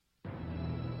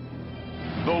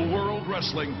The World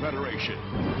Wrestling Federation.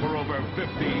 For over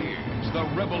 50 years, the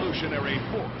revolutionary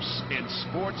force in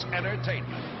sports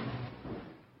entertainment.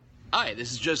 Hi,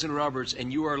 this is Justin Roberts,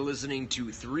 and you are listening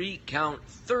to 3 Count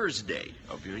Thursday.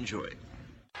 Hope you enjoy it.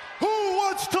 Who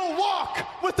wants to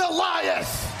walk with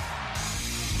Elias?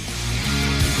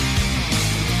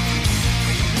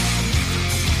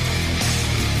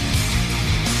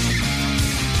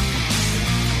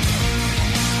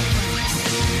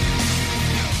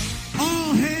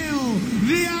 All hail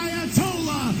the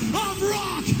Ayatollah of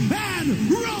rock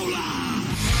and roller!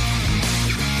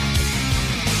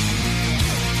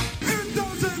 It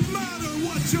doesn't matter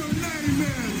what your name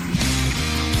is.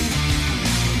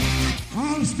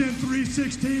 Austin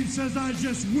 316 says I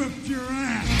just whipped your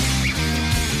ass.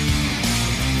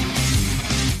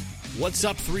 What's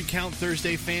up, 3 Count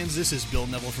Thursday fans? This is Bill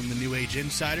Neville from the New Age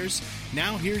Insiders.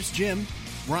 Now here's Jim,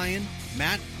 Ryan,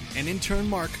 Matt, and intern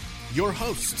Mark, your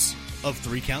hosts of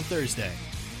 3 Count Thursday.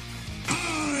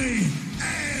 I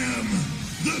am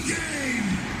the game.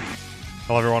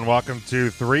 Hello, everyone. Welcome to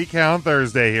 3 Count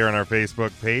Thursday here on our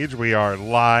Facebook page. We are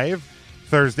live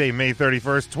Thursday, May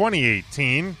 31st,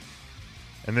 2018.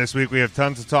 And this week we have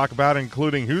tons to talk about,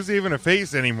 including who's even a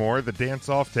face anymore, the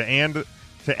dance-off to end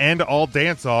all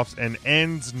dance-offs, and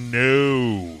ends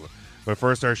no. But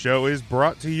first, our show is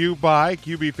brought to you by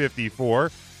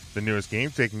QB54, the newest game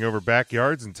taking over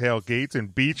backyards and tailgates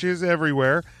and beaches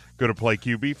everywhere. Go to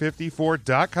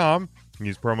playqb54.com and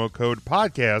use promo code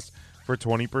podcast for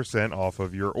 20% off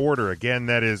of your order. Again,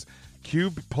 that is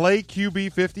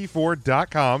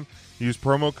playqb54.com. Use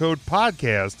promo code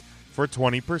podcast for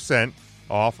 20%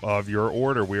 off of your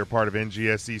order. We are part of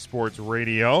NGSC Sports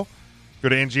Radio. Go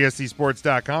to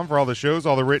ngscsports.com for all the shows,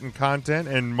 all the written content,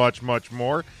 and much, much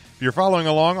more. If you're following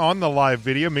along on the live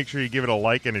video, make sure you give it a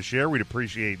like and a share. We'd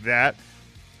appreciate that.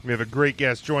 We have a great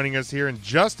guest joining us here in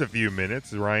just a few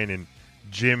minutes. Ryan and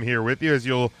Jim here with you. As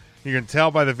you can tell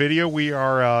by the video, we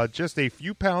are just a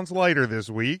few pounds lighter this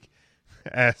week.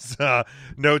 As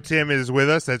no Tim is with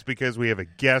us, that's because we have a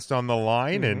guest on the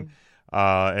line, and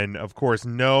of course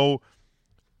no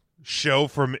show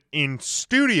from in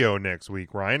studio next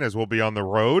week, Ryan, as we'll be on the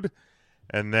road.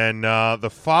 And then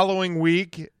the following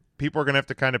week, people are going to have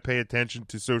to kind of pay attention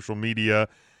to social media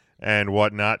and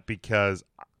whatnot, because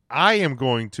I am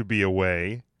going to be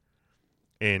away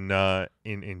in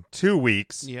 2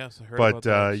 weeks. Yes, I heard but about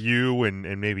that. you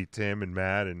and maybe Tim and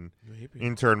Matt and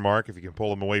intern Mark, if you can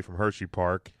pull them away from Hershey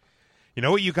Park. You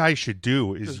know what you guys should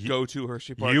do is Just go to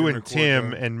Hershey Park. You and record Tim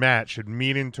there. and Matt should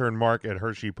meet intern Mark at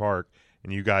Hershey Park,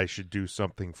 and you guys should do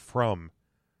something from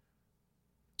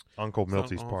Uncle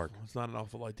Milty's Park. It's not an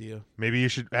awful idea. Maybe you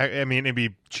should. I mean, it'd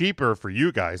be cheaper for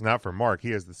you guys, not for Mark.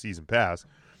 He has the season pass.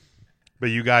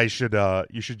 But you guys should.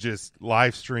 You should just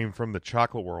live stream from the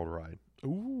Chocolate World ride.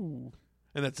 Ooh,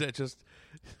 and that's it. It's just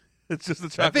the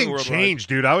Chocolate That thing World changed,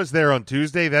 dude. I was there on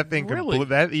Tuesday. That thing Really?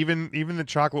 that even the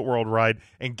Chocolate World ride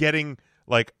and getting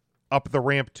like up the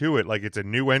ramp to it, like it's a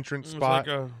new entrance It's spot.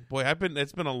 like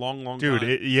it's been a long Dude,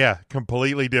 time.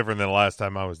 completely different than the last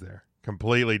time I was there.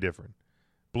 Completely different.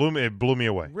 It blew me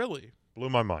away. Really? Blew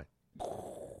my mind.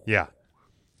 Yeah.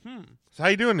 So how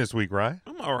you doing this week, Ryan?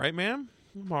 I'm all right, man.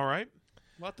 I'm all right.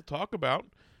 A lot to talk about.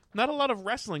 Not a lot of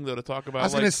wrestling though to talk about. I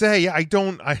was going to say, yeah, I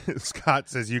don't. Scott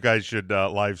says you guys should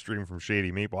live stream from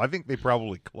Shady Maple. I think they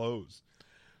probably close.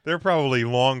 They're probably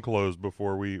long closed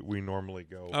before we normally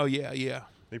go. Oh yeah.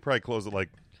 They probably close at like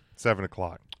 7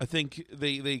 o'clock. I think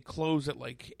they close at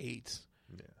like 8.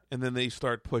 Yeah. And then they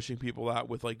start pushing people out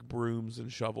with like brooms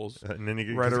and shovels. And then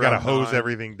you right got to around hose 9.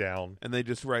 everything down. And they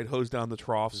just hose down the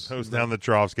troughs. Hose down the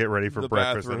troughs, get ready for the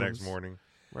breakfast the bathrooms. next morning.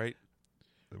 Right.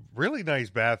 Really nice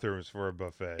bathrooms for a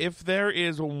buffet. If there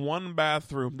is one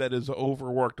bathroom that is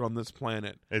overworked on this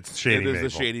planet, it's Shady Maple. It is the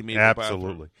Shady Maple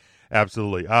Absolutely. bathroom.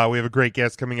 Absolutely. We have a great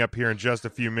guest coming up here in just a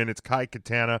few minutes. Kai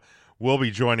Katana will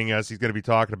be joining us. He's going to be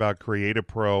talking about Creative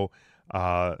Pro,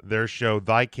 their show,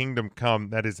 Thy Kingdom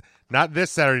Come. That is not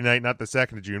this Saturday night, not the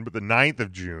 2nd of June, but the 9th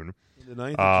of June. The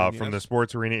 9th of June, from yes. the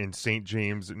Sports Arena in St.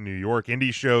 James, New York.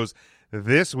 Indie shows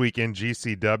this weekend.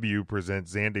 GCW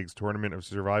presents Zandig's Tournament of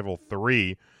Survival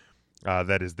 3.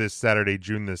 That is this Saturday,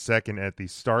 June the 2nd, at the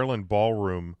Starland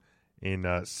Ballroom in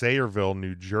Sayreville,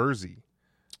 New Jersey.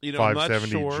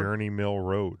 570 I'm not sure Journey Mill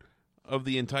Road. of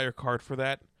the entire card for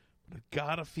that, but I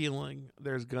got a feeling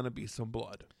there's going to be some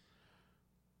blood.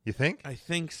 You think? I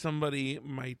think somebody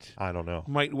might I don't know.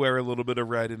 wear a little bit of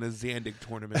red in a Zandig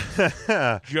tournament.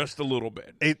 Just a little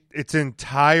bit. It's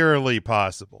entirely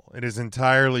possible. It is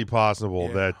entirely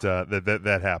possible Yeah.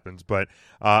 that happens. But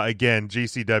again,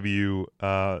 GCW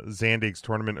Zandig's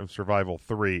Tournament of Survival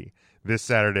 3 this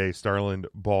Saturday, Starland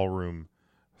Ballroom,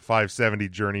 570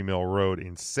 Journey Mill Road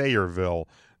in Sayreville,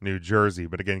 New Jersey.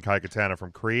 But again, Kai Katana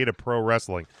from Creative Pro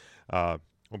Wrestling will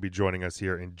be joining us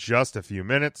here in just a few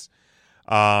minutes.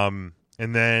 And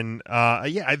then,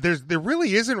 there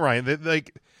really isn't,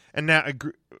 Ryan. And now,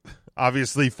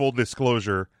 obviously, full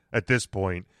disclosure at this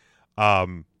point,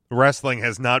 wrestling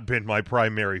has not been my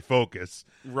primary focus,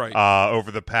 right?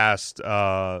 Over the past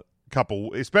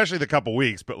especially the couple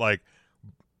weeks, but like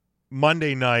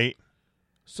Monday night.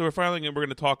 So we're going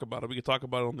to talk about it. We can talk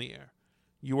about it on the air.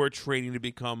 You are training to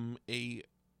become a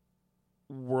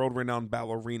world-renowned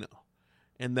ballerina,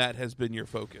 and that has been your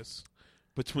focus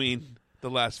between the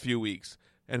last few weeks.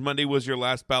 And Monday was your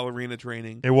last ballerina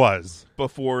training. It was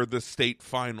before the state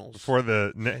finals, before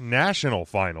the national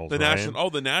finals. The national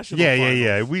finals.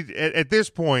 Yeah. We at this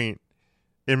point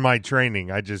in my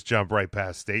training, I just jump right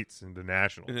past states into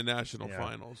nationals. In the national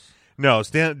finals. No,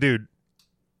 dude.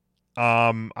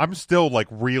 I'm still like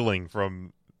reeling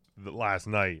from the last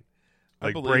night.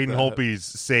 Like Braden Holtby's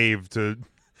save to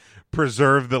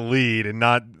preserve the lead and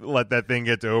not let that thing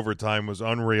get to overtime was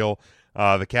unreal.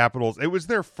 The Capitals, it was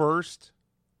their first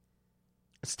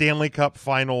Stanley Cup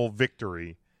final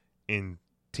victory in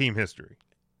team history.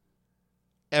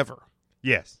 Ever.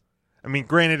 Yes. I mean,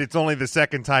 granted, it's only the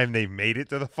second time they've made it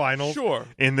to the finals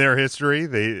in their history.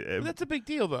 That's a big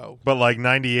deal, though. But like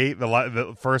 98,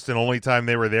 the first and only time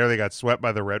they were there, they got swept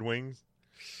by the Red Wings.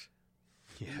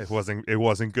 Yeah, it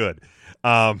wasn't good.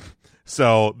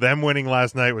 So them winning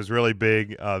last night was really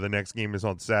big. The next game is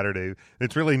on Saturday.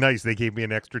 It's really nice. They gave me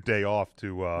an extra day off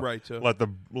to let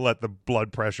the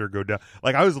blood pressure go down.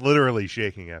 Like I was literally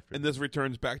shaking after. And this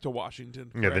returns back to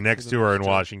Washington. Yeah, the next two are in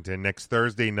Washington. Next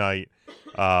Thursday night,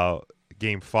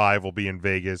 Game 5 will be in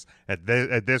Vegas. At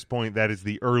this point, that is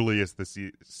the earliest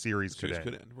the series could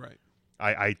end. Right.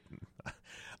 I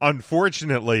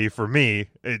unfortunately for me,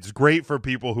 it's great for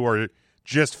people who are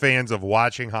just fans of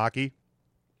watching hockey.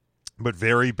 But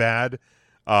very bad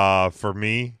for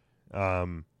me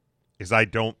is I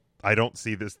don't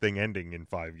see this thing ending in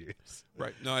 5 years.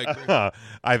 Right. No, I agree.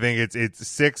 I think it's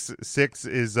six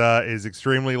is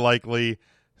extremely likely,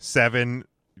 7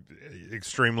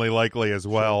 extremely likely as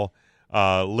well.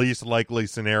 Least likely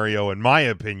scenario in my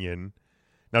opinion.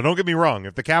 Now don't get me wrong,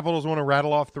 if the Capitals want to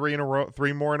rattle off 3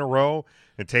 more in a row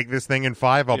and take this thing in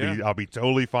 5, I'll be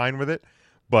totally fine with it.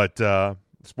 But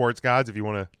sports gods, if you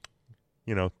want to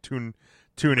tune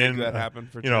in. That happen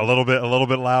for a little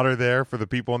bit louder there for the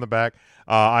people in the back.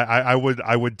 I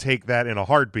would take that in a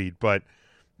heartbeat, but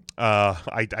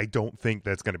I don't think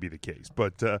that's going to be the case.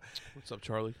 But what's up,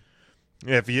 Charlie?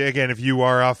 If you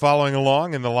are following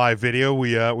along in the live video,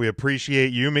 we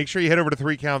appreciate you. Make sure you head over to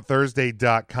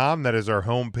 3countthursday.com. That is our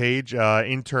homepage.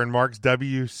 Intern Mark's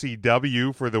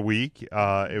WCW for the week.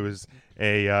 It was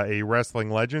a wrestling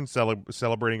legend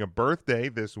celebrating a birthday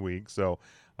this week, so.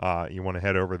 You want to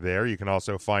head over there. You can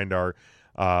also find our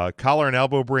collar and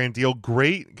elbow brand deal.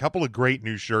 Couple of great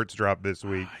new shirts dropped this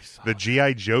week. The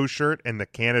G.I. Joe shirt and the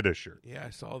Canada shirt. Yeah, I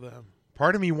saw them.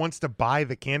 Part of me wants to buy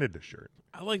the Canada shirt.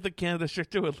 I like the Canada shirt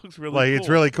too. It looks really cool. It's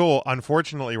really cool.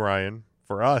 Unfortunately, Ryan,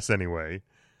 for us anyway,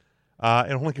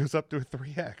 it only goes up to a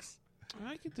 3X.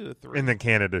 I can do a 3. In the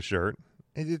Canada shirt.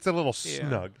 It's a little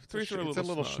snug. It's a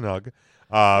little snug.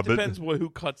 It depends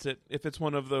who cuts it. If it's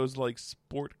one of those like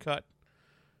sport cut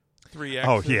 3X.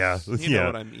 Oh yeah, you know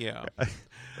what I mean. Yeah.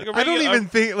 Like I don't even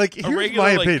think like here's regular,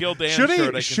 my like,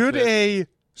 opinion. Should a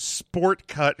sport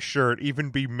cut shirt even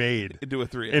be made into a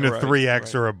 3 in a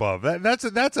 3X or above? That's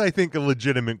I think a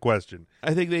legitimate question.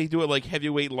 I think they do it like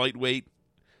heavyweight, lightweight.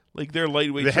 Like their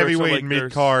lightweight, the heavyweight like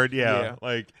mid card,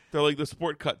 like they're like the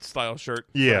sport cut style shirt.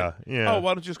 Yeah, like, oh,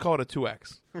 why don't you just call it a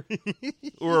 2X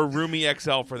or a roomy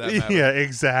XL for that matter? Yeah,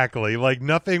 exactly. Like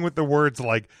nothing with the words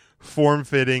like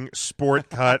form-fitting, sport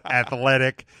cut,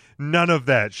 athletic. None of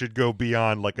that should go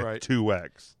beyond like a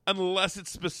 2X. Unless it's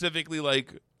specifically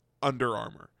like Under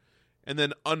Armour. And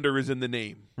then under is in the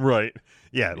name. Right.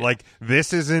 Yeah, like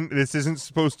this isn't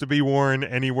supposed to be worn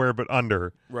anywhere but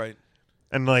under. Right.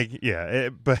 And like,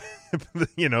 but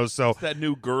so it's that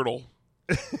new girdle.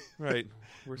 Right.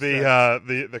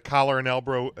 The collar and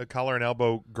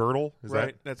elbow girdle is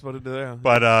right. That's what it is. Yeah.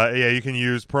 But you can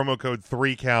use promo code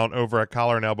 3count over at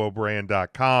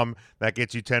collarandelbowbrand.com. That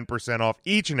gets you 10% off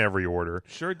each and every order.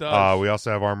 Sure does. We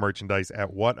also have our merchandise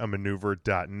at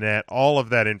whatamaneuver.net. All of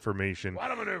that information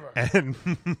and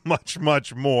much,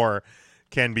 much more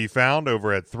can be found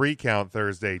over at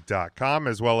 3countthursday.com,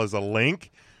 as well as a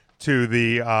link to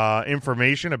the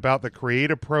information about the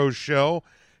Creative Pros show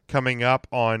coming up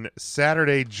on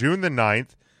Saturday, June the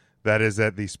 9th. That is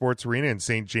at the Sports Arena in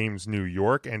St. James, New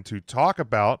York. And to talk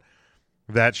about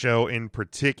That show in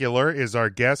particular is our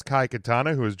guest, Kai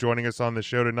Katana, who is joining us on the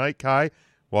show tonight. Kai,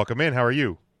 welcome in. How are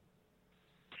you?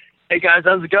 Hey, guys.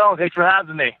 How's it going? Thanks for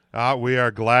having me. We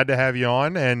are glad to have you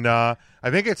on, and I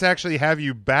think it's actually have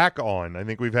you back on. I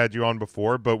think we've had you on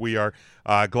before, but we are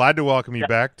glad to welcome you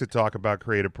back to talk about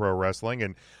Creative Pro Wrestling.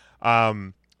 And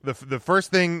the first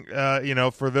thing,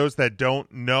 for those that don't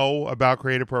know about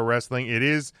Creative Pro Wrestling, it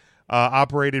is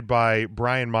operated by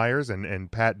Brian Myers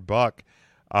and Pat Buck.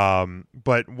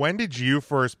 But when did you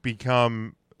first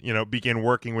begin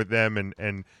working with them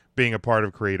and being a part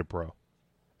of Creative Pro?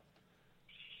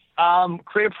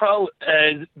 Creative Pro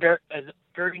is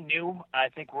very new. I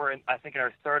think we're in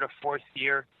our third or fourth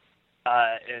year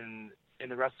in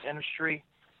the wrestling industry.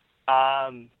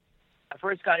 I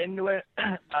first got into it.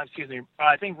 I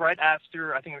think right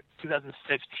after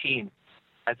 2015.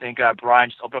 I think Brian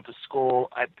just opened up a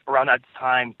school. Around that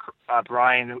time,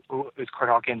 Brian, who was Kurt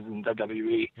Hawkins in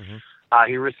WWE,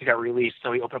 he recently got released,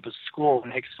 so he opened up a school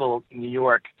in Hicksville, New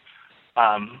York.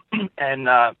 And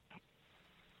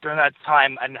during that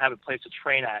time, I didn't have a place to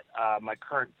train at. My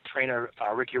current trainer,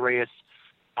 Ricky Reyes,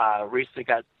 recently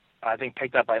got, I think,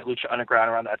 picked up by Lucha Underground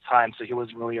around that time, so he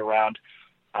wasn't really around.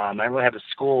 I didn't really have a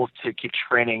school to keep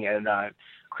training, and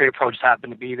Creative Pro just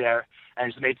happened to be there. And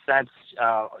it just made sense.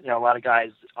 A lot of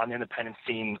guys on the independent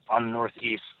scene on the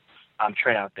Northeast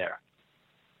train out there.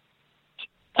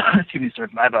 Excuse me, sir.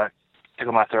 I have a tickle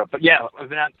in my throat. But yeah, I've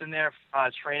been there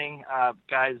training.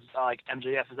 Guys like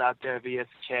MJF is out there,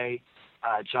 VSK,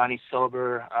 Johnny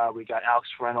Silver. We got Alex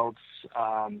Reynolds.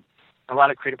 A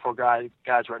lot of Creative Pro guys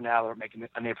right now that are making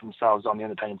a name for themselves on the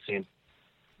independent scene.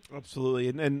 Absolutely.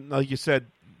 And like you said,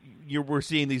 we're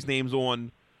seeing these names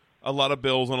on a lot of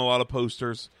bills, on a lot of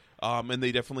posters. And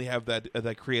they definitely have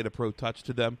that Creative Pro touch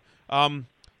to them.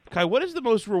 Kai, what is the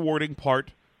most rewarding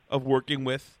part of working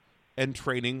with and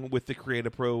training with the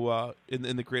Creative Pro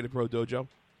in the Creative Pro dojo?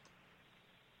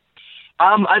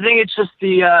 I think it's just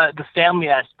the family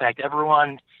aspect.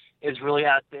 Everyone is really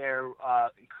out there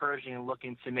encouraging and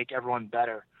looking to make everyone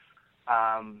better.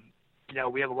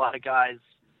 We have a lot of guys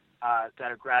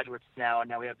that are graduates now, and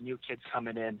now we have new kids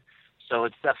coming in. So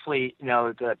it's definitely,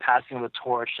 the passing of the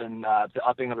torch and the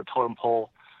upping of the totem pole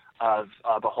of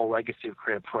the whole legacy of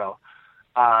Creative Pro.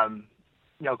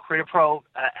 Creative Pro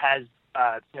has,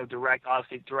 direct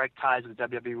ties with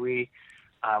WWE.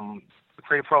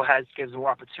 Creative Pro gives more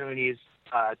opportunities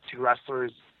to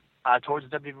wrestlers towards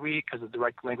the WWE because of the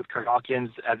direct link with Kurt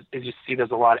Hawkins. As you see,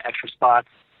 there's a lot of extra spots.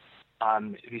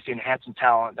 If you see enhancement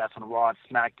talent, that's on Raw and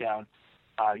SmackDown.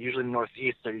 Usually in the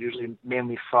Northeast, they're usually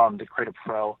mainly from the Creative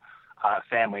Pro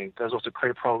family. There's also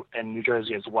Creative Pro in New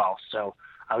Jersey as well. So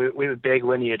we have a big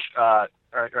lineage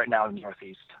right now in the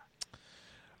Northeast.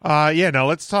 Now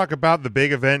let's talk about the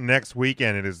big event next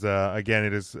weekend. It is,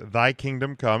 it is Thy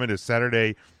Kingdom Come. It is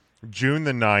Saturday, June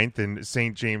the 9th in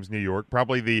St. James, New York.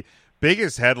 Probably the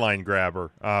biggest headline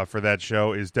grabber for that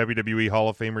show is WWE Hall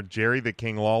of Famer Jerry the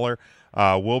King Lawler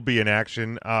will be in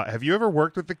action. Have you ever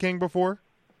worked with the King before?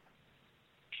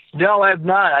 No, I have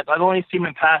not. I've only seen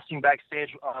him passing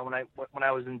backstage when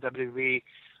I was in WWE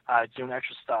doing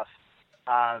extra stuff.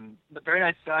 But very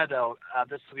nice guy, though.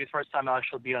 This will be the first time I'll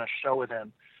actually be on a show with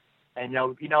him. And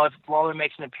if Lawler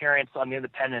makes an appearance on the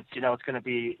Independents, it's going to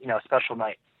be a special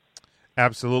night.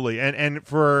 Absolutely, and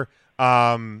for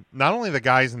not only the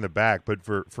guys in the back, but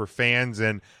for fans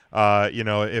and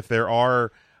if there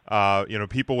are.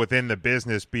 People within the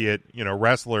business, be it,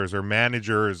 wrestlers or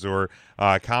managers or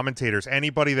commentators,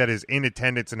 anybody that is in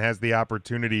attendance and has the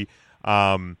opportunity,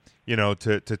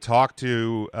 to talk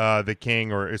to the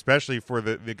King, or especially for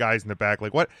the guys in the back,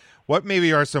 like what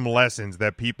maybe are some lessons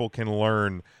that people can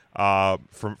learn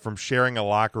from sharing a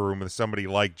locker room with somebody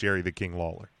like Jerry the King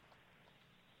Lawler?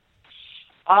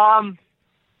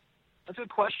 That's a good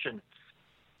question.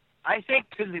 I think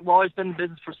because Lawler's been in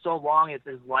business for so long, it's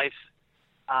his life.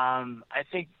 I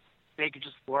think they could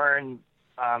just learn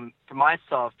for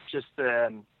myself just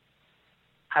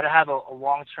how to have a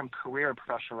long-term career in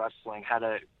professional wrestling, how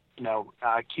to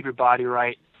keep your body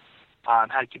right, how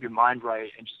to keep your mind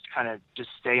right, and just kind of just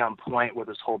stay on point with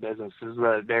this whole business. This is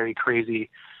a very crazy,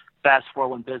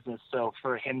 fast-whirling business. So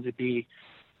for him to be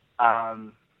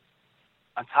on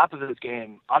top of his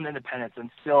game on the independents and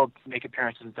still make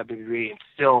appearances in WWE and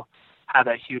still have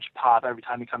that huge pop every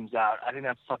time he comes out, I think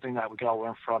that's something that we can all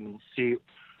learn from and see,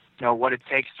 what it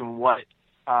takes and what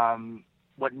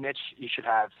niche you should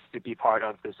have to be part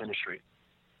of this industry.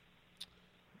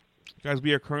 Guys,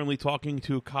 we are currently talking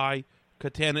to Kai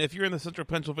Katana. If you're in the central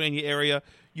Pennsylvania area,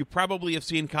 you probably have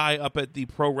seen Kai up at the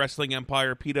Pro Wrestling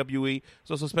Empire, PWE.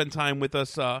 He's also spent time with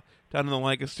us down in the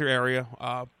Lancaster area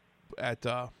at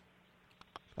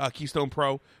Keystone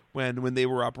Pro when they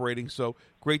were operating. So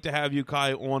great to have you,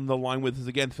 Kai, on the line with us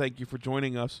again. Thank you for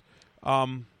joining us.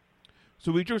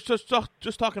 So we just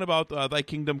talking about Thy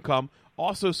Kingdom Come.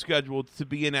 Also scheduled to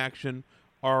be in action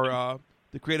are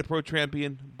the Creative Pro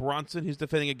champion Bronson. He's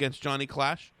defending against Johnny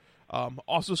Clash.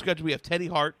 Also scheduled, we have Teddy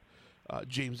Hart,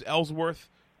 James Ellsworth,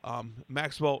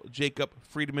 Maxwell Jacob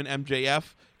Friedman,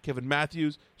 MJF, Kevin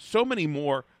Matthews, so many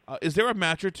more. Is there a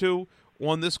match or two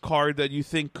on this card that you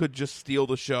think could just steal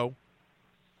the show?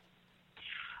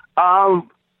 From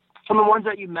the ones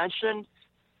that you mentioned,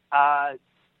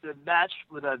 the match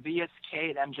with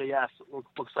VSK and MJF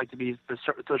looks like to be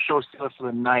the show stealer for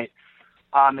the night.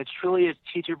 It truly is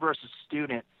teacher versus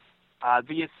student.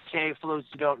 VSK, for those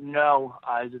who don't know,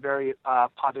 is a very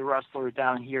popular wrestler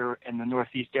down here in the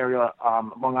Northeast area,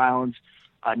 Long Island,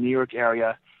 New York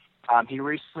area. He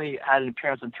recently had an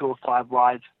appearance on 205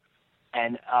 Live,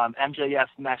 and MJF,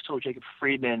 Maxwell Jacob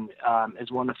Friedman,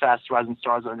 is one of the fastest rising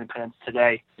stars of Independence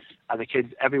today. The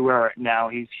kid's everywhere now.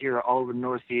 He's here all over the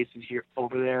Northeast. He's here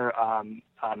over there in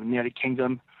the United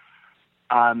Kingdom.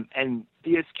 And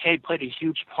VSK played a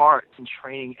huge part in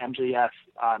training MJF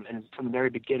and from the very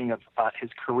beginning of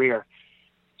his career.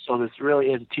 So this really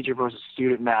is a teacher versus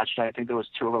student match, and I think those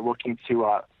two are looking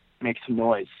to make some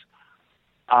noise.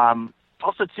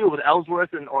 Also, too, with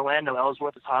Ellsworth and Orlando,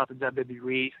 Ellsworth is hot up in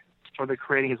WWE, further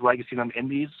creating his legacy on the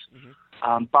Indies.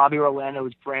 Mm-hmm. Bobby Orlando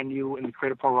is brand new in the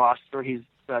Creative Pro roster. He's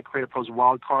Creative Pro's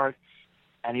wild card,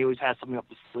 and he always has something up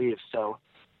his sleeve. So,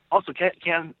 also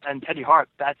Cam and Teddy Hart,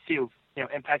 that too. You know,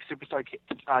 Impact superstar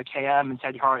KM and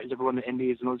Teddy Hart is everyone in the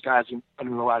Indies, and those guys are going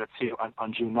to go at it too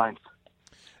on June 9th.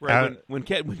 Right. When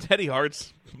Teddy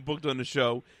Hart's booked on the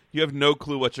show, you have no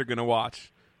clue what you're going to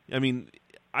watch. I mean,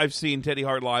 I've seen Teddy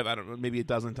Hart live, I don't know, maybe a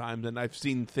dozen times, and I've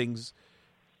seen things,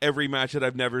 every match that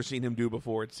I've never seen him do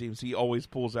before, it seems. He always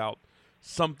pulls out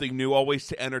something new, always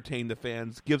to entertain the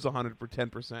fans, gives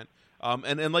 110%.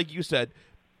 And like you said,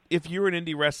 if you're an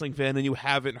indie wrestling fan and you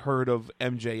haven't heard of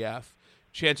MJF,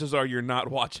 chances are you're not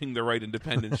watching the right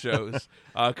independent shows,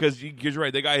 because you're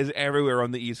right, the guy is everywhere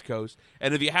on the East Coast.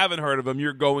 And if you haven't heard of him,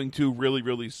 you're going to really,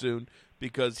 really soon,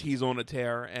 because he's on a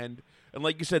tear. And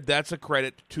like you said, that's a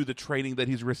credit to the training that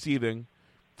he's receiving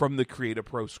from the Creative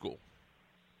Pro School.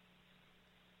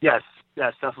 Yes,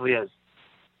 definitely is.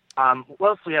 What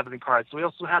else do we have in the card? So we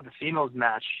also have the females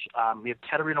match. We have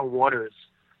Katarina Waters,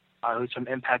 who's from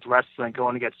Impact Wrestling,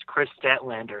 going against Chris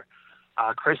Statlander.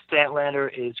 Chris Statlander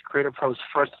is Creative Pro's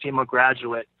first female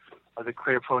graduate of the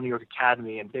Creative Pro New York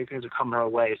Academy, and big things are coming her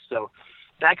way. So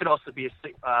that could also be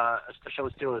a show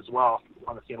stealer as well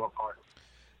on the female part.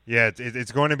 Yeah,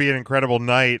 it's going to be an incredible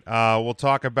night. We'll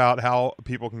talk about how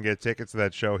people can get tickets to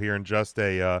that show here in just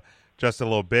a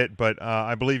little bit. But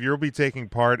I believe you'll be taking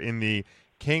part in the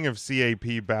King of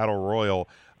CAP Battle Royal.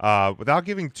 Without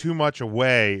giving too much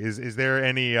away, is there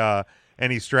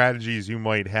any strategies you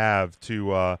might have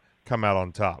to come out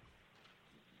on top?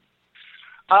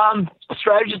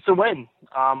 Strategy is to win.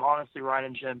 Honestly, Ryan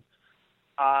and Jim.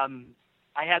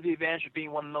 I have the advantage of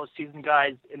being one of those seasoned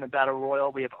guys in the Battle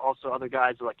Royal. We have also other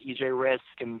guys like EJ Risk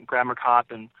and Grammar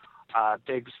Cop and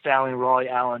Big Stallion, Roy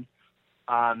Allen.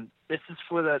 This is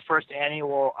for the first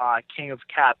annual King of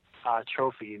Cap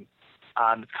trophy.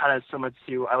 It's kind of similar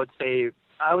to, I would say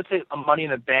a Money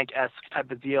in the Bank-esque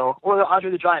type of deal, or the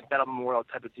Andre the Giant Battle Memorial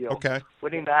type of deal. Okay.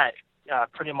 Winning that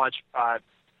pretty much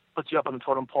puts you up on the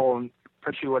totem pole and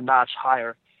puts you a notch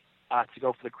higher to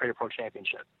go for the Creative Pro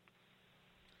Championship.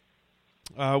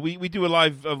 We do a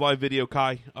live video,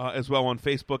 Kai, as well on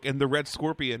Facebook, and the Red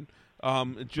Scorpion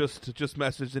just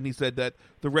messaged, and he said that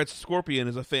the Red Scorpion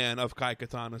is a fan of Kai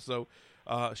Katana. So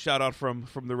shout out from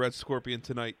the Red Scorpion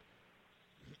tonight.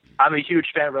 I'm a huge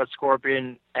fan of Red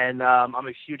Scorpion, and I'm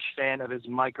a huge fan of his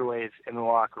microwave in the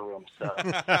locker room. So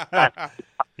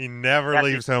he never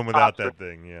leaves home without that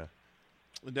thing. Yeah,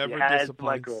 never disappoints.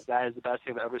 Microwave. That is the best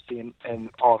thing I've ever seen in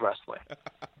all of wrestling.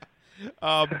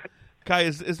 Kai,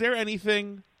 is there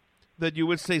anything that you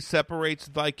would say separates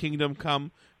Thy Kingdom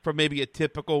Come from maybe a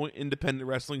typical independent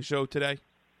wrestling show today?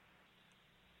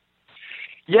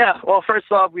 Yeah, well,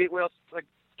 first off, we also, like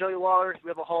Joey Lawler, we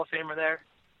have a Hall of Famer there,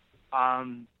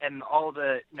 and all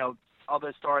the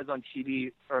stars on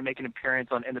TV are making an appearance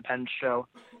on independent show,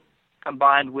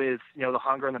 combined with the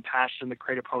hunger and the passion, the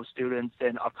Creative Pro students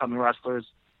and upcoming wrestlers.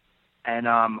 And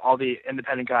all the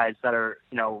independent guys that are,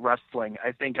 wrestling.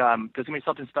 I think there's going to be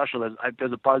something special.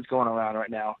 There's a buzz going around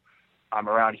right now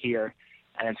around here,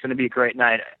 and it's going to be a great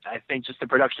night. I think just the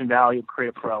production value of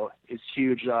Creative Pro is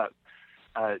huge,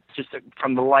 just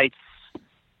from the lights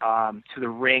to the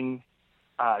ring,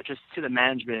 just to the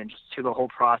management and just to the whole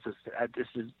process. This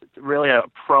is really a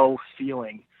pro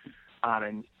feeling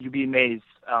and you'd be amazed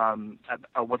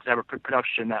at what type of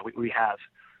production that we have.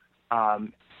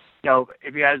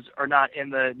 If you guys are not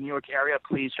in the New York area,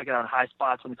 please check it out on High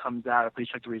Spots when it comes out, or please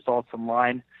check the results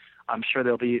online. I'm sure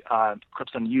there'll be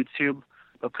clips on YouTube,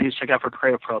 but please check out for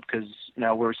Creative Pro because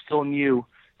we're still new,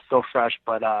 still fresh,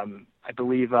 but I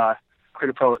believe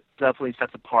Creative Pro definitely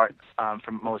sets apart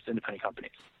from most independent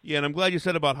companies. Yeah, and I'm glad you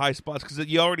said about High Spots because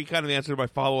you already kind of answered my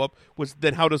follow-up was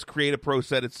then how does Creative Pro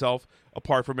set itself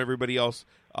apart from everybody else?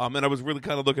 And I was really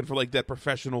kind of looking for like that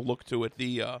professional look to it,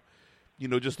 the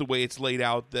just the way it's laid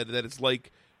out, that it's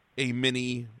like a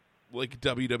mini like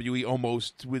WWE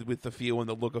almost with the feel and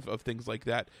the look of things like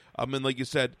that. And like you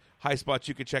said, High Spots,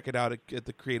 you can check it out at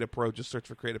the Creative Pro. Just search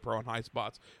for Creative Pro on High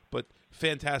Spots. But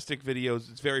fantastic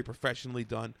videos. It's very professionally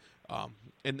done.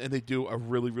 And they do a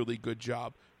really, really good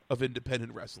job of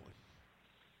independent wrestling.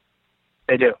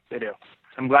 They do.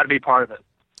 I'm glad to be part of it.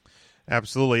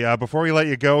 Absolutely. Before we let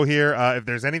you go here, if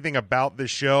there's anything about the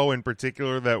show in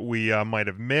particular that we might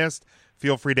have missed,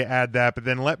 feel free to add that. But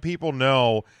then let people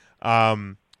know,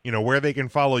 where they can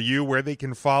follow you, where they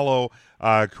can follow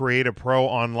Creative Pro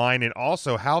online, and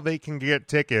also how they can get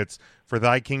tickets for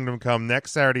Thy Kingdom Come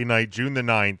next Saturday night, June the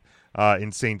 9th,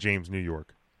 in St. James, New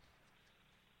York.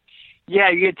 Yeah,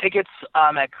 you get tickets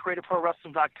at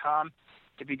CreativeProWrestling.com.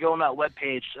 If you go on that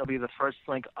webpage, it'll be the first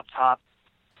link up top.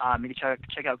 You can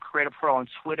check out Creative Pro on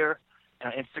Twitter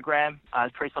and on Instagram.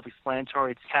 It's pretty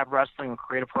self-explanatory. It's Cap Wrestling or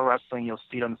Creative Pro Wrestling. You'll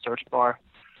see it on the search bar.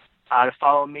 To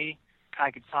follow me,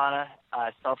 Kai Katana,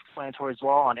 self-explanatory as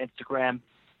well on Instagram,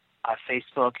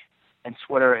 Facebook, and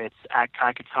Twitter. It's at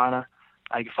Kai Katana.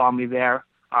 You can follow me there.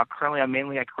 Currently, I'm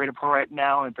mainly at Creative Pro right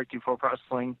now and Breakthrough Pro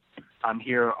Wrestling. I'm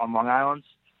here on Long Island.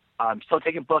 I'm still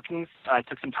taking bookings. I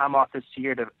took some time off this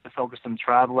year to focus on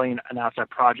traveling and outside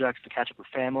projects to catch up with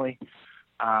family.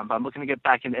 But I'm looking to get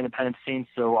back in the independent scene.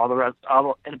 So all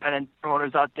the independent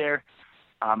promoters out there,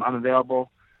 I'm available.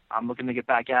 I'm looking to get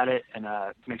back at it and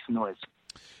make some noise.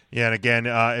 Yeah, and again,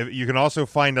 you can also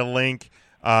find a link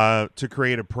to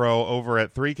Creative Pro over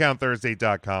at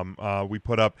 3countthursday.com. We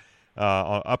put up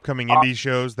upcoming indie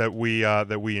shows that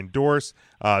we endorse.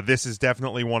 This is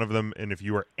definitely one of them. And if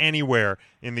you are anywhere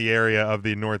in the area of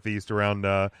the Northeast around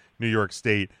New York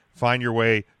State, find your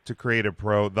way to Creative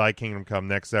Pro, Thy Kingdom Come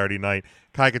next Saturday night.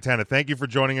 Kai Katana, thank you for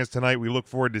joining us tonight. We look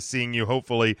forward to seeing you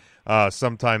hopefully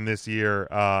sometime this year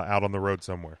out on the road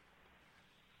somewhere.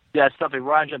 Yeah, it's definitely.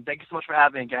 Ryan, Jim, thank you so much for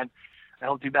having me again. I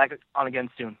hope to be back on again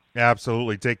soon.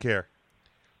 Absolutely. Take care.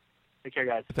 Take care,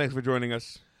 guys. Thanks for joining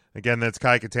us. Again, that's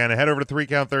Kai Katana. Head over to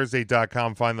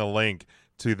 3countthursday.com. Find the link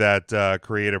to that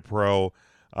Creative Pro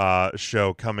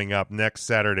show coming up next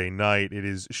Saturday night. It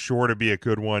is sure to be a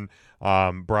good one.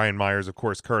 Brian Myers, of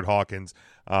course, Kurt Hawkins,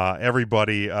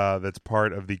 everybody that's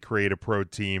part of the Creative Pro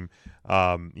team,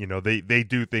 they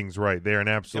do things right. They're an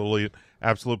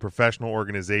absolute professional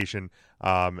organization,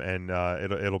 and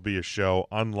it'll be a show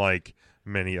unlike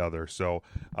many others. So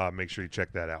make sure you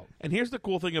check that out. And here's the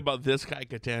cool thing about this Kai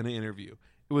Katana interview.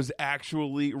 It was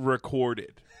actually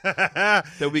recorded.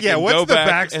 That we can what's the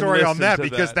backstory on that?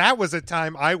 Because that was a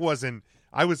time I was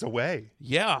away.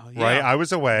 Yeah. Right? I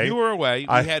was away. You were away.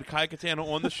 We had Kai Katana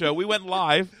on the show. We went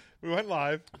live.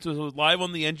 So it was live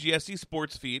on the NGSC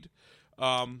sports feed.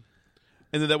 And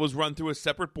then that was run through a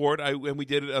separate board. And we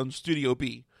did it on Studio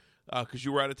B. Because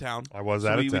you were out of town. I was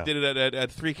out of town. We did it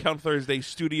at 3 Count Thursday,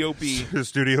 Studio B.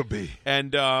 Studio B.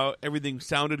 And everything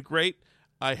sounded great.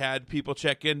 I had people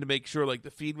check in to make sure like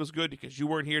the feed was good because you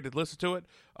weren't here to listen to it.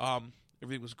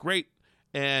 Everything was great.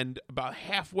 And about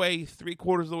halfway,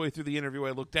 3/4 of the way through the interview,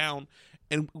 I looked down,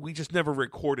 and we just never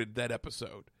recorded that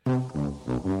episode.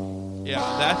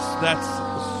 Yeah, that's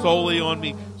solely on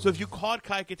me. So if you caught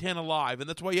Kai Katana live, and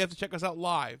that's why you have to check us out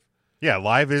live. Yeah,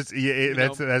 live is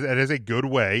that is a good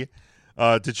way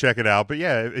to check it out. But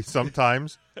yeah,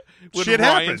 sometimes when shit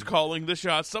Ryan's happens. Calling the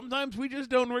shots, sometimes we just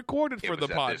don't record it for the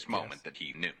podcast. It was at this moment that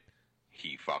he knew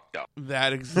he fucked up.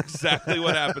 That is exactly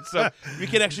what happened. So you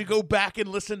can actually go back and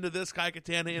listen to this Kai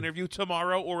Katana interview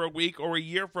tomorrow or a week or a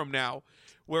year from now,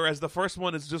 whereas the first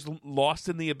one is just lost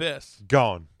in the abyss.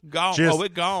 Gone.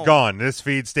 It gone. Gone. This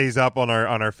feed stays up on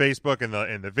our Facebook in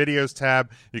the videos tab.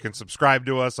 You can subscribe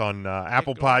to us on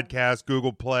Apple Podcasts,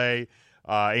 Google Play,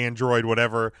 Android,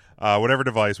 whatever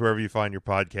device, wherever you find your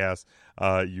podcast.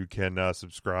 You can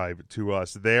subscribe to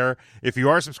us there. If you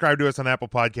are subscribed to us on Apple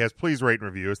Podcasts, please rate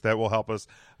and review us. That will help us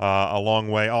a long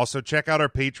way. Also, check out our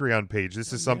Patreon page.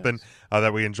 This is something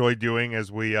that we enjoy doing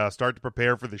as we start to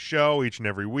prepare for the show each and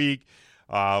every week.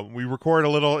 We record a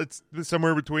little. It's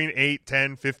somewhere between 8,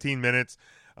 10, 15 minutes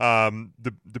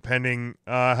depending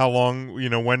how long,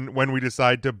 when we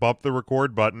decide to bump the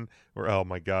record button. Or, oh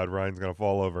my God, Ryan's gonna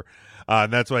fall over.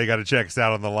 And that's why you got to check us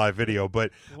out on the live video.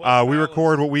 But we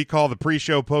record what we call the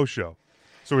pre-show, post-show.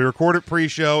 So we record it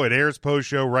pre-show, it airs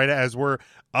post-show right as we're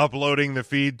uploading the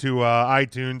feed to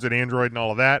iTunes and Android and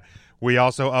all of that. We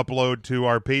also upload to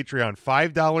our Patreon,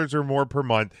 $5 or more per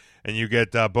month, and you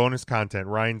get bonus content.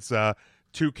 Ryan's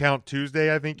 2 Count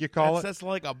Tuesday, I think you call it. That's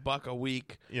like $1 a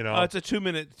week. It's a 2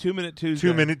 minute Tuesday.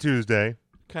 2 Minute Tuesday.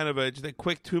 Kind of just a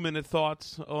quick 2-minute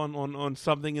thoughts on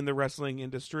something in the wrestling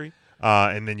industry.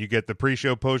 And then you get the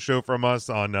pre-show, post-show from us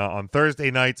on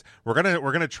Thursday nights. We're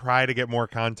gonna try to get more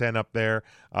content up there.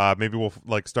 Maybe we'll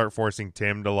start forcing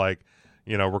Tim to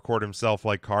record himself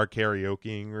car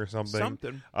karaokeing or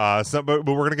something. But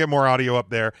we're gonna get more audio up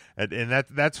there, and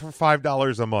that's for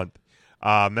 $5 a month.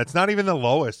 That's not even the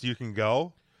lowest you can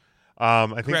go. I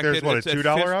think Correct. there's a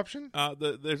 $2 option.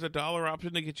 There's a $1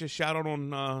 option to get you a shout out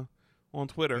on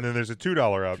Twitter. And then there's a $2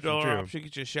 option, $2 option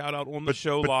gets you a shout out on the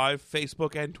show live,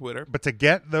 Facebook and Twitter. But to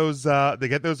get those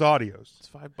audios, it's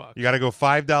 $5. You got to go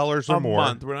 $5 or more. A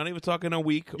month. We're not even talking a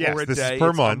week or a this day. Is per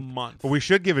it's month. A month. But we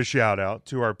should give a shout out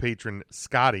to our patron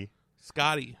Scotty's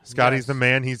yes. the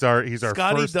man. He's our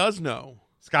Scotty first.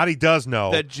 Scotty does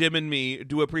know that Jim and me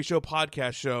do a pre-show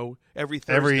podcast show every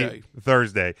Thursday.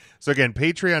 So again,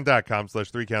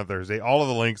 patreon.com/3CountThursday. All of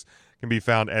the links can be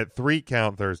found at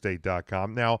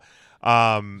 3CountThursday.com. Now,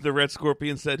 the Red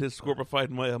Scorpion said his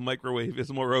Scorpified microwave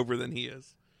is more over than he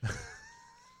is.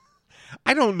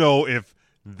 I don't know if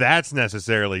that's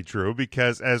necessarily true,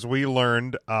 because as we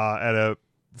learned at a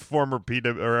prior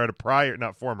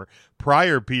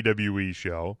PWE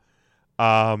show,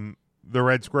 the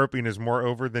Red Scorpion is more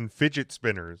over than fidget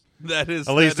spinners. That is,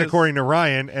 at least according to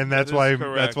Ryan, and that's why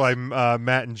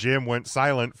Matt and Jim went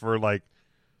silent for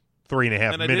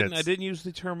 3.5 minutes. I didn't use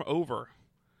the term over.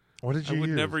 What did you use? I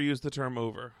would never use the term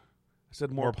over. I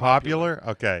said more popular.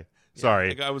 Okay,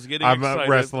 sorry. I was getting I'm excited a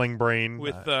wrestling brain.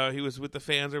 With he was with the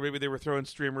fans, or maybe they were throwing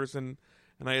streamers, and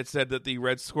I had said that the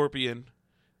Red Scorpion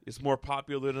is more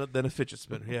popular than a fidget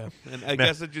spinner. Yeah, and I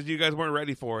guess it just you guys weren't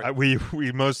ready for it. We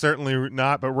most certainly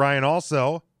not. But Ryan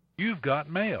also. You've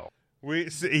got mail.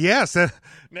 Yes.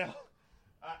 Now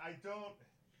I don't.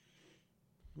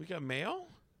 We got mail.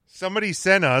 Somebody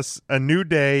sent us a New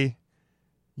Day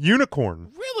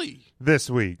unicorn. Really? This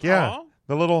week, yeah. Aww.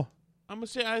 The little. I'm gonna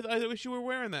say I wish you were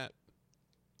wearing that.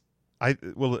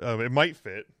 It might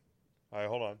fit. All right,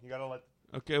 hold on. You gotta let.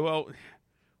 Okay, well,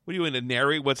 what are you going to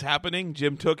narrate what's happening?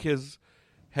 Jim took his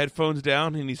headphones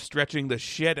down and he's stretching the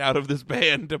shit out of this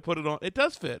band to put it on. It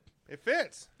does fit. It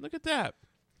fits. Look at that.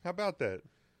 How about that?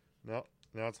 No,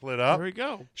 now it's lit up. There we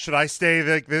go. Should I stay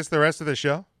like this the rest of the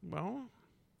show? Well,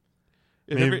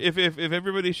 if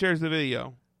everybody shares the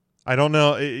video. I don't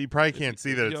know. You probably can't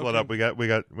see that it's lit up. We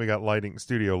got lighting,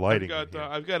 studio lighting.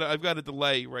 I've got a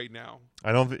delay right now.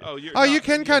 I don't think. You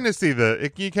can kind of see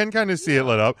you can kind of see it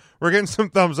lit up. We're getting some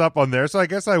thumbs up on there, so I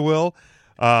guess I will.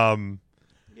 I'll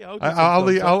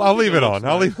leave it on.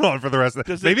 I'll leave it on for the rest of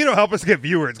it. Maybe it'll help us get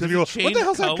viewers. Does it change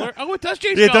color? Oh, it does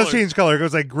change color. It does change color. It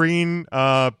goes like green,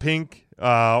 pink,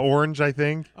 orange, I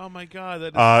think. Oh my God!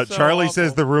 That is so Charlie awful.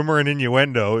 says the rumor and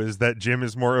innuendo is that Jim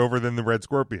is more over than the Red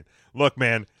Scorpion. Look,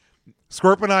 man,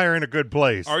 Scorp and I are in a good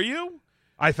place. Are you?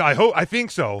 I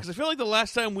think so. Because I feel like the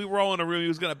last time we were all in a room, he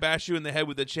was going to bash you in the head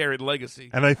with a chair at Legacy.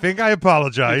 And I think I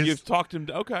apologize. You've talked him.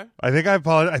 Okay. I think I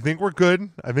apologize. I think we're good.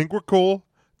 I think we're cool.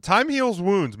 Time heals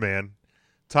wounds, man.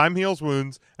 Time heals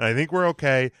wounds, and I think we're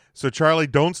okay. So, Charlie,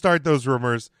 don't start those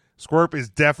rumors. Scorp is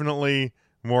definitely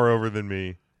more over than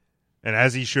me, and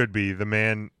as he should be. The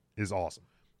man is awesome.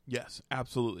 Yes,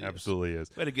 absolutely. Absolutely is.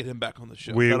 Better get him back on the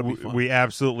show. We That'll be fun. We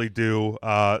absolutely do.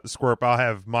 Scorp, I'll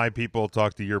have my people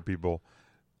talk to your people,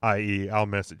 i.e., I'll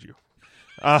message you.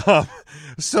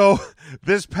 So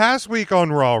this past week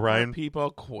on Raw, Ryan, people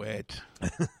quit.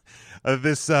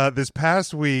 This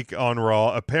past week on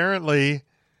Raw, apparently,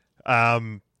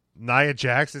 Nia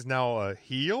Jax is now a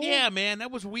heel. Yeah, man,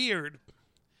 that was weird.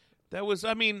 That was,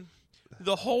 I mean.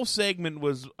 The whole segment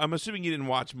was. I'm assuming you didn't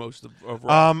watch most of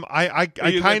Raw. I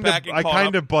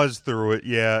kind of buzzed through it.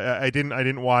 Yeah, I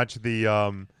didn't watch the.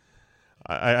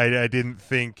 I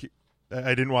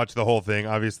didn't watch the whole thing.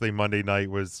 Obviously, Monday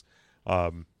night was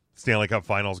Stanley Cup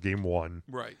Finals Game 1.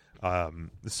 Right.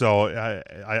 So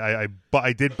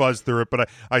I did buzz through it, but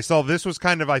I saw this was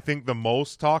kind of, I think, the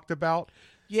most talked about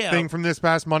thing from this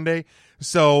past Monday.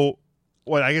 So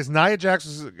I guess Nia Jax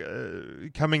was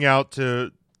coming out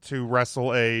to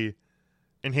wrestle a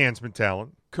enhancement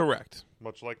talent. Correct.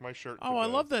 Much like my shirt. Oh, I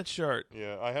today. love that shirt.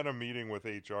 Yeah, I had a meeting with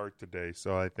HR today,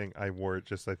 so I think I wore it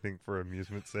just for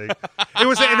amusement's sake. It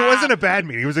wasn't a bad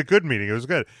meeting. It was a good meeting. It was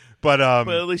good, but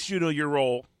at least you know your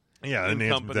role. Yeah, in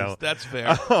enhancement companies. talent. That's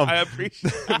fair. I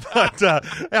appreciate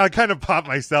that. But I kind of popped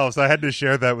myself, so I had to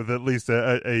share that with at least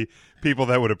a people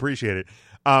that would appreciate it.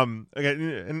 And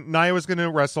Nia was going to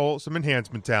wrestle some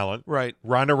enhancement talent. Right.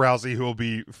 Ronda Rousey, who will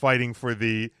be fighting for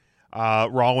the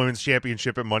Raw Women's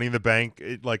Championship at Money in the Bank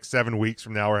like 7 weeks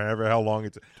from now or however how long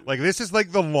it's. Like, this is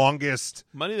like the longest.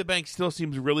 Money in the Bank still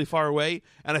seems really far away,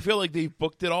 and I feel like they've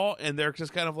booked it all, and they're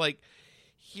just kind of like,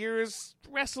 here's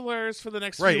wrestlers for the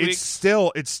next few weeks.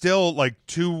 It's still like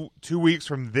two weeks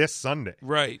from this Sunday.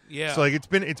 Right. Yeah. So like it's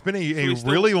been a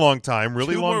really long time,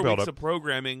 really long 2 more build weeks up of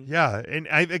programming. Yeah, and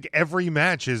I think every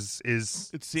match is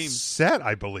it seems set,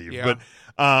 I believe. Yeah.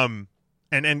 But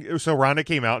and so Ronda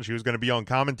came out and she was going to be on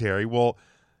commentary. Well,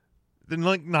 then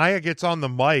like Nia gets on the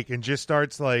mic and just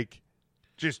starts like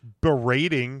just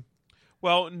berating.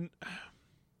 Well,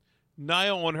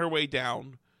 Nia on her way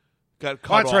down got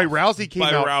cut that's right. off Rousey came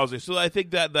by out. Rousey. So I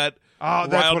think that that's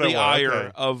riled what it the was.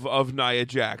 ire Okay. of Nia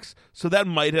Jax. So that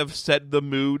might have set the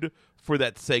mood for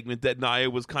that segment that Nia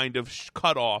was kind of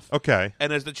cut off. Okay.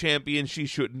 And as the champion, she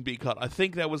shouldn't be cut. I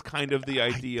think that was kind of the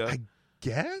idea. I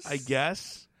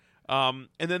guess. And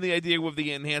then the idea with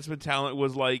the enhancement talent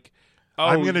was like, oh,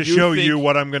 I'm going to show you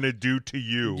what I'm going to do to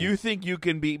you. You think you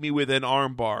can beat me with an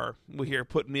armbar? Well, here,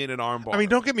 put me in an armbar. I mean,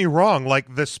 don't get me wrong.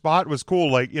 Like, the spot was cool.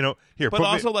 Like, here. But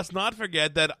also, let's not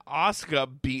forget that Asuka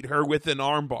beat her with an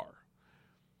armbar.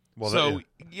 Well, so,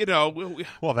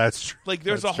 well, that's true. Like,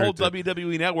 there's That's a whole true, too.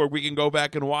 WWE network we can go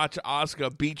back and watch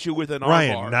Asuka beat you with an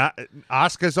Ryan, armbar.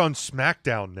 Asuka's on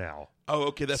SmackDown now. Oh,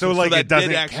 okay. That's so so that it doesn't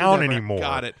did actually count never- anymore.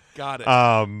 Got it.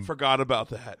 Forgot about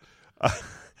that.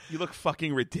 You look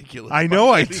fucking ridiculous. I know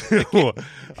I do.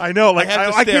 I know. Like,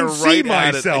 I can see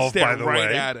myself, by the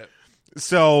way. At it.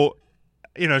 So,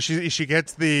 she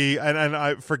gets the and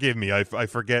I forgive me. I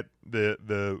forget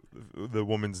the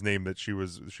woman's name that she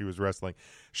was wrestling.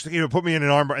 She put me in an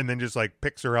armbar and then just like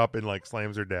picks her up and like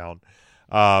slams her down.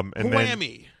 And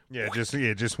whammy. Then, just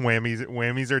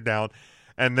whammies her down.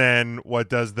 And then what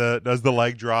does the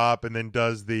leg drop and then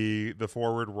does the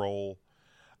forward roll.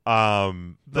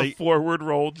 The forward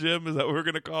roll, Jim, is that what we're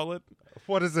gonna call it?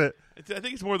 What is it? I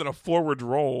think it's more than a forward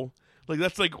roll. Like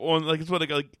that's like on like it's what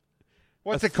like.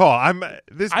 What's it called? I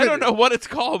don't know what it's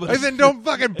called. But then don't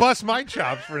fucking bust my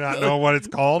chops for not knowing what it's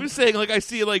called. I'm just saying, like I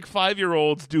see like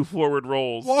 5-year-olds do forward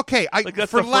rolls. Well, okay,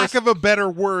 for lack of a better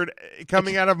word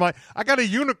coming out of I got a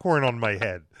unicorn on my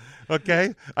head.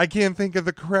 Okay, I can't think of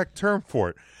the correct term for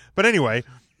it. But anyway,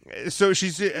 so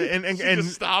she's and she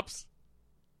just stops.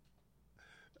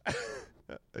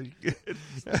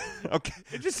 Okay,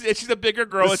 she's a bigger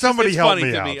girl. Somebody help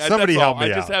me out. Somebody help me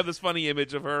out. I just have this funny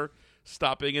image of her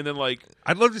stopping and then like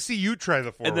I'd love to see you try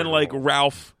the forward and then roll. like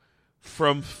Ralph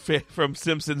from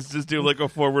Simpsons just do like a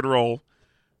forward roll.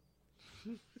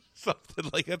 Something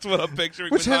like that's what I'm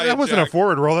picturing. Which that wasn't a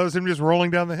forward roll. That was him just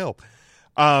rolling down the hill.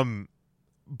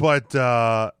 But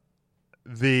the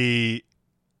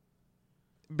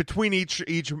between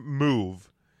each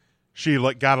move, she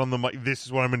like got on the mic. This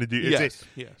is what I'm going to do. Yes.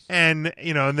 And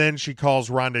and then she calls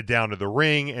Ronda down to the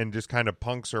ring and just kind of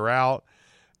punks her out.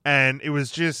 And it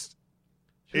was just,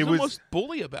 she was almost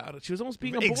bully about it. She was almost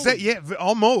being a bully. Yeah,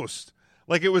 almost.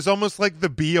 Like it was almost like the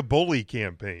Be a Bully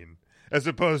campaign, as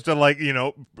opposed to like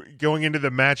going into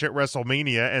the match at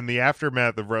WrestleMania and the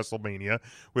aftermath of WrestleMania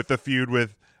with the feud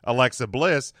with Alexa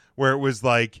Bliss, where it was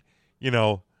like,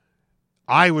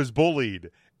 I was bullied.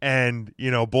 And,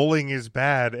 bullying is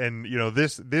bad. And,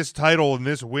 this title and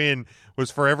this win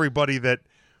was for everybody that,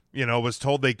 was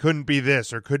told they couldn't be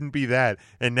this or couldn't be that.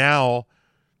 And now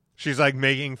she's like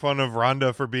making fun of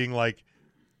Ronda for being like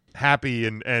happy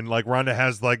and like Ronda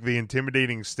has like the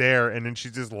intimidating stare and then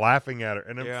she's just laughing at her.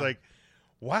 And it's like,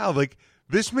 wow, like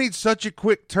this made such a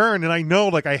quick turn. And I know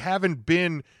like I haven't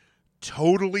been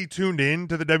totally tuned in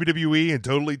to the WWE and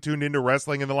totally tuned into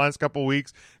wrestling in the last couple of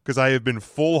weeks because I have been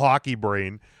full hockey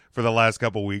brain for the last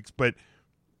couple of weeks. But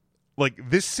like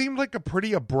this seemed like a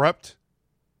pretty abrupt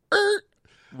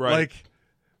right. Like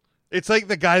it's like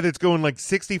the guy that's going like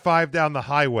 65 down the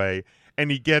highway and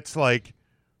he gets like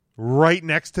right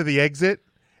next to the exit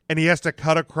and he has to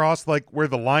cut across like where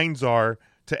the lines are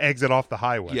to exit off the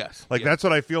highway. Yes. Like that's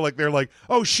what I feel like. They're like,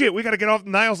 oh shit, we got to get off.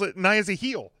 Nia's a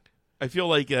heel. I feel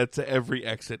like it's every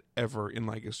exit ever in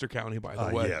Lancaster County, by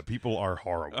the way. Yeah, people are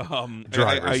horrible.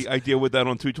 Drivers. I deal with that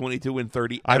on 222 and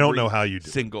 30. I don't know how you do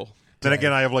it. Single. Then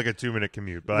again, I have like a 2-minute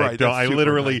commute, but right, I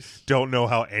literally nice. don't know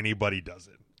how anybody does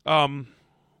it.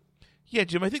 Yeah,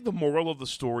 Jim, I think the moral of the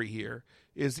story here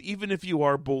is even if you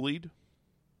are bullied,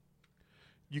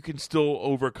 you can still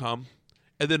overcome.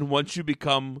 And then once you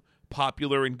become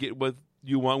popular and get what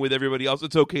you want with everybody else,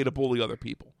 it's okay to bully other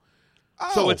people.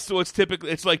 Oh. So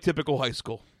it's like typical high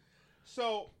school.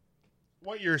 So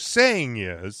what you're saying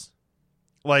is,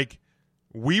 like,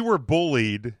 we were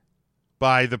bullied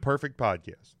by the Perfect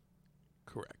Podcast.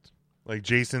 Correct. Like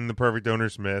Jason, the Perfect Owner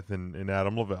Smith, and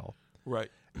Adam Lavelle. Right.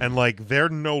 And, like, they're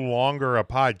no longer a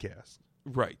podcast.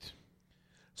 Right.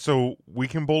 So we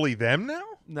can bully them now?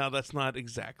 No, that's not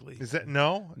exactly. Is that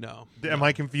no? No. Am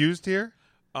I confused here?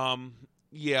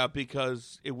 Yeah,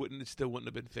 because it still wouldn't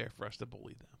have been fair for us to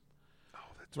bully them. Oh,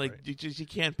 that's like, right. you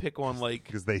can't pick on, like,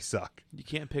 because they suck. You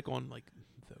can't pick on, like,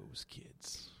 those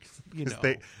kids. You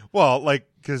know.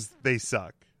 Because they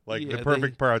suck. Like, Yeah, the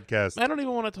Perfect Podcast. I don't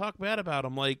even want to talk bad about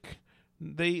them. Like,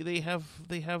 they have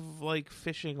like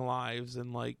fishing lives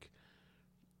and like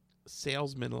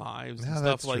salesman lives and No, stuff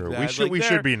that's like true. that. We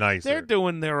should be nicer. They're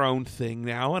doing their own thing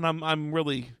now, and I'm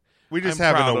really We just I'm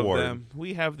have proud an of award. them.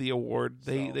 We have the award.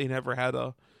 They never had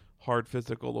a hard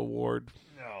physical award.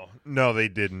 No, they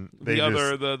didn't. They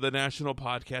The National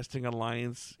Podcasting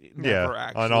Alliance never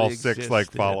actually on all existed. 6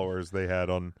 followers they had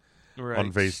on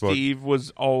Facebook. Steve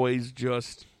was always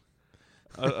just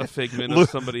a figment of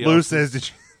somebody else. Lou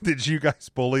says, did you guys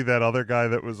bully that other guy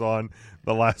that was on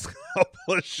the last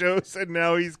couple of shows and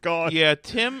now he's gone? Yeah,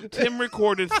 Tim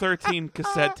recorded 13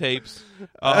 cassette tapes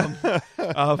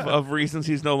of reasons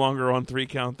he's no longer on 3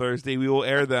 Count Thursday. We will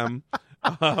air them.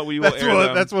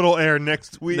 That's what'll air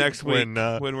next week. When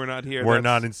we're not here. We're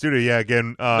not in studio. Yeah,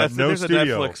 again, no there's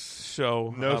studio. a Netflix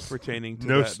show pertaining to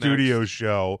no that studio next.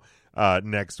 show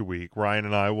next week. Ryan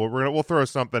and I we'll throw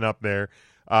something up there,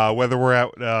 whether we're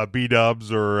at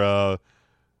B-Dubs or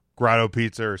Grotto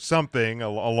Pizza or something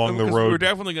along the road. We're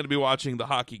definitely going to be watching the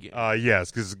hockey game.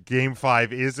 Yes, because Game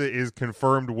 5 is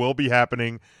confirmed. Will be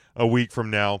happening a week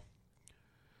from now.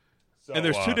 So, and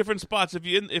there's 2 different spots. If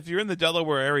you're in the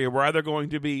Delaware area, we're either going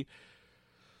to be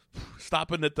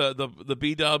stopping at the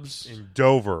B-Dubs in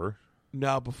Dover.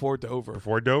 No, before Dover.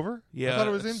 Before Dover? Yeah, I thought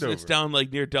it was in Dover. It's down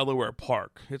like near Delaware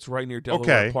Park. It's right near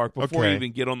Delaware Park before you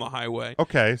even get on the highway.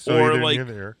 Okay, so or either like near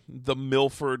there. the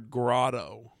Milford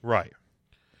Grotto, right?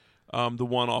 The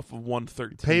one off of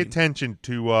 113. Pay attention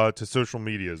to social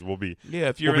medias. We'll be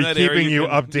if you're we'll in be that keeping area, you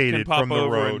can updated pop from the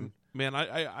over road. and, man,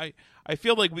 I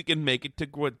feel like we can make it to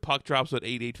what puck drops at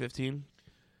 8:15.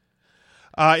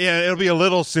 Yeah, it'll be a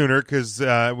little sooner because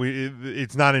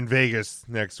it's not in Vegas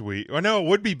next week. I know it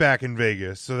would be back in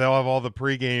Vegas, so they'll have all the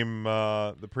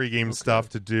pregame stuff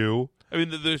to do. I mean,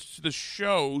 the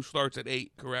show starts at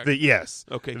 8, correct? Yes.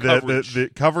 Okay.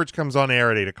 The coverage comes on air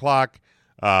at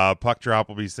 8:00. Puck drop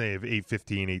will be say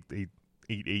 8:15,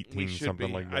 8:18,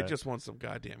 something like that. I just want some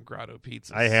goddamn Grotto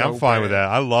pizza. I'm fine with that.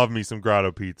 I love me some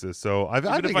Grotto pizza, so I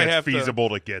think it's feasible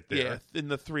to get there. Yeah, in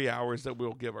the 3 hours that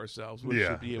we'll give ourselves, we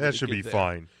should be able that to should get be there.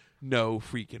 fine. No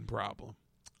freaking problem.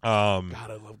 God,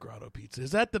 I love Grotto pizza.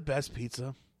 Is that the best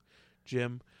pizza,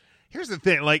 Jim? Here's the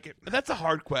thing, like that's a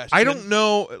hard question. I don't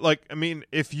know. Like, I mean,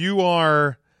 if you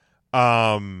are,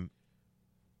 I'm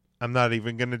not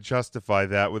even going to justify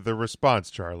that with a response,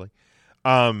 Charlie.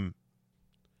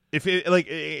 If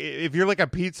you're like a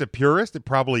pizza purist, it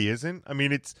probably isn't. I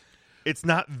mean, it's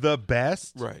not the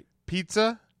best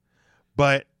pizza,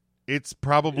 but it's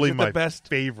probably my best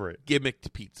favorite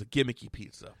gimmicky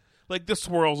pizza. Like the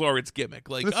swirls are its gimmick.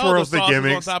 Like the swirls, the sauce the is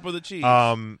gimmicks on top of the cheese.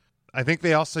 I think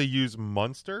they also use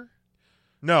Munster.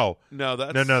 No,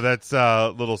 that's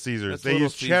Little Caesars. They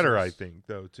use cheddar, I think,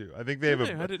 though too. I think they have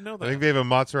I didn't know that. I think they have a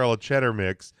mozzarella cheddar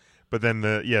mix, but then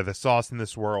the sauce in the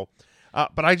swirl.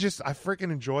 But I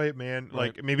freaking enjoy it, man.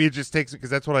 Right. Like maybe it just takes because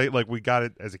that's what I like. We got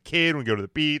it as a kid. We go to the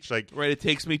beach, like it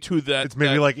takes me to that. It's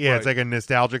maybe it's like a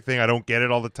nostalgic thing. I don't get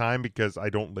it all the time because I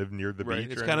don't live near the beach.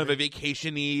 It's kind of a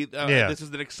vacation-y. This is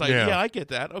an exciting. Yeah. I get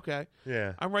that. Okay.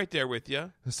 Yeah, I'm right there with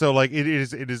you. So like it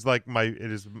is like my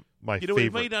favorite.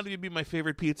 It might not even be my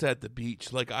favorite pizza at the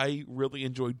beach. Like I really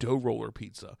enjoy dough roller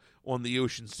pizza on the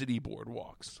Ocean City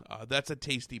boardwalks. That's a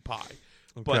tasty pie.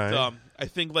 Okay. But I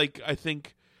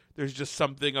think there's just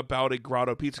something about a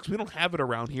Grotto pizza because we don't have it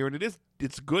around here, and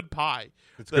it's good pie.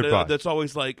 It's good pie. That's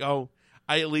always like, I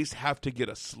at least have to get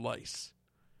a slice.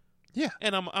 Yeah,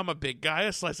 and I'm a big guy.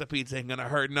 A slice of pizza ain't gonna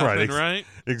hurt nothing, right?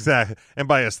 Exactly. And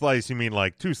by a slice, you mean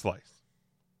like 2 slices.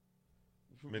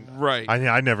 I mean, right.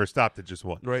 I never stopped at just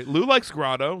one. Right. Lou likes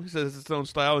Grotto. He says it's its own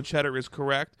style, and cheddar is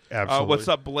correct. Absolutely. What's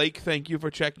up, Blake? Thank you for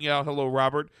checking out. Hello,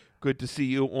 Robert. Good to see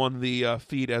you on the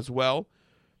feed as well.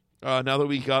 Now that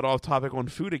we got off topic on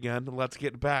food again, let's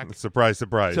get back. Surprise. To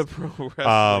pro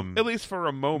wrestling, at least for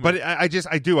a moment. But I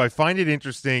find it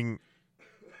interesting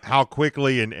how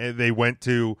quickly and they went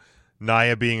to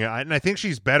Nia being, and I think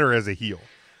she's better as a heel.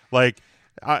 Like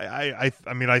I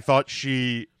mean, I thought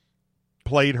she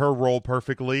played her role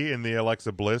perfectly in the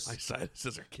Alexa Bliss. My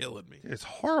sinuses are killing me. It's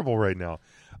horrible right now.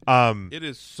 It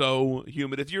is so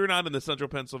humid. If you're not in the central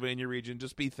Pennsylvania region,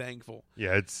 just be thankful.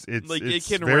 Yeah, it's like it's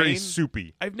it can very rain.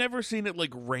 soupy. I've never seen it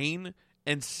like rain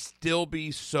and still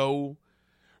be so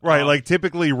right. Like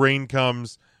typically rain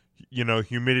comes,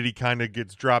 humidity kind of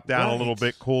gets dropped down a little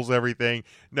bit, cools everything.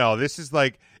 No, this is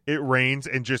like it rains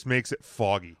and just makes it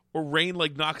foggy. Or rain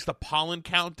like knocks the pollen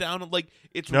count down. Like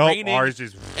it's raining ours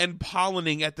is and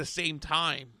pollening at the same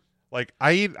time. Like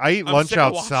I eat I'm lunch sick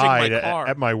of outside washing my car.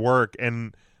 at my work,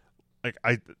 and like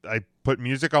I put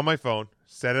music on my phone,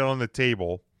 set it on the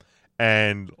table,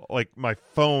 and like my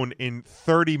phone in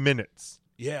 30 minutes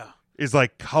is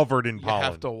like covered in pollen. You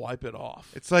have to wipe it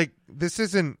off. It's like this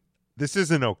isn't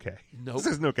okay. Nope. This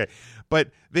isn't okay.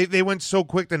 But they went so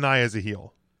quick to Nia as a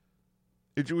heel.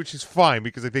 Which is fine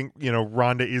because I think,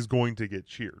 Ronda is going to get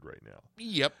cheered right now.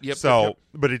 Yep. So,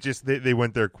 but it just they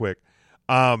went there quick.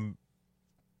 I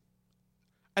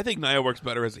think Nia works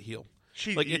better as a heel.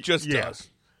 It just does.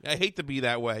 I hate to be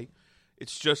that way.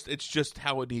 It's just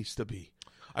how it needs to be.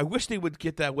 I wish they would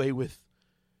get that way with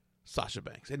Sasha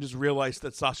Banks and just realize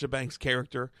that Sasha Banks'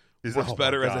 character works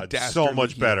better as a dastardly so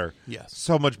much heel. better. Yes,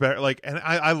 so much better. Like, and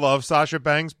I love Sasha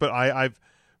Banks, but I've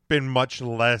been much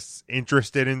less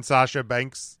interested in Sasha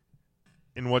Banks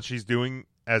in what she's doing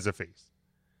as a face.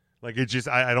 Like it just,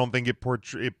 I don't think it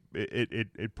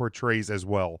portrays as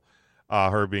well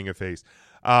her being a face.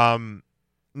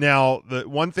 Now the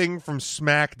one thing from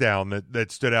SmackDown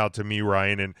that stood out to me,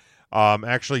 Ryan, and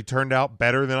actually turned out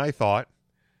better than I thought,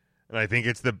 and I think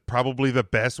it's probably the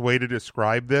best way to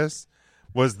describe this,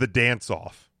 was the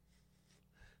dance-off.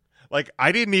 Like,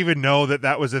 I didn't even know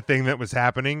that was a thing that was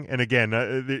happening. And again,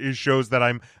 it shows that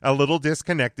I'm a little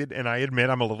disconnected, and I admit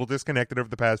I'm a little disconnected over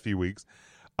the past few weeks.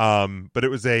 But it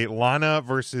was a Lana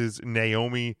versus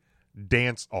Naomi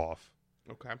dance-off.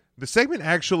 Okay. The segment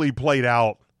actually played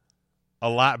out a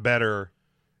lot better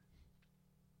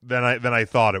than I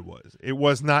thought it was. It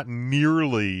was not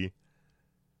nearly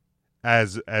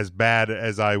as bad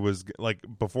as I was, like,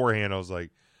 beforehand. I was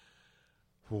like,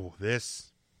 "Ooh,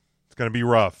 it's going to be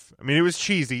rough." I mean, it was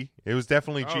cheesy. It was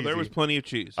definitely cheesy. There was plenty of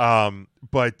cheese.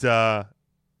 But it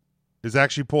was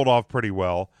actually pulled off pretty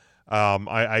well.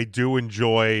 I do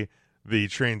enjoy the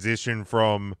transition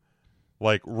from,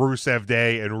 like, Rusev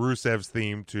Day and Rusev's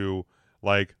theme to,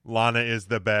 like, Lana is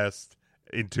the best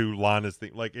into Lana's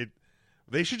theme. Like,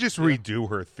 they should just redo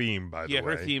her theme, by the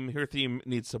way. Yeah, her theme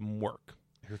needs some work.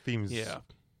 Her theme's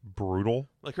brutal.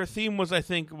 Like, her theme was, I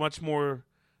think, much more,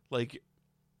 like,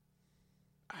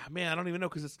 man, I don't even know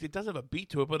because it does have a beat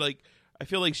to it, but like I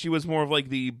feel like she was more of like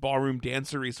the ballroom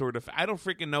dancery sort of. I don't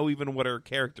freaking know even what her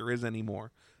character is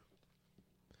anymore.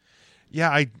 Yeah,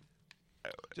 I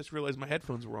just realized my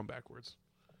headphones were on backwards.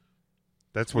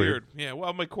 That's weird. Yeah,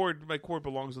 well, my cord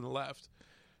belongs on the left.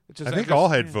 I think all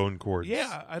headphone cords.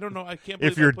 Yeah, I don't know. I can't.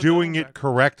 Believe if you're doing it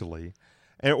correctly,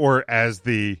 or as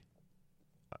the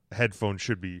headphone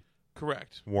should be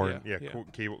correct. Worn. Yeah.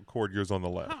 Cord goes on the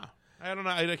left. Huh. I don't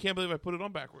know. I can't believe I put it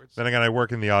on backwards. Then again, I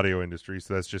work in the audio industry,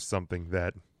 so that's just something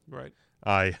that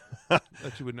that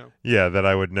you would know. Yeah, that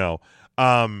I would know.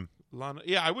 Lana.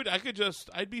 Yeah, I would.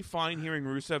 I'd be fine hearing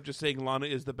Rusev just saying Lana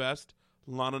is the best.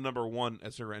 Lana #1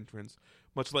 as her entrance,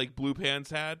 much like Blue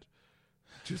Pants had.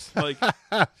 Just like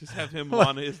just have him.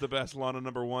 Lana is the best. Lana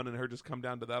 #1, and her just come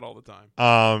down to that all the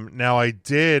time. Now I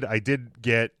did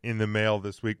get in the mail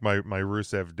this week my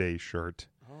Rusev Day shirt.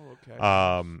 Okay.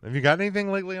 Have you got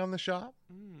anything lately on the shop?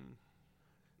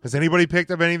 Has anybody picked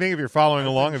up anything? If you're following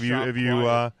along, have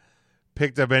you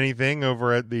picked up anything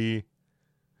over at the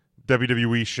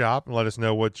WWE shop? And let us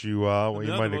know what you might have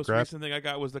grabbed. The most recent thing I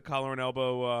got was the collar and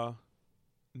elbow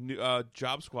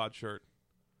Job Squad shirt.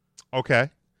 Okay,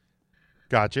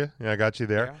 gotcha. Yeah, I got you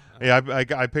there. Yeah,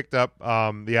 I picked up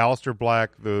the Aleister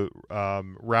Black, the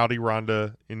Rowdy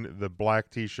Ronda in the black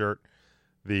T-shirt,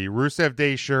 the Rusev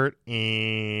Day shirt,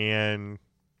 and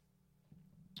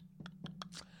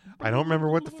I don't remember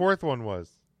what the fourth one was.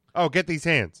 Oh, Get These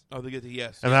Hands. Oh, they get the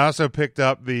yes. And I also picked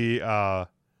up the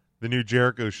new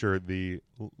Jericho shirt, the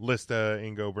Lista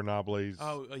Ingobernables.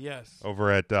 Oh, yes.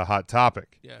 Over at Hot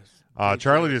Topic. Yes.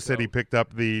 Charlie just said he picked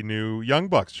up the new Young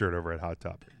Bucks shirt over at Hot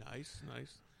Topic. Nice.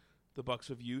 The Bucks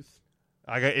of Youth.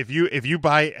 If you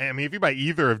buy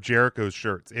either of Jericho's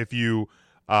shirts, if you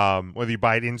whether you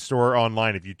buy it in store or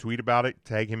online, if you tweet about it,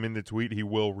 tag him in the tweet, he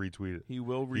will retweet it. He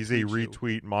will retweet. He's a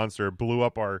retweet monster. It blew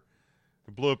up our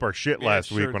shit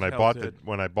last week when I bought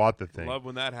the thing. Love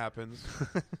when that happens.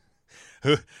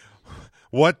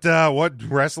 What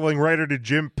wrestling writer did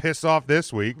Jim piss off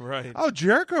this week? Right. Oh,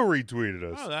 Jericho retweeted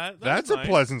us. Oh, that's nice. a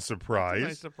pleasant surprise. That's a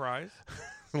nice surprise.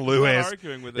 Lou I'm not asked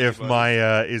arguing with if anybody.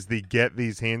 my is the Get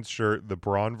These Hands shirt the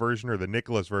Braun version or the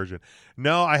Nicholas version.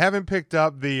 No, I haven't picked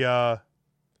up the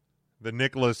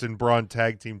Nicholas and Braun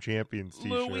Tag Team Champions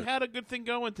T-shirt. Lou, we had a good thing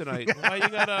going tonight. Why you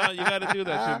gotta do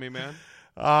that to me, man?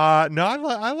 No,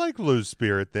 I like Lou's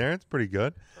spirit there. It's pretty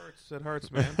good. It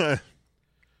hurts, man.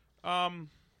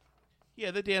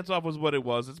 Yeah, the dance-off was what it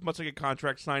was. It's much like a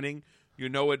contract signing. You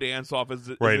know a dance-off is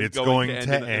right. It's going to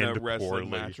end in a wrestling poorly.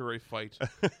 match or a fight.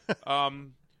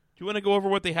 Do you want to go over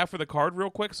what they have for the card real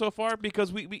quick so far?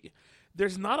 Because we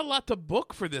there's not a lot to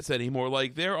book for this anymore.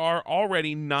 Like, there are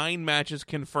already 9 matches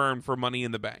confirmed for Money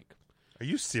in the Bank. Are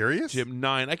you serious? Jim,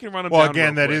 9. I can run them well, down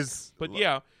again, real that quick. is. But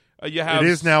yeah, you have. It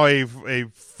is now a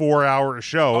 4-hour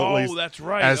show. Oh, at least that's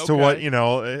right. As to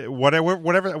Okay. what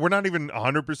whatever. We're not even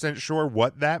 100% sure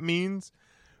what that means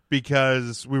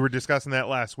because we were discussing that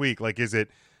last week. Like, is it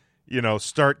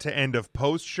start to end of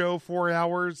post show 4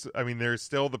 hours? I mean, there's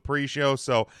still the pre-show,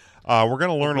 so we're going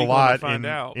to learn a lot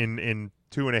in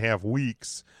 2.5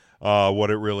 weeks.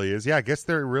 What it really is. Yeah, I guess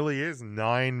there really is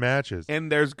 9 matches.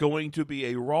 And there's going to be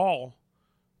a Raw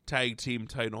tag team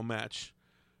title match.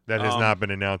 That has not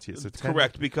been announced yet. So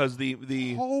correct, because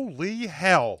the holy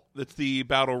hell. It's the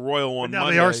Battle Royal on now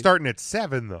Monday. they are starting at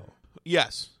 7, though.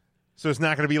 Yes. So it's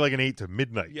not going to be like an 8 to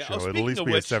midnight show. Oh, It'll at least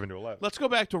be a 7 to 11. Let's go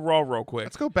back to Raw real quick.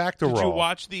 Let's go back to Raw. Did you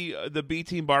watch the B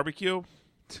Team barbecue?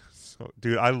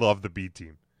 Dude, I love the B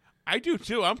Team. I do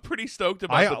too. I'm pretty stoked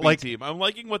about the B Team. I'm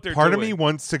liking what they're doing. Part of me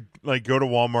wants to go to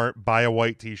Walmart, buy a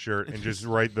white T-shirt, and just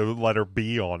write the letter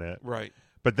B on it. Right.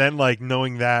 But then,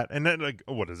 knowing that, and then,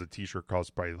 what does a T-shirt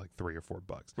cost? Probably $3 or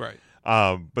 $4. Right.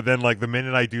 But then, the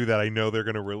minute I do that, I know they're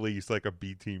going to release, a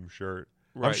B Team shirt.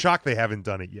 Right. I'm shocked they haven't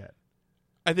done it yet.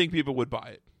 I think people would buy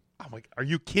it. I'm like, are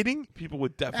you kidding? People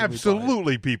would definitely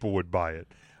Absolutely, people would buy it.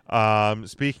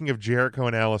 Speaking of Jericho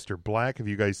and Aleister Black, have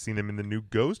you guys seen him in the new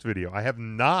Ghost video? I have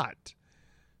not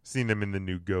seen him in the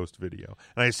new Ghost video.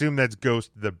 And I assume that's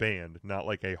Ghost the band, not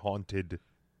like a haunted...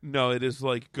 No, it is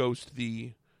like Ghost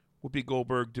the Whoopi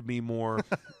Goldberg, Demi Moore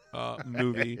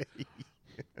movie.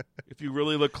 If you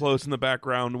really look close in the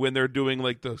background, when they're doing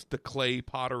the clay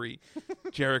pottery,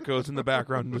 Jericho's in the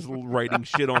background just writing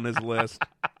shit on his list.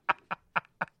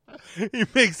 He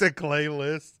makes a clay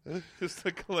list. Just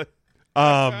a clay.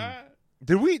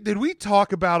 Did we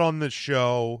talk about on the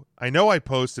show? I know I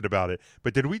posted about it,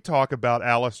 but did we talk about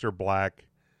Aleister Black?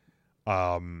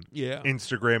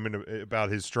 Instagram and about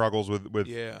his struggles with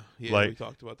we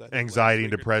talked about that. Anxiety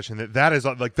and depression. That is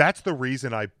that's the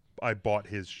reason I bought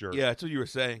his shirt. Yeah, that's what you were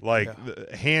saying.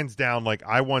 Hands down,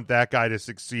 I want that guy to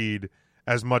succeed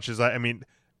as much as I mean,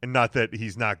 and not that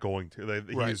he's not going to.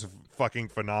 He's fucking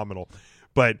phenomenal,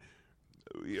 but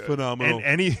phenomenal.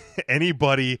 And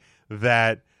anybody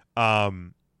that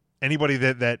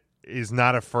is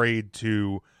not afraid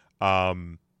to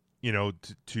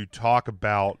to talk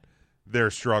about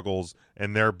their struggles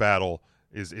and their battle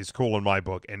is cool in my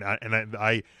book. And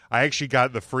I actually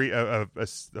got the free a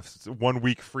 1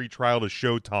 week free trial to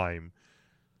Showtime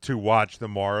to watch the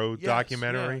Morrow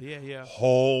documentary. Yeah.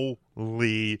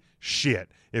 Holy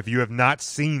shit. If you have not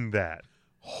seen that.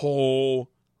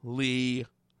 Holy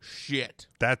shit.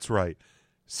 That's right.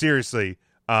 Seriously,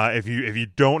 if you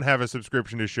don't have a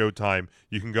subscription to Showtime,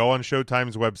 you can go on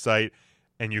Showtime's website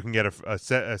and you can get a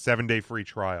 7-day free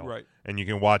trial. Right. And you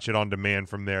can watch it on demand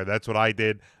from there. That's what I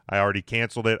did. I already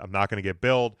canceled it. I'm not going to get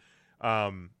billed.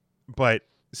 But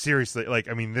seriously,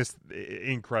 this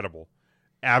incredible.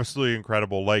 Absolutely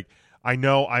incredible. I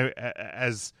know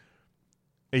as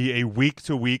a week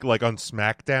to week, on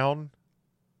SmackDown,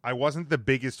 I wasn't the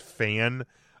biggest fan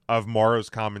of Morrow's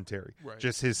commentary. Right.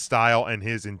 Just his style and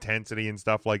his intensity and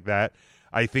stuff like that.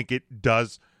 I think it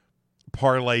does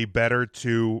parlay better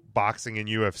to boxing and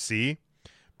UFC,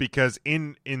 because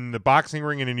in the boxing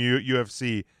ring and in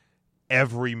UFC,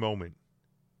 every moment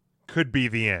could be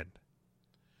the end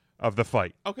of the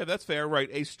fight. Okay, that's fair. Right,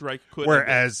 a strike could.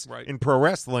 Whereas in pro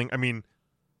wrestling, I mean,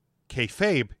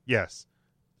 kayfabe, yes,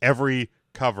 every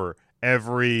cover,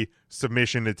 every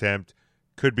submission attempt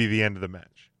could be the end of the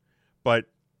match. But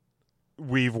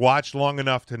we've watched long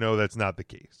enough to know that's not the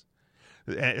case.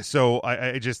 So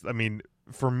I mean,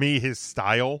 for me, his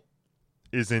style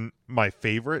isn't my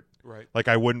favorite. Right.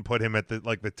 I wouldn't put him at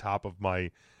the top of my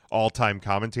all-time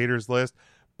commentators list,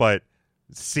 but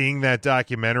seeing that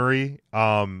documentary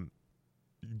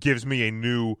gives me a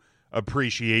new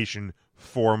appreciation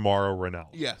for Mauro Ranallo.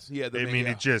 Yes, yeah.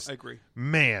 I agree.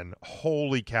 Man,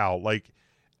 holy cow!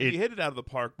 He hit it out of the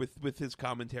park with his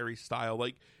commentary style.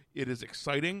 It is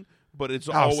exciting, but it's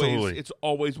Absolutely.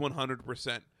 always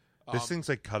 100%. This thing's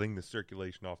like cutting the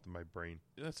circulation off to my brain.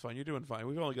 That's fine. You're doing fine.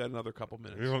 We've only got another couple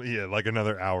minutes. Yeah, like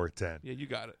another hour 10. Yeah, you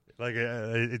got it. Like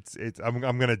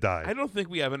I'm gonna die. I don't think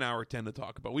we have an hour 10 to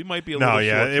talk about. We might be a little short. No,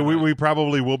 yeah, tonight. we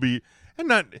probably will be, and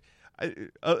not.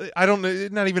 I don't know.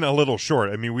 Not even a little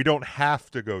short. I mean, we don't have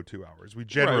to go 2 hours. We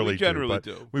generally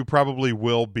do. We probably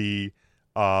will be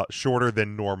shorter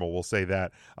than normal. We'll say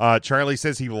that. Charlie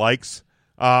says he likes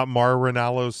Mauro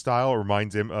Ranallo's style. It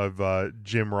reminds him of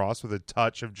Jim Ross with a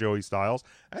touch of Joey Styles.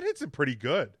 And it's a pretty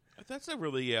good. That's a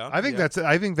really I think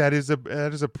that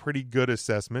is a pretty good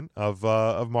assessment of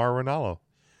Mauro Ranallo.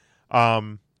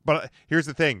 But here's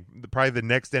the thing: probably the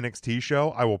next NXT show,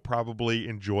 I will probably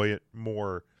enjoy it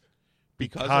more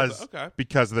because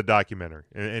of the documentary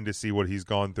and to see what he's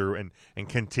gone through and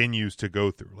continues to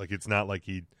go through. Like, it's not like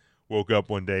he woke up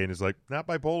one day and is like, not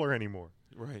bipolar anymore.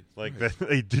 Right. Like, that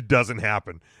it doesn't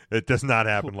happen. It does not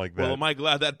happen like that. Well, am I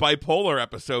glad that bipolar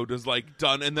episode is like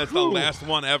done and that's the last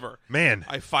one ever. Man,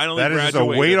 I finally that graduated.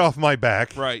 That is a weight off my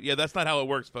back. Right. Yeah, that's not how it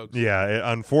works, folks.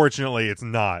 Yeah, unfortunately it's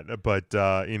not. But,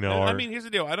 I mean, here's the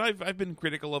deal. I've been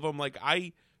critical of him. Like,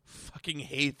 I fucking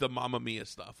hate the Mamma Mia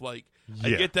stuff. Like, I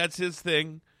get that's his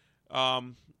thing.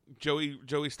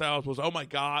 Joey Styles was, oh my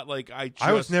God. Like,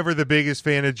 I was never the biggest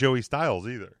fan of Joey Styles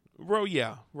either. Well,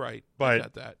 yeah, right. But I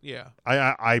got that. Yeah,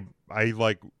 I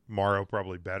like Mauro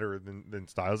probably better than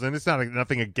Styles, and it's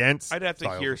nothing against. I'd have to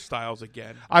Styles. hear Styles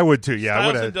again. I would too.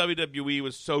 Yeah, Styles I in WWE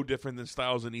was so different than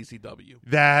Styles in ECW.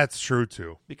 That's true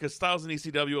too. Because Styles in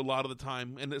ECW a lot of the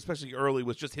time, and especially early,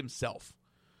 was just himself,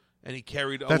 and he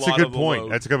carried That's lot a good of the point.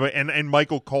 load. That's a good point. And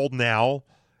Michael Cole now.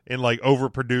 In like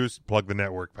overproduced, plug the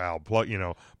network, pal. Plug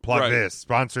Right. this,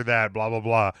 sponsor that, blah blah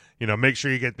blah. Make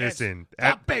sure you get this in.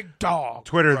 That big dog.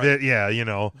 Twitter,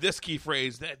 right. This key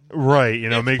phrase that right.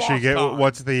 Make sure you get time.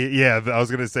 what's the I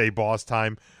was gonna say boss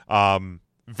time.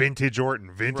 Vintage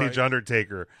Orton, vintage right.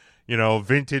 Undertaker.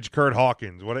 Vintage Kurt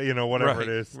Hawkins. Whatever right. it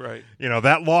is. Right.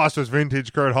 That loss was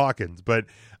vintage Kurt Hawkins, but.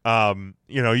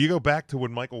 You go back to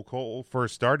when Michael Cole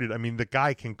first started. I mean, the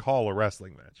guy can call a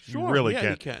wrestling match. Sure, he really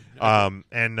yeah, can.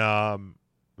 He can.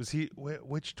 Was he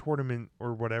which tournament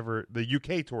or whatever? The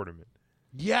UK tournament.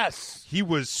 Yes, he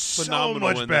was phenomenal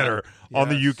so much better on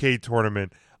the UK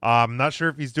tournament. I'm not sure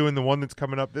if he's doing the one that's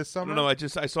coming up this summer. No, I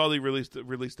saw they released the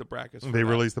brackets. They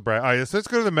released the bracket. All right, so let's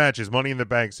go to the matches. Money in the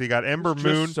Bank. So you got Ember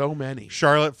Moon, so many.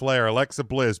 Charlotte Flair, Alexa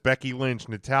Bliss, Becky Lynch,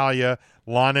 Natalya,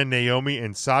 Lana, Naomi,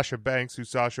 and Sasha Banks, who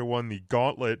Sasha won the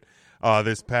gauntlet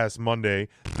this past Monday.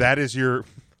 That is your.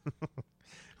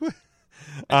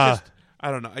 I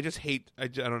don't know. I just hate. I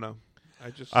don't know.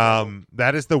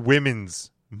 That is the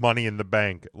women's Money in the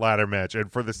Bank ladder match,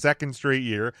 and for the second straight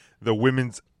year, the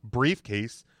women's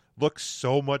briefcase looks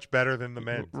so much better than the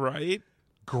men's. Right?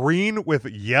 Green with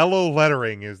yellow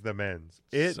lettering is the men's.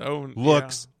 It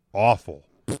looks awful.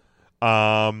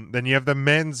 Then you have the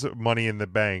men's Money in the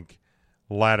Bank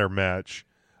ladder match.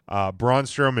 Braun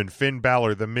Strowman, Finn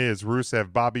Balor, The Miz,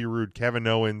 Rusev, Bobby Roode, Kevin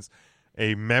Owens,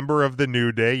 a member of the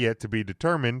New Day yet to be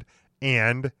determined,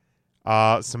 and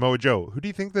Samoa Joe. Who do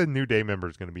you think the New Day member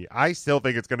is going to be? I still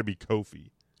think it's going to be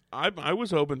Kofi. I was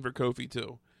hoping for Kofi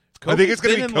too. I think it's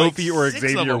going to be Kofi or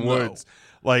Xavier Woods.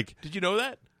 Like, did you know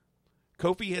that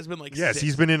Kofi has been like? Yes,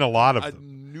 he's been in a lot of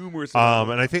them. Numerous.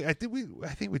 And I think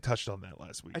we touched on that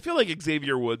last week. I feel like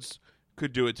Xavier Woods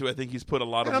could do it too. I think he's put a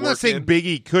lot of. I'm work not saying in. Big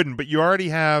E couldn't, but you already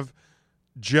have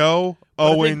Joe,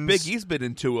 Owens, Big E's been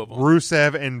in two of them.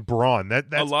 Rusev and Braun.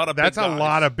 That's a lot of that's big a guys.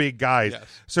 lot of big guys. Yes.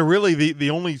 So really, the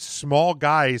only small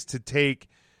guys to take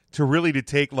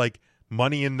like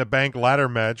Money in the Bank ladder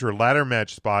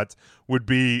match spots would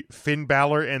be Finn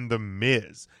Balor and The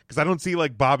Miz, because I don't see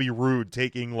like Bobby Roode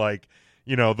taking like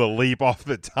the leap off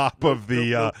the top of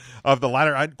the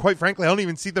ladder. Quite frankly, I don't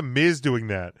even see The Miz doing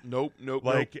that. Nope.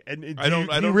 Like, and do I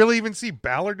don't you really even see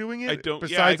Balor doing it? I don't.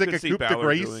 Besides I like a see coup de Balor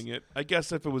grace. doing it. I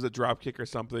guess if it was a drop kick or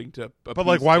something to. But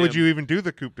like, why would you even do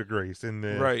the coup de grace in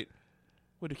the right?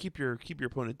 Well, to keep your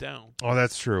opponent down. Oh,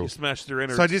 that's true. You smash their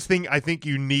innards. So I think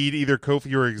you need either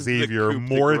Kofi or Xavier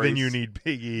more than you need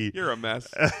Big E. You're a mess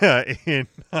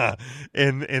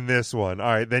in this one. All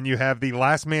right, then you have the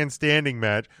Last Man Standing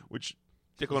match, which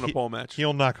Dick on a pole match.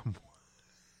 Heel Nakamura.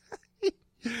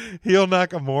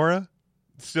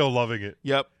 Still loving it.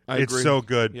 Yep, I it's agree. so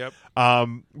good. Yep.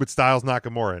 With Styles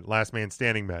Nakamura, Last Man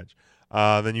Standing match.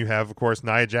 Then you have, of course,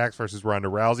 Nia Jax versus Ronda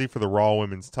Rousey for the Raw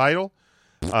Women's title.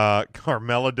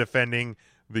 Carmella defending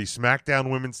the SmackDown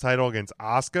Women's title against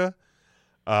Asuka.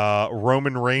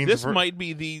 Roman Reigns. This might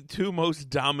be the two most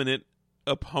dominant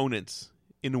opponents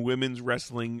in women's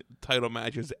wrestling title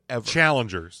matches ever.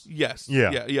 Challengers. Yes.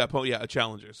 Yeah.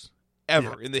 Challengers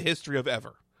ever in the history of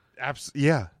ever.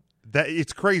 Yeah, that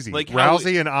it's crazy. Like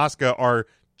Rousey and Asuka are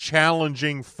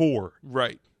challenging for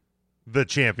right the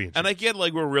championship. And I get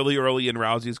like we're really early in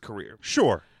Rousey's career.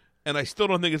 Sure. And I still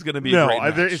don't think it's going to be a great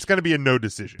match. It's going to be a no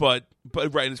decision. But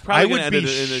right, it's probably going to end in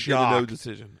a no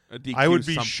decision. A DQ I would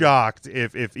be something. shocked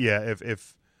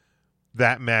if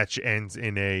that match ends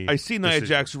in a I see Nia decision.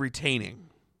 Jax retaining.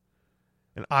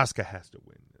 And Asuka has to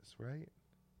win this, right?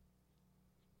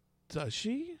 Does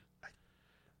she?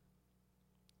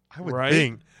 I would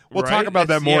think. We'll talk about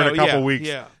that more in a couple weeks.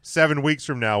 Yeah. 7 weeks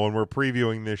from now when we're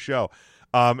previewing this show.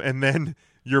 And then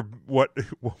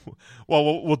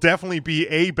will definitely be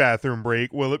a bathroom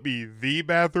break. Will it be the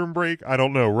bathroom break? I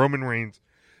don't know. Roman Reigns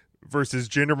versus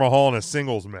Jinder Mahal in a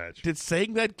singles match. Did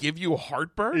saying that give you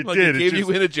heartburn? It like did. It gave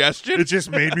you indigestion? It just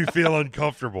made me feel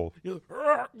uncomfortable.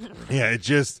 Yeah,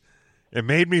 it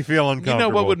made me feel uncomfortable. You know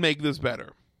what would make this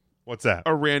better? What's that?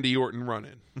 A Randy Orton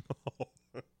run-in.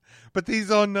 But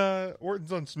he's on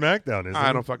Orton's on SmackDown, isn't he?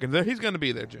 I don't fucking know. He's going to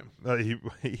be there, Jim.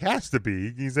 He has to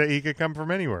be. He could come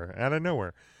from anywhere, out of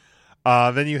nowhere.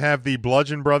 Then you have the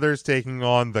Bludgeon Brothers taking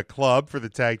on the Club for the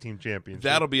Tag Team Championship.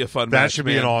 That'll be a fun match. That should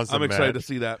be man. an awesome I'm excited match. to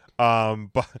see that.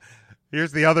 But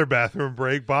here's the other bathroom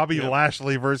break. Bobby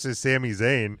Lashley versus Sami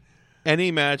Zayn.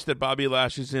 Any match that Bobby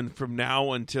Lashley's in from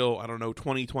now until,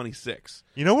 2026.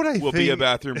 You know what I think? Will be a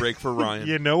bathroom break for Ryan.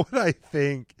 You know what I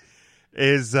think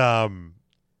is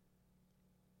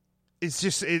it's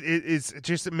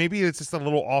just maybe it's just a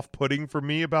little off-putting for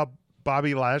me about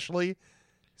Bobby Lashley.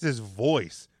 His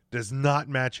voice does not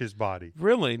match his body.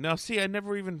 Really? Now, see, I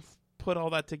never even put all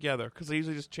that together because I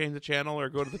usually just change the channel or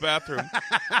go to the bathroom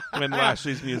when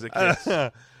Lashley's music hits.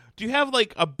 Do you have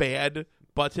like a bad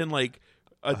button, like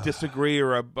a disagree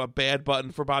or a bad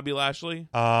button for Bobby Lashley?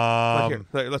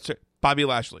 Let's say Bobby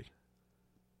Lashley.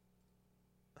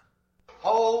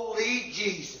 Holy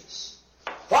Jesus!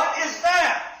 What is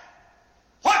that?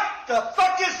 What the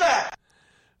fuck is that?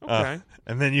 Okay.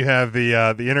 And then you have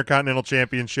the Intercontinental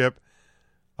Championship.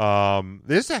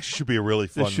 This actually should be a really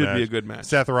fun match. This should be a good match.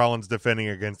 Seth Rollins defending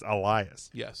against Elias.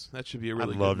 Yes, that should be a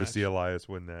really I'd good love match. to see Elias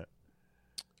win that.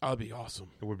 That'd be awesome.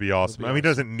 It would be awesome. He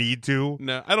doesn't need to.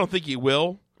 No, I don't think he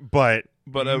will. But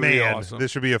it would man, be awesome. This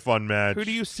should be a fun match. Who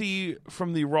do you see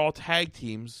from the Raw tag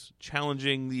teams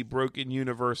challenging the broken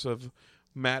universe of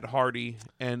Matt Hardy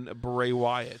and Bray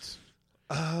Wyatt?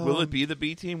 Will it be the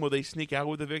B team? Will they sneak out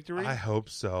with the victory? I hope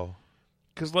so.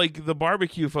 Because, like, the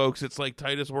barbecue folks, it's like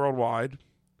Titus Worldwide.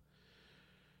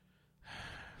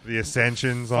 The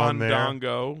Ascension's on there.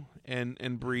 Fandango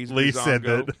and Breeze. Lee said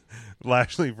Breezango. that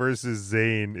Lashley versus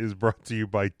Zayn is brought to you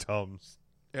by Tums.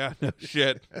 Yeah, no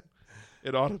shit.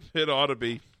 It ought to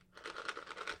be.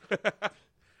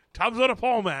 Tums on a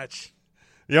pole match.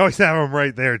 You always have them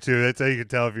right there, too. That's how you can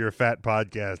tell if you're a fat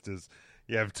podcast is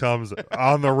you have Tums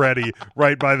on the ready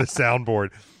right by the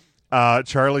soundboard.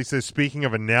 Charlie says, speaking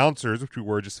of announcers, which we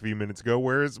were just a few minutes ago,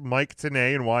 where is Mike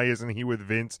Tenay and why isn't he with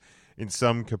Vince in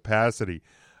some capacity?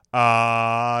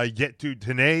 Dude,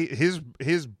 Tenay,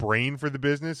 his brain for the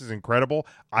business is incredible.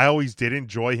 I always did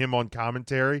enjoy him on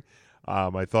commentary.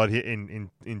 I thought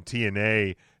in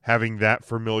TNA having that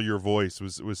familiar voice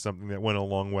was something that went a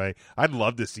long way. I'd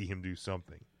love to see him do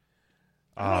something.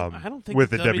 I don't think with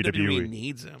the WWE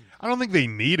needs him. I don't think they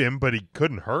need him, but he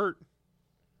couldn't hurt.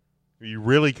 He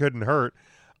really couldn't hurt.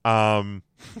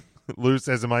 Lou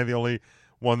says, "Am I the only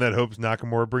one that hopes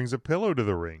Nakamura brings a pillow to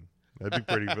the ring?"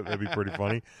 That'd be pretty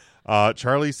funny.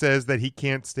 Charlie says that he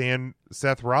can't stand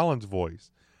Seth Rollins'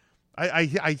 voice.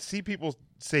 I see people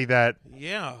say that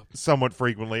somewhat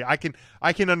frequently. I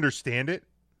can understand it.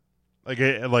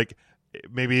 Like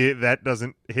maybe that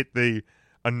doesn't hit the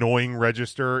annoying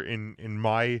register in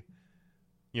my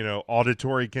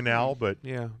auditory canal, but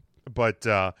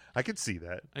I could see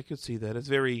that. I could see that. It's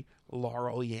very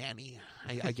Laurel Yanny.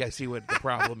 I guess see what the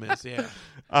problem is. Yeah,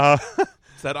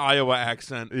 it's that Iowa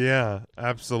accent. Yeah,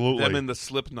 absolutely. Them in the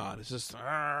Slipknot. It's just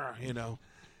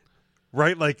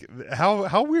right. Like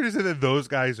how weird is it that those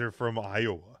guys are from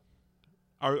Iowa?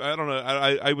 I don't know.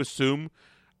 I would assume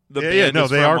the band they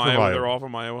is are from from Iowa. They're all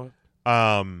from Iowa.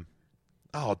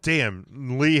 Oh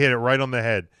damn! Lee hit it right on the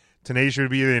head. Tenay should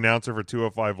be the announcer for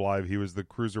 205 Live. He was the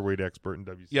cruiserweight expert in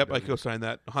WCW. Yep, I co-sign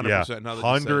that 100%. Yeah,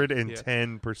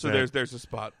 110%. So there's a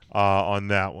spot on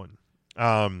that one.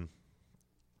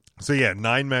 So yeah,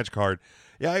 9-match card.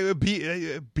 Yeah,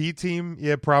 B team.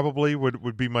 Yeah, probably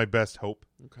would be my best hope.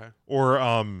 Okay. Or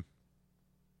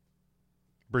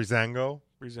Breezango.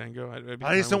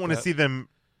 I just don't want to see them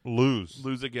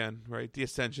lose again. Right. The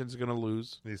Ascension's going to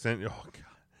lose.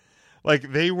 Oh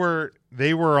Like they were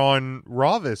on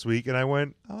Raw this week, and I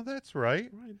went, "Oh, that's right.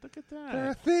 Right, look at that. They're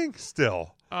a thing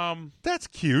still. That's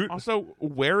cute." Also,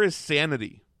 where is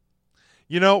Sanity?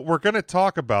 You know, we're going to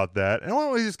talk about that, and why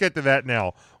don't we just get to that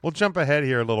now? We'll jump ahead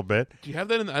here a little bit. Do you have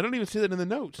that? I don't even see that in the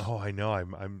notes. Oh, I know.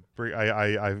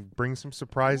 I bring some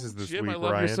surprises this Jim, week, I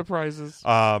love Ryan. your surprises.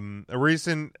 A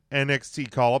recent NXT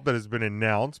call-up that has been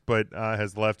announced, but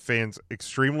has left fans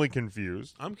extremely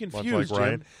confused. I'm much confused, like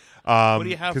Ryan. Jim. What do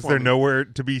you have for Because they're me? nowhere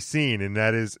to be seen, and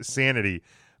that is Sanity.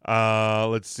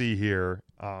 Let's see here.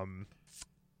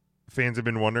 Fans have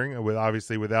been wondering,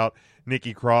 obviously without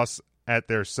Nikki Cross at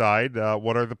their side,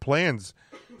 what are the plans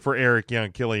for Eric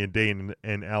Young, Killian Dane,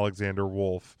 and Alexander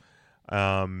Wolf?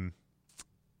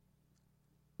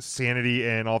 Sanity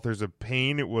and Authors of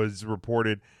Pain, it was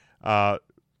reported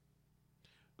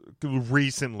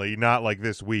recently, not like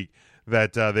this week,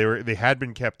 that they had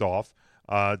been kept off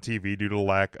TV due to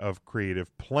lack of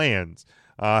creative plans.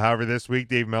 However, this week,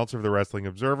 Dave Meltzer of the Wrestling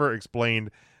Observer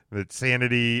explained that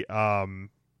Sanity and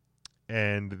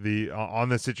on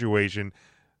the situation,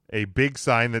 a big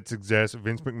sign that suggests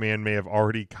Vince McMahon may have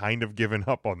already kind of given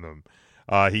up on them.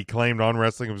 He claimed on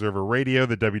Wrestling Observer Radio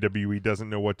that WWE doesn't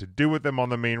know what to do with them on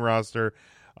the main roster,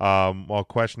 while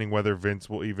questioning whether Vince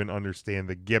will even understand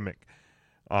the gimmick.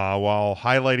 While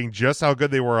highlighting just how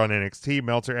good they were on NXT,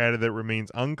 Meltzer added that it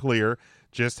remains unclear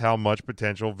just how much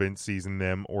potential Vince sees in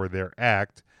them or their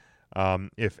act,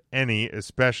 if any,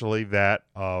 especially that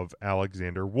of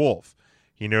Alexander Wolf.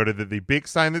 He noted that the big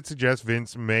sign that suggests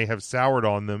Vince may have soured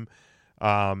on them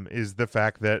is the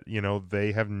fact that,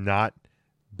 they have not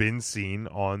been seen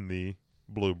on the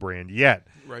Blue brand yet.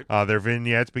 Right. Their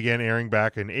vignettes began airing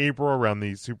back in April around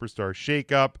the Superstar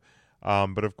Shakeup,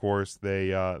 but of course they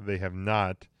have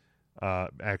not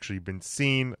actually been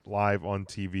seen live on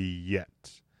TV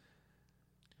yet.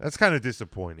 That's kind of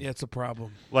disappointing. Yeah, it's a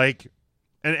problem. Like,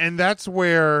 and that's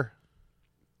where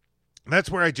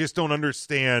I just don't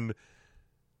understand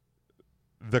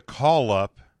the call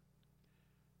up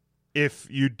if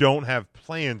you don't have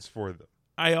plans for them.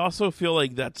 I also feel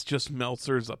like that's just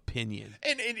Meltzer's opinion.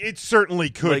 And it certainly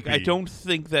could be. I don't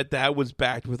think that was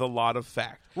backed with a lot of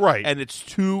fact. Right. And it's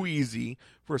too easy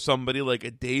for somebody like a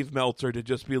Dave Meltzer to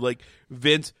just be like,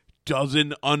 Vince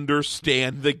doesn't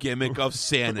understand the gimmick of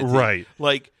Sanity. Right.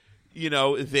 Like,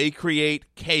 they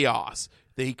create chaos.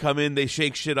 They come in, they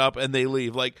shake shit up, and they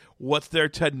leave. Like, what's there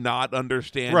to not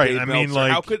understand Right. Dave I mean, Meltzer?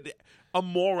 like, how could a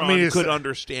moron could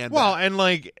understand well, that? and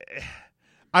like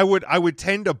I would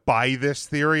tend to buy this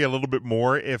theory a little bit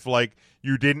more if like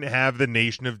you didn't have the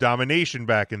Nation of Domination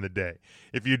back in the day.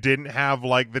 If you didn't have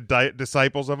like the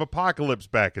Disciples of Apocalypse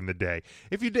back in the day.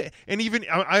 If you did, and even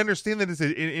I understand that it's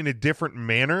in a different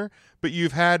manner, but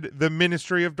you've had the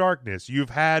Ministry of Darkness.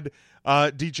 You've had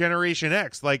Degeneration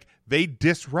X. Like they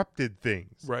disrupted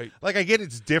things. Right. Like I get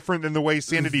it's different than the way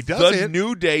Sanity does it. The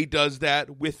New Day does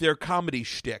that with their comedy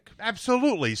shtick.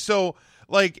 Absolutely. So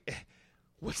like,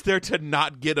 what's there to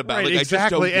not get about? Right, like, exactly. I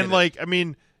just don't get and it. like, I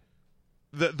mean,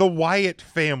 the Wyatt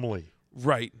family,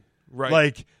 right.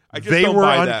 Like I just they don't were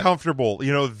buy that. uncomfortable.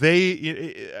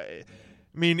 I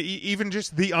mean, even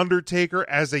just the Undertaker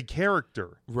as a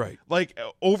character, right? Like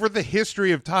over the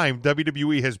history of time,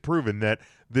 WWE has proven that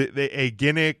a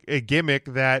gimmick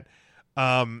that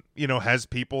has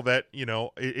people that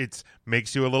it's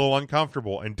makes you a little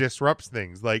uncomfortable and disrupts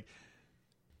things. Like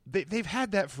they've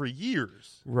had that for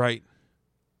years, right?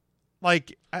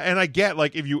 Like, and I get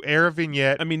like if you air a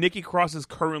vignette, I mean, Nikki Cross is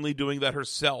currently doing that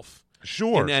herself,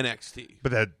 sure, in NXT,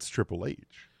 but that's Triple H.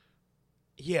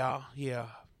 Yeah.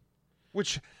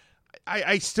 Which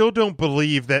I still don't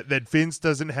believe that Vince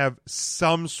doesn't have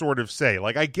some sort of say.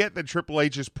 Like, I get that Triple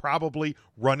H is probably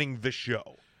running the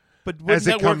show. But wouldn't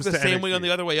that work the same NXT. way on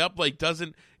the other way up? Like,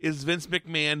 is Vince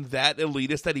McMahon that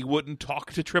elitist that he wouldn't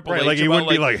talk to Triple H? Like, he about, wouldn't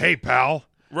be like, hey, pal,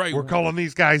 right, we're calling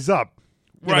these guys up.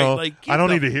 You know, like, I don't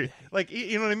need to hear. Like,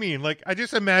 you know what I mean? Like, I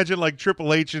just imagine, like,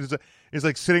 Triple H is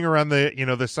like sitting around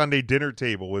the Sunday dinner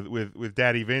table with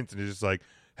Daddy Vince and is just like,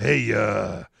 hey,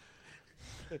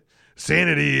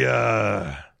 Sanity,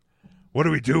 what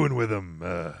are we doing with him?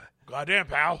 Goddamn,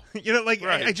 pal. Like,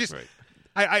 right, I just, right.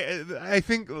 I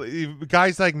think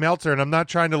guys like Meltzer, and I'm not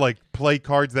trying to like play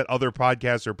cards that other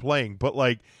podcasts are playing, but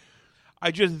like,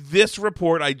 this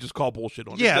report I just call bullshit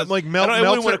on. Yeah, like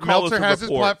Meltzer has his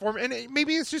platform, and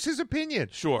maybe it's just his opinion.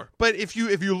 Sure, but if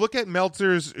you look at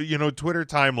Meltzer's Twitter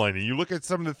timeline and you look at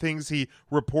some of the things he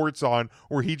reports on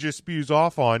or he just spews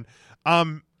off on,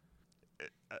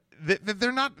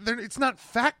 it's not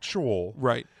factual,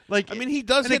 right? Like, I mean, he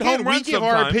does hit again, home runs we give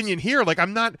sometimes. our opinion here. Like,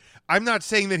 I'm not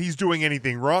saying that he's doing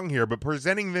anything wrong here, but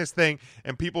presenting this thing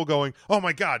and people going, "Oh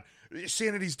my God,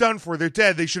 Sanity's done for. They're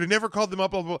dead. They should have never called them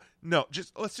up. Blah, blah, blah. No,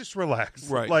 let's just relax.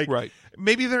 Right.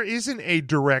 Maybe there isn't a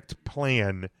direct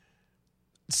plan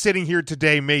sitting here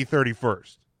today, May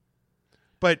 31st.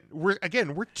 But we're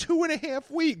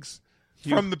 2.5 weeks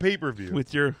from the pay-per-view.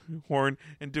 With your horn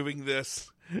and doing this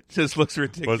just looks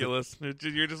ridiculous.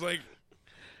 You're just like,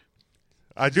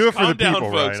 I do it for the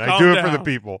people, folks. Ryan. I do it for the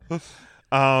people.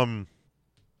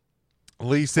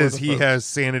 Lee says he has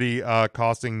Sanity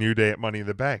costing New Day at Money in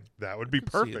the Bank. That would be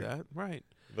perfect. See that? Right.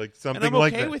 Like something and I'm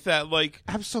like okay that. with that. Like,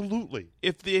 absolutely.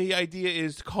 If the idea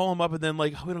is to call him up and then we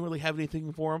don't really have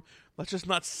anything for him, let's just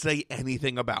not say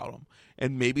anything about him.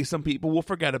 And maybe some people will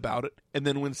forget about it. And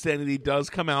then when Sanity does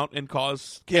come out and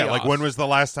cause chaos, like when was the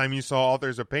last time you saw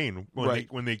Authors of Pain?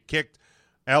 When they kicked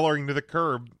Ellering to the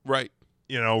curb. Right.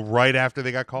 Right after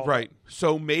they got called. Right.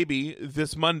 So maybe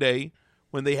this Monday,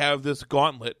 when they have this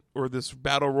gauntlet or this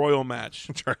battle royal match,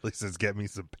 Charlie says, "Get me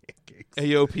some pancakes."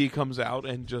 AOP comes out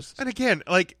and again,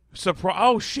 surprise!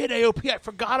 Oh shit, AOP! I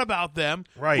forgot about them.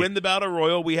 Right. Win the battle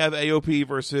royal. We have AOP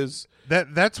versus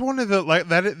That's one of the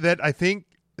that I think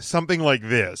something like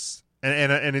this,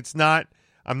 and it's not.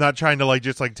 I'm not trying to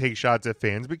just take shots at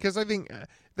fans because I think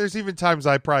there's even times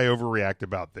I probably overreact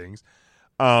about things.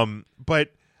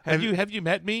 But have you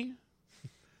met me?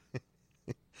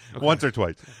 Okay. Once or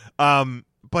twice.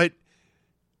 But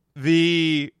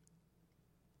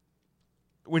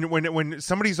when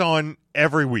somebody's on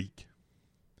every week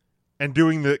and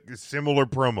doing the similar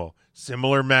promo,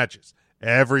 similar matches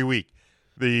every week,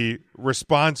 the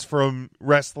response from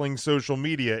wrestling social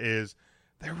media is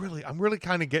I'm really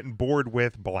kind of getting bored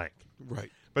with blank. Right.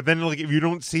 But then if you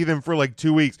don't see them for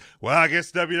 2 weeks, well, I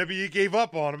guess WWE gave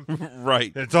up on them.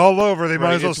 Right. It's all over. They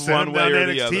might as well It's send them one down way to or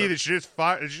the NXT. other. They should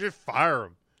just fire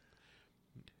them.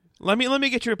 Let me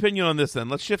get your opinion on this then.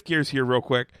 Let's shift gears here real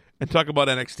quick and talk about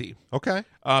NXT. Okay.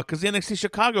 Because the NXT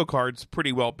Chicago card's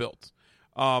pretty well built.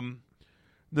 The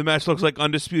match looks like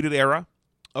Undisputed Era,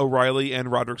 O'Reilly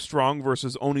and Roderick Strong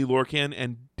versus Oney Lorcan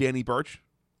and Danny Burch.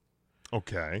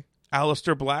 Okay.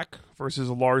 Aleister Black versus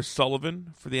Lars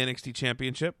Sullivan for the NXT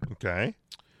Championship. Okay.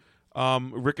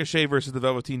 Ricochet versus the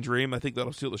Velveteen Dream. I think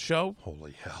that'll steal the show.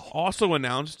 Holy hell. Also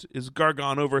announced is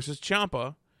Gargano versus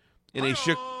Ciampa in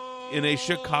a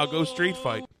Chicago street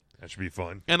fight. That should be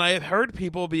fun. And I have heard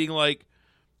people being like,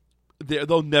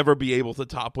 they'll never be able to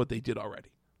top what they did already.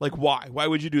 Like, why? Why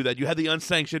would you do that? You had the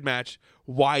unsanctioned match.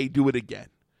 Why do it again?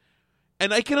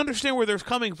 And I can understand where they're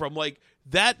coming from.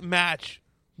 That match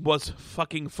was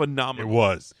fucking phenomenal. It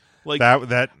was.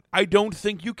 That I don't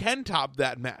think you can top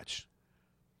that match.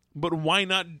 But why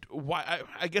not? Why?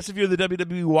 I guess if you're the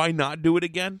WWE, why not do it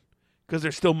again? Because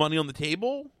there's still money on the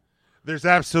table? There's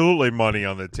absolutely money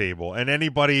on the table. And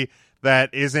anybody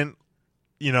that isn't,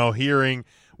 hearing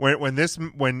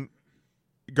when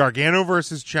Gargano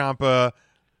versus Ciampa,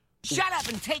 shut up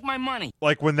and take my money.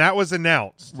 When that was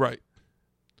announced. Right.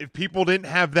 If people didn't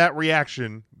have that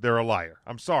reaction, they're a liar.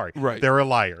 I'm sorry. Right. They're a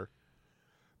liar.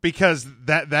 Because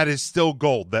that is still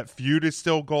gold. That feud is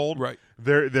still gold. Right.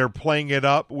 They're playing it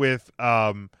up with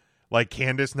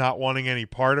Candice not wanting any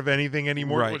part of anything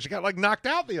anymore. Right. Well, she got knocked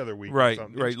out the other week. Right. Or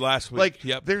something. Right. Last week.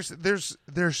 Yep.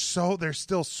 There's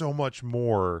still so much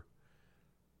more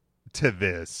to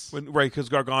this. Right. Because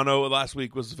Gargano last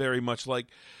week was very much like,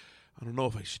 I don't know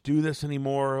if I should do this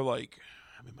anymore.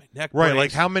 I'm in my neck. Right.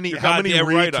 Brace. How many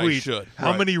retweets?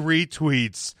 How many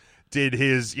retweets did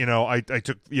his? I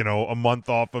took a month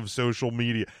off of social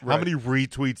media. Right. How many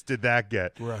retweets did that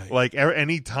get? Right.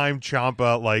 Any time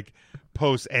Ciampa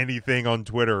posts anything on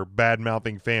Twitter, bad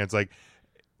mouthing fans,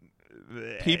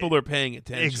 people are paying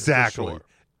attention. Exactly. For sure.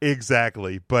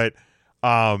 Exactly. But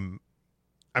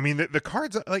the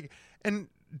cards and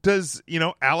does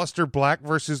Aleister Black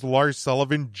versus Lars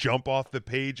Sullivan jump off the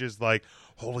page as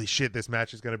holy shit, this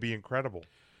match is going to be incredible?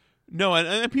 No,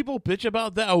 and people bitch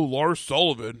about that. Oh, Lars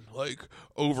Sullivan,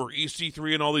 over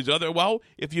EC3 and all these other. Well,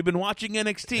 if you've been watching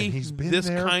NXT, he's been this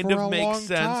there kind for of a makes long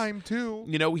sense. Time too.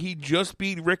 He just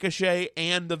beat Ricochet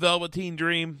and the Velveteen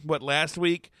Dream. Last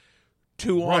week,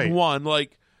 2-on-1.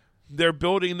 They're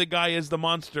building the guy as the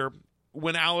monster.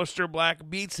 When Aleister Black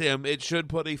beats him, it should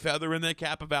put a feather in the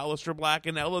cap of Aleister Black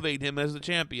and elevate him as the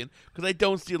champion. Because I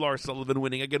don't see Lars Sullivan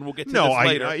winning. Again, we'll get to this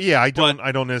later. I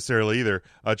don't necessarily either.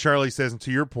 Charlie says, and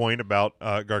to your point about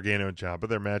Gargano and Ciampa,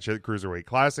 their match at Cruiserweight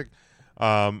Classic,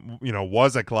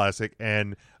 was a classic,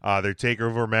 and their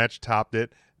takeover match topped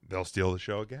it. They'll steal the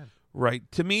show again. Right.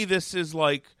 To me, this is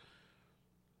like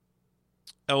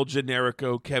El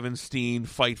Generico, Kevin Steen,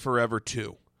 Fight Forever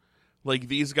 2.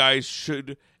 These guys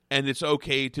should... And it's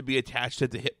okay to be attached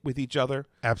at the hip with each other.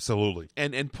 Absolutely.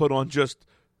 And put on just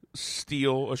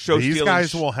steal, show These stealing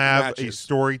guys will have matches. a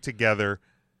story together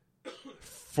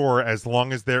for as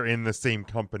long as they're in the same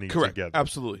company Correct. together.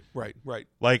 Absolutely. Right.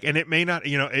 Like, and it may not,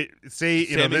 this Sami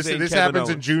happens Zayn, in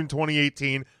Kevin June Owens.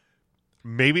 2018.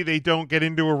 Maybe they don't get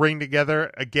into a ring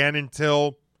together again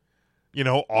until,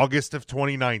 August of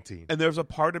 2019. And there's a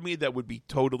part of me that would be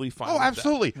totally fine. Oh, with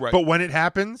absolutely. that. Right. But when it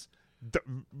happens,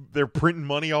 they're printing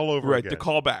money all over right. again. The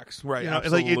callbacks. Right. Like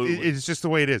Absolutely. it's just the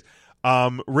way it is.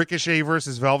 Ricochet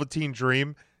versus Velveteen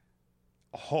Dream.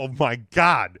 Oh my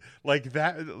God! Like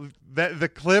that the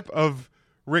clip of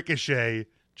Ricochet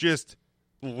just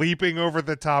leaping over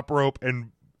the top rope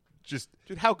and just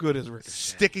Dude, how good is Ricochet?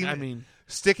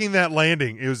 sticking that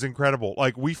landing. It was incredible.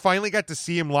 Like, we finally got to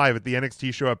see him live at the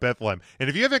NXT show at Bethlehem. And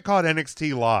if you haven't caught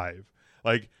NXT live,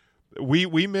 like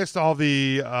we missed all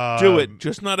the do it,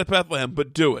 just not at Bethlehem,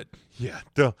 but do it.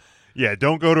 Yeah,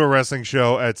 don't go to a wrestling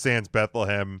show at Sands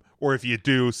Bethlehem, or if you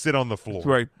do, sit on the floor.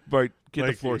 Right. Get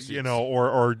the floor seats.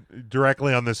 Or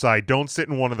directly on the side. Don't sit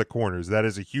in one of the corners. That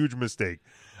is a huge mistake.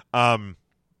 But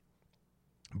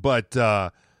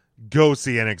go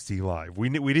see NXT live. We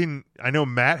didn't. I know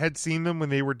Matt had seen them when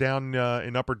they were down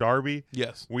in Upper Darby.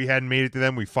 Yes, we hadn't made it to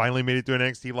them. We finally made it to an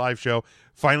NXT live show.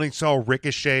 Finally saw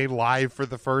Ricochet live for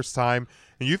the first time.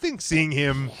 And you think seeing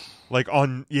him like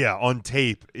on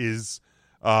tape is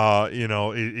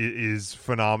is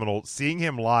phenomenal. Seeing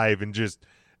him live and just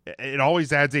it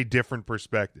always adds a different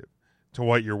perspective to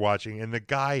what you're watching. And the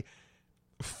guy,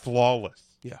 flawless.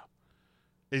 Yeah,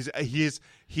 he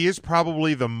is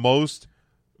probably the most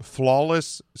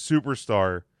flawless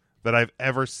superstar that I've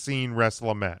ever seen wrestle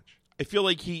a match. I feel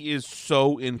like he is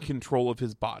so in control of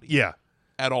his body. Yeah.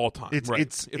 At all times.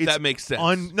 If that makes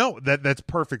sense. That's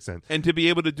perfect sense. And to be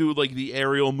able to do like the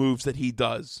aerial moves that he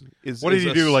does is what did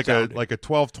he do? Astounding. Like a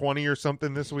 12:20 or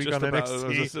something this week just on about,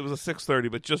 NXT? It was a 6:30,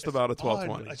 but just about a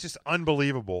 12:20. It's just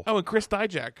unbelievable. Oh, and Chris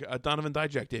Dijak, Donovan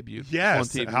Dijak debuted.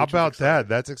 Yes, on TV, how about that?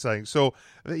 That's exciting. So,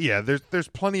 there's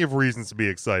plenty of reasons to be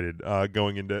excited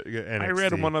going into NXT. I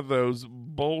read one of those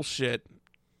bullshit,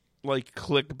 like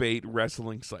clickbait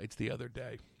wrestling sites the other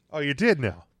day. Oh, you did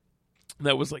now?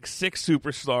 That was like 6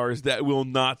 superstars that will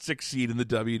not succeed in the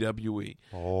WWE,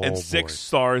 and 6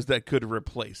 stars that could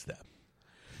replace them.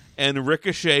 And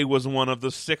Ricochet was one of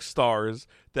the 6 stars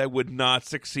that would not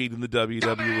succeed in the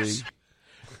WWE.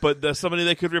 But somebody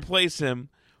that could replace him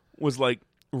was like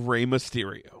Rey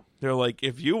Mysterio. They're like,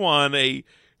 if you want a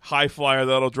high flyer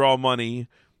that'll draw money,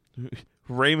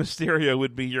 Rey Mysterio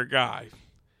would be your guy.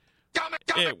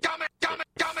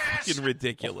 Fucking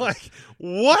ridiculous. Like,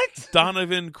 what?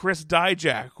 Donovan Chris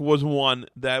Dijak was one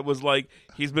that was like,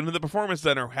 he's been in the Performance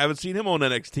Center, haven't seen him on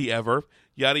NXT ever,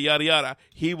 yada, yada, yada.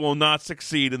 He will not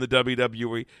succeed in the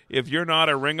WWE. If you're not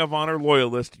a Ring of Honor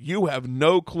loyalist, you have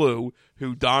no clue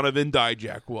who Donovan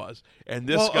Dijak was. And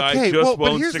this guy won't succeed.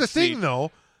 But here's the thing,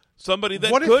 though. Somebody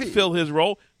that could fill his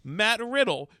role, Matt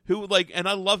Riddle, who and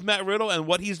I love Matt Riddle, and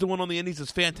what he's doing on the indies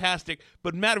is fantastic,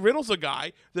 but Matt Riddle's a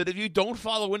guy that if you don't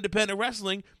follow independent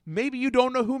wrestling, maybe you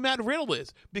don't know who Matt Riddle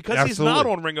is, because he's not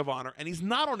on Ring of Honor, and he's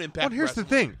not on Impact Well, here's Wrestling. the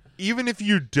thing. Even if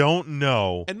you don't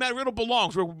know... And Matt Riddle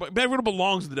belongs in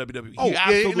the WWE. Oh, he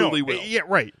absolutely will. Yeah,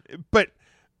 right. But...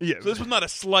 Yeah. So this was not a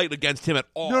slight against him at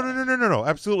all. No,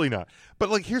 absolutely not.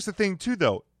 But here's the thing, too,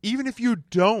 though. Even if you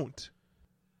don't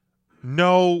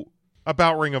know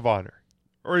about Ring of Honor,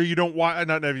 or you don't watch,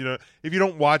 if you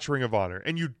don't watch Ring of Honor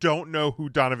and you don't know who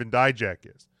Donovan Dijak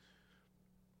is,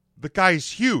 the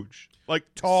guy's huge, like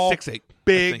tall, 6'8",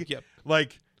 big. I think, yep.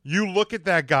 Like, you look at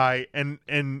that guy,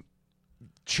 and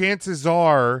chances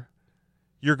are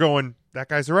you're going, that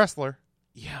guy's a wrestler.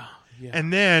 Yeah.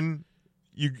 And then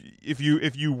if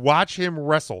you watch him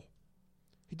wrestle,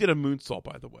 he did a moonsault,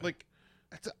 by the way.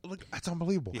 That's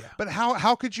unbelievable. Yeah. But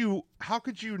how could you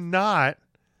not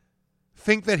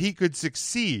think that he could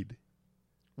succeed?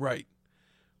 Right.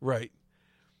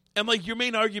 And your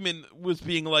main argument was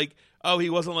being like, oh, he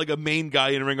wasn't like a main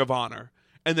guy in Ring of Honor,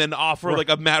 and then offer like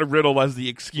a Matt Riddle as the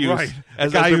excuse, right?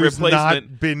 As a guy the who's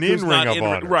replacement, not been in Ring of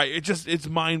Honor, right? It's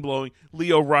mind blowing.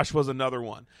 Leo Rush was another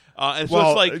one, and so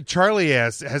well, it's like Charlie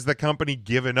has the company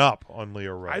given up on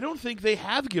Leo Rush? I don't think they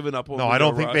have given up on. No, Leo I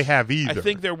don't Rush. think they have either. I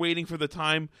think they're waiting for the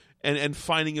time and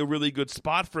finding a really good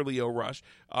spot for Leo Rush.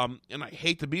 And I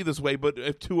hate to be this way, but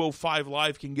if 205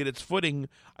 Live can get its footing,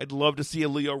 I'd love to see a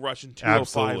Leo Rush in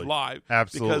 205 Live.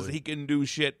 Absolutely. Because he can do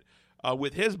shit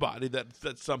with his body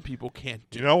that some people can't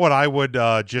do. You know what I would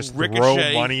just Ricochet,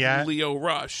 throw money at? Leo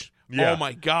Rush. Yeah. Oh,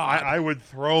 my God. I would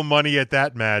throw money at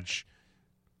that match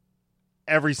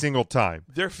every single time.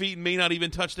 Their feet may not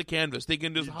even touch the canvas. They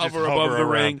can just hover hover above the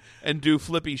around. ring and do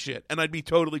flippy shit, and I'd be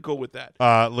totally cool with that.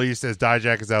 Lee says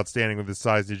Dijak is outstanding with his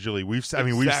size digitally. We've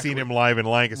seen him live in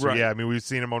Lancaster. Right. Yeah, I mean, we've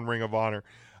seen him on Ring of Honor.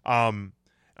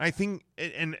 I think,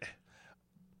 and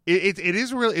it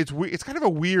is really it's kind of a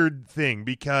weird thing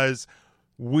because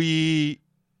we've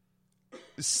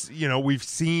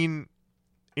seen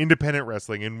independent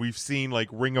wrestling and we've seen like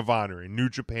Ring of Honor and New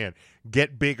Japan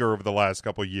get bigger over the last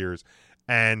couple of years,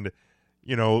 and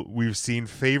we've seen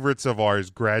favorites of ours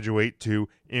graduate to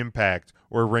Impact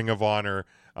or Ring of Honor,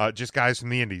 just guys from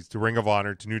the indies to Ring of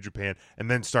Honor to New Japan,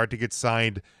 and then start to get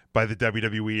signed by the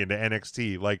WWE into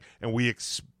NXT. And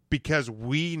because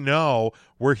we know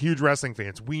we're huge wrestling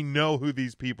fans, we know who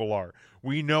these people are,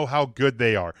 we know how good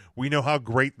they are, we know how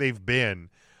great they've been.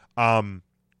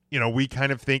 We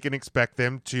kind of think and expect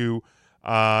them to,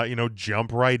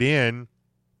 jump right in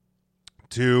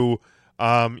to,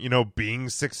 being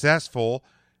successful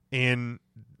in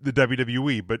the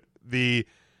WWE. But the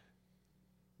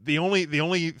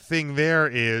only thing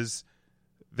there's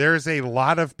a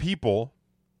lot of people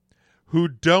who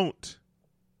don't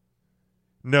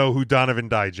know who Donovan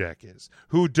Dijak is,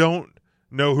 who don't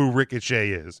know who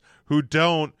Ricochet is, who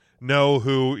don't know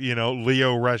who,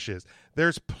 Leo Rush is.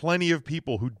 There's plenty of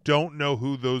people who don't know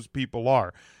who those people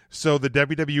are. So the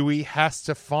WWE has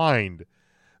to find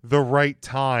the right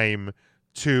time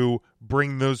to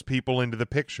bring those people into the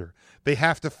picture. They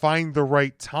have to find the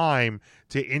right time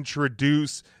to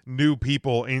introduce new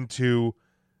people into,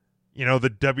 the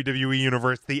WWE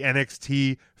universe, the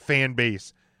NXT fan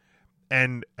base.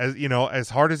 And as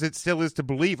hard as it still is to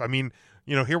believe, I mean,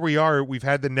 here we are, we've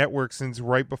had the network since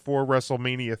right before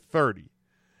WrestleMania 30.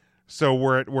 So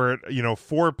we're at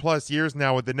 4+ years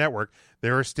now with the network.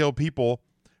 There are still people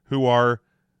who are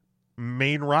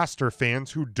main roster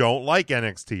fans who don't like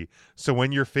NXT. So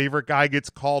when your favorite guy gets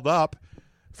called up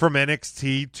from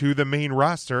NXT to the main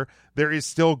roster, there is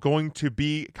still going to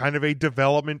be kind of a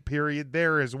development period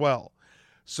there as well.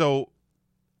 So,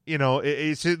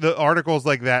 it's the articles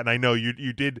like that, and I know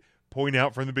you did point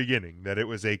out from the beginning that it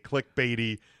was a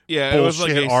clickbaity it was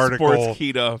like a article.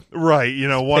 Sportskeeda, right?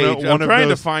 One I'm of trying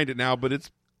those, to find it now, but it's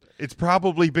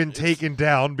probably been taken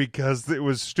down because it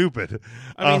was stupid.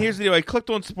 I mean, here's the deal: I clicked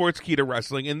on Sportskeeda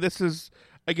Wrestling, and this is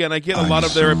again, I get a lot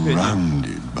of their opinion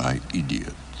surrounded by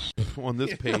idiots on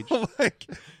this page.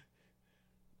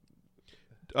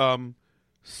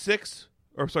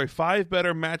 5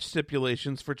 better match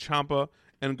stipulations for Ciampa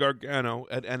and Gargano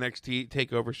at NXT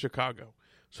TakeOver Chicago.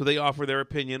 So they offer their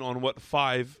opinion on what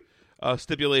 5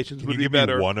 stipulations would be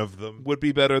better. One of them would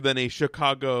be better than a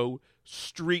Chicago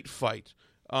street fight.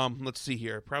 Let's see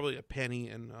here. Probably a penny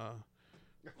and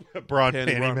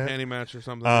panty match or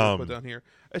something. Put down here.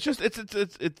 It's just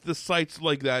it's the sites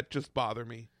like that just bother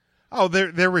me. Oh,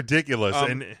 they're ridiculous.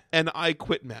 An I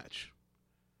Quit match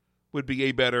would be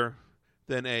a better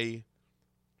than a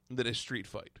street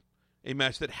fight. A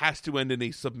match that has to end in a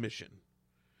submission.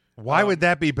 Why would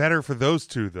that be better for those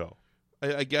two, though?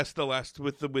 I guess the last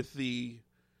with the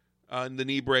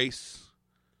knee brace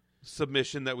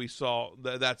submission that we saw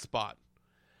that spot.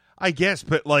 I guess,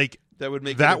 but that would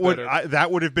make that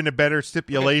it would have been a better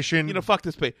stipulation. Okay. Fuck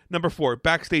this page. Number 4,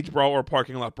 backstage brawl or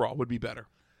parking lot brawl would be better.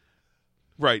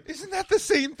 Right? Isn't that the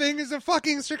same thing as a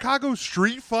fucking Chicago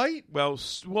street fight? Well,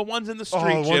 one's in the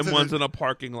street, Jim. One's in a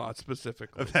parking lot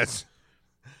specifically. That's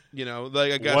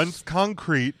I guess one's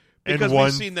concrete. Because and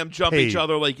we've seen them jump each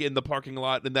other in the parking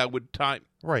lot, and that would time.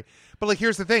 Right. But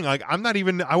here's the thing. I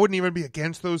wouldn't even be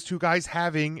against those two guys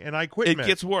having an I Quit match. It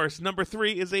gets worse. Number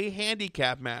 3 is a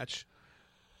handicap match.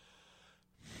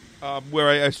 Where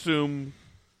I assume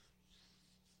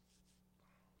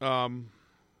Candice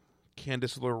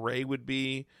LeRae would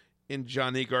be in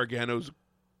Johnny Gargano's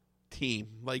team.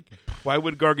 Why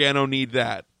would Gargano need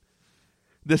that?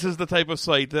 This is the type of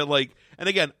site that, and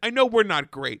again, I know we're not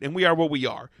great, and we are what we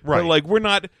are. Right. But, we're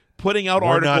not putting out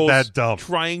articles not that dumb.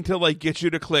 trying to, get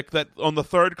you to click that on the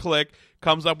third click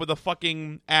comes up with a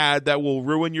fucking ad that will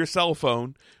ruin your cell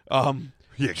phone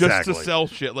just to sell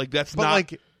shit. That's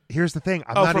not... But, here's the thing.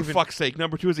 For fuck's sake.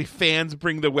 Number 2 is a fans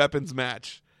bring the weapons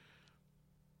match.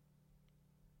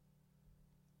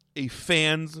 A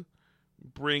fans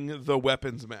bring the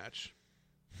weapons match.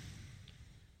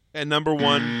 And number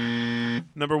one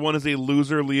is a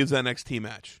loser leaves NXT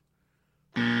match.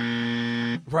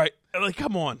 Right.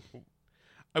 Come on.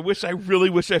 I really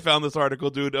wish I found this article,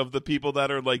 dude, of the people that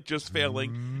are just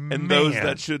failing and those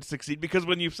that should succeed. Because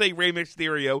when you say Rey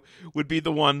Mysterio would be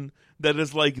the one that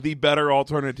is the better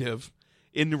alternative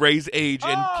in Rey's age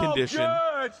and condition.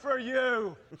 words for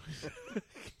you.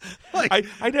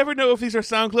 I never know if these are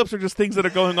sound clips or just things that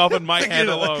are going off in my head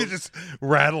alone. Like just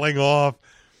rattling off.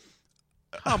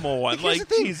 Come on, Here's like the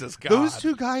thing. Jesus God. Those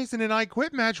two guys in an I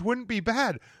Quit match wouldn't be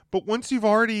bad, but once you've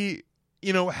already,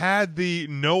 had the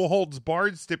no holds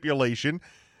barred stipulation,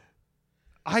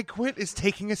 I Quit is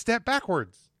taking a step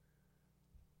backwards.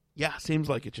 Yeah, seems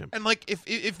like it, Jim. And like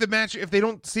if the match, if they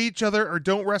don't see each other or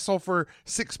don't wrestle for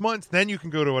 6 months, then you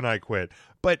can go to an I Quit,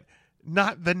 but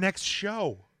not the next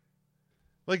show.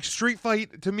 Like Street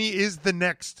Fight to me is the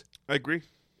next. I agree.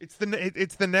 It's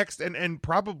the next and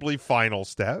probably final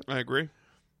step. I agree.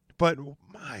 But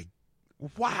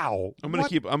wow! I'm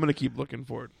gonna keep looking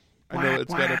for it. I know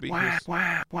it's gotta be.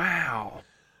 Wow!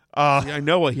 I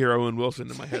know I hear Owen Wilson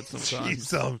in my head sometimes.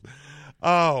 Geez,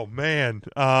 oh man!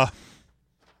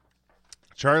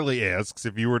 Charlie asks,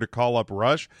 if you were to call up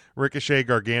Rush, Ricochet,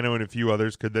 Gargano, and a few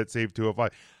others, could that save 205?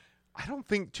 I don't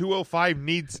think 205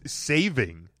 needs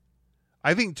saving.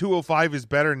 I think 205 is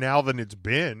better now than it's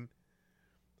been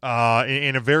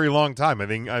in a very long time. I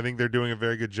think they're doing a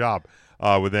very good job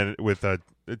with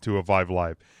 205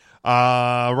 Live.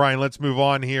 Ryan, let's move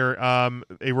on here.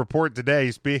 A report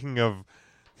today, speaking of,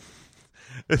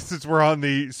 since we're on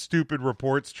the stupid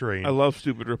reports train. I love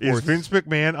stupid reports. Is Vince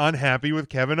McMahon unhappy with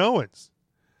Kevin Owens?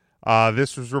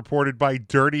 This was reported by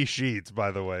Dirty Sheets, by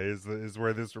the way, is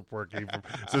where this report came from.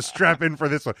 So strap in for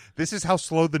this one. This is how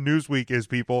slow the news week is,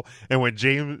 people. And when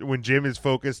Jim is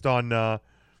focused on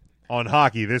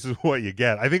hockey, this is what you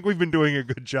get. I think we've been doing a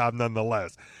good job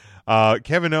nonetheless.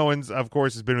 Kevin Owens, of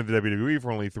course, has been with the WWE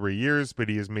for only 3 years, but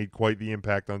he has made quite the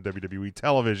impact on WWE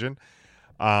television.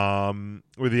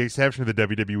 With the exception of the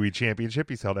WWE Championship,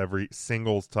 he's held every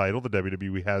singles title the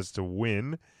WWE has to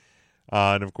win.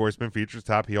 And, of course, been featured as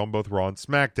top heel on both Raw and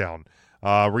SmackDown.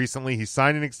 Recently, he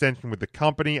signed an extension with the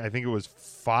company. I think it was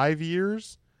 5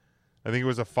 years. I think it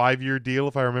was a 5-year deal,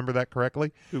 if I remember that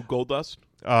correctly. Who, Goldust?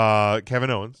 Kevin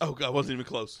Owens. Oh, God, I wasn't even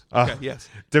close. Okay, yes.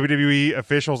 WWE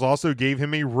officials also gave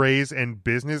him a raise and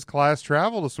business class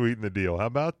travel to sweeten the deal. How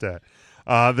about that?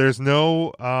 There's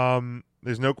no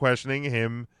questioning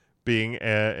him being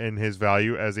in his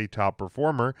value as a top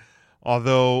performer.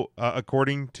 Although,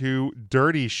 according to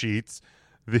Dirty Sheets,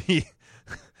 the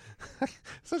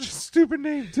such a stupid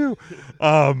name too.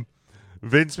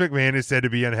 Vince McMahon is said to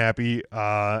be unhappy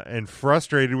and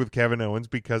frustrated with Kevin Owens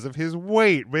because of his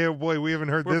weight. Man, boy, we haven't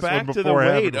heard this one before. To the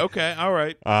weight. Okay, all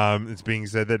right. It's being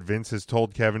said that Vince has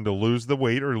told Kevin to lose the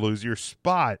weight or lose your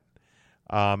spot.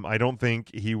 I don't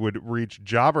think he would reach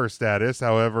jobber status.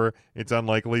 However, it's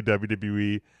unlikely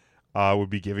WWE would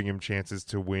be giving him chances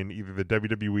to win either the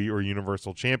WWE or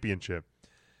Universal Championship.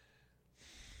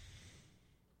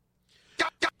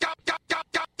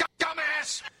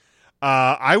 Dumbass!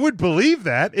 I would believe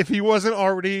that if he wasn't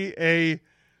already a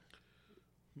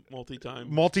multi-time.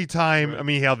 Right. I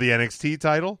mean, he held the NXT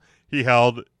title. He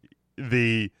held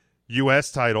the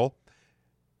U.S. title.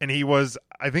 And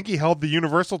I think he held the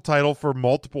Universal title for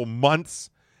multiple months.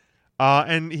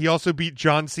 And he also beat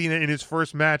John Cena in his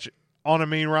first match on a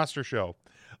main roster show,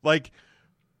 like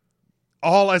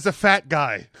all as a fat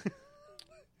guy.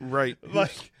 Right.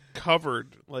 Like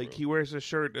covered, like he wears a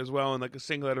shirt as well and like a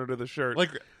singlet under the shirt.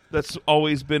 Like that's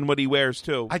always been what he wears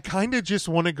too. I kind of just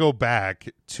want to go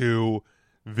back to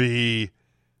the,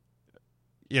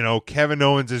 Kevin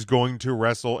Owens is going to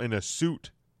wrestle in a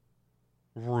suit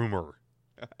rumor.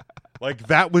 Like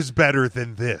that was better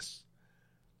than this.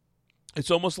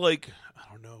 It's almost like,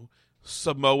 I don't know,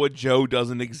 Samoa Joe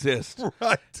doesn't exist,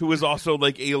 right? Who is also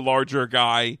like a larger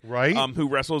guy, right? Who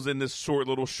wrestles in this short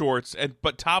little shorts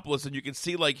but topless, and you can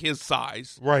see like his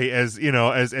size, right? As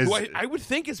I would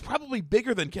think is probably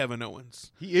bigger than Kevin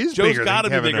Owens. He is. Joe's got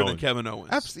to be bigger than Kevin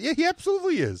Owens. Yeah, he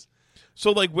absolutely is. So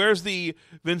like, where's the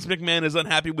Vince McMahon is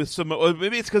unhappy with Samoa?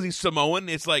 Maybe it's because he's Samoan.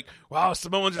 It's like, wow,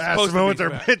 Samoans are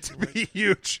meant to be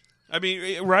huge. I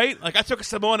mean, right? Like I took a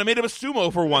Samoan and made him a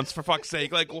sumo for once, for fuck's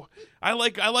sake. Like I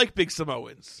like big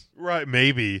Samoans. Right?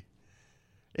 Maybe.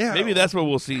 Yeah. Maybe that's what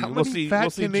we'll see. We'll see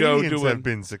Joe doing. Have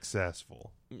been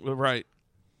successful. Right.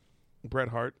 Bret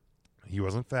Hart. He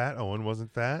wasn't fat. Owen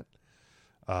wasn't fat.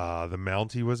 The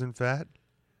Mountie wasn't fat.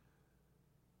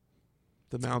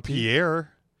 The Mountie.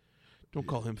 Pierre. Don't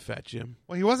call him fat, Jim.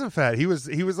 Well, he wasn't fat. He was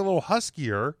a little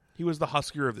huskier. He was the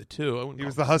huskier of the two. He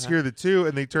was the huskier of the two,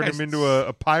 and they turned him into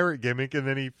a pirate gimmick, and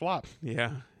then he flopped.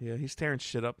 Yeah. He's tearing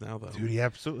shit up now, though. Dude, he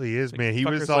absolutely is, like, man. He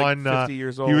was on 50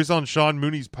 years old. He was on Sean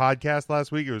Mooney's podcast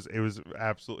last week. It was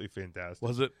absolutely fantastic.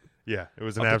 Was it? Yeah, it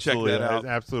was an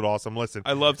absolute awesome listen.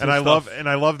 I loved his stuff.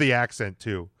 I love the accent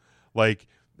too. Like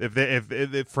if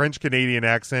the French Canadian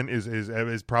accent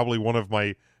is probably one of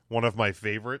my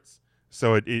favorites.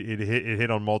 So it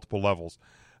hit on multiple levels.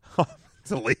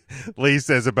 So Lee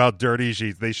says about dirty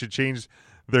sheets, they should change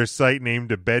their site name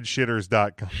to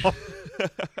bedshitters.com.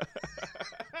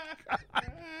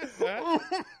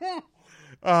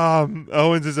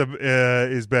 Owens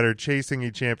is better chasing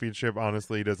a championship.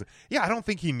 Honestly, he doesn't. Yeah, I don't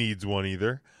think he needs one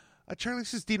either. Charlie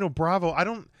says Dino Bravo.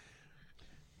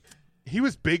 He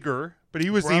was bigger, but he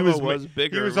was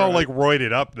bigger. He was all like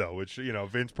roided up though, which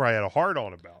Vince probably had a hard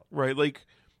on about. Right, like.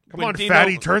 Come on,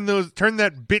 fatty, turn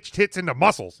that bitch tits into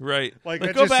muscles. Right. Like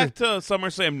go back to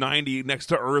SummerSlam 90 next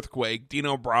to Earthquake.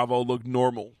 Dino Bravo looked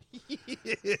normal.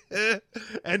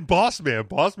 And Boss Man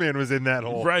was in that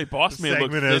whole Boss Man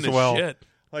looked thin as well. As shit.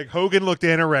 Like Hogan looked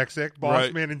anorexic.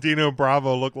 Boss Man and Dino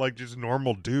Bravo looked like just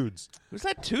normal dudes. Who's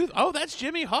that tooth? Oh, that's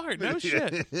Jimmy Hart. No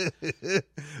shit. They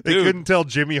couldn't tell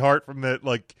Jimmy Hart from that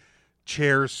like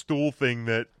chair stool thing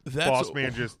that Boss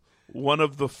Man just. One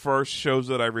of the first shows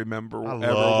that I remember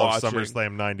ever love watching.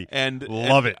 SummerSlam 90. And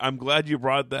love it. I'm glad you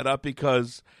brought that up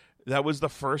because that was the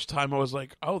first time I was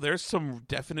like, oh, there's some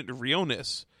definite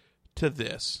realness to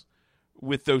this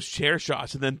with those chair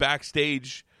shots. And then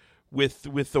backstage with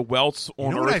the welts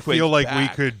on what Earthquake's I feel like back.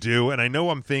 we could do, and I know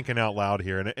I'm thinking out loud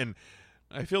here, and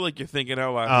I feel like you're thinking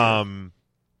out loud here.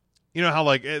 You know how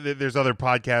like there's other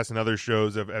podcasts and other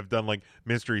shows have done like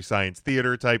Mystery Science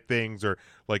Theater type things, or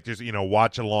like just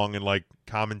watch along and like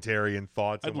commentary and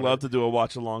thoughts. I'd love to do a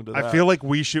watch along to that. I feel like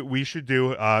we should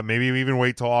do maybe even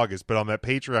wait till August, but on that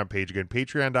Patreon page again,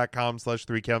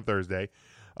 patreon.com/3CountThursday,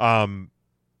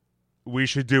 we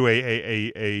should do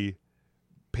a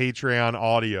Patreon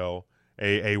audio,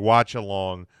 a watch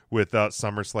along with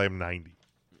SummerSlam 90.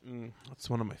 That's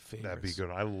one of my favorites. That'd be good.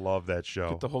 I love that show.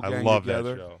 Get the whole gang I love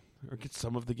together, that show. or get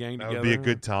some of the gang that together. That would be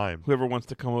a good time. Whoever wants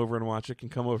to come over and watch it can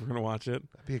come over and watch it.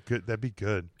 That'd be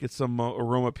good. Get some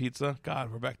aroma pizza.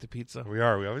 God, we're back to pizza. We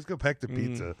are. We always go back to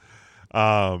pizza.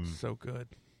 So good.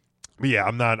 But yeah,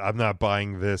 I'm not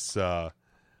buying this. I'm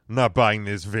not buying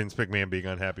this Vince McMahon being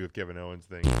unhappy with Kevin Owens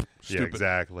thing. Stupid. Yeah,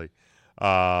 exactly.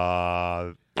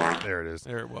 There it is.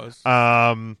 There it was.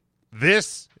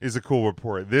 This is a cool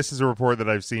report. This is a report that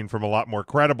I've seen from a lot more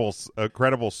credible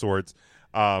sorts.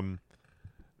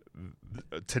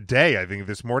 Today, I think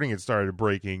this morning it started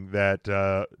breaking that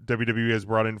WWE has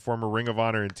brought in former Ring of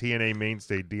Honor and TNA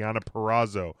mainstay Deonna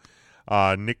Purrazzo,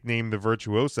 nicknamed the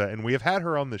Virtuosa, and we have had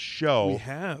her on the show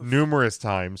numerous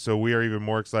times, so we are even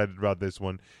more excited about this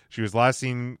one. She was last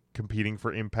seen competing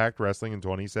for Impact Wrestling in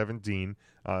 2017.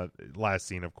 Last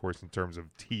seen, of course, in terms of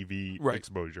TV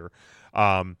exposure.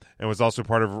 And was also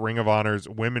part of Ring of Honor's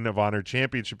Women of Honor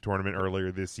Championship tournament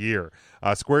earlier this year.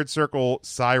 Squared Circle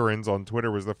Sirens on Twitter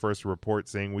was the first report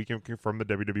saying, we can confirm the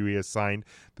WWE has signed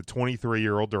the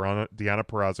 23-year-old Deonna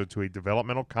Purrazzo to a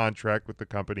developmental contract with the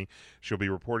company. She'll be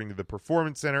reporting to the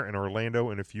Performance Center in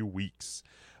Orlando in a few weeks.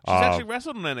 She's actually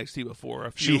wrestled on NXT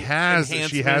before. She has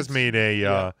made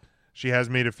a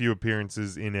few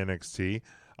appearances in NXT.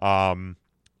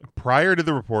 Prior to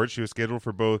the report, she was scheduled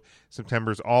for both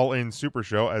September's All In Super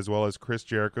Show as well as Chris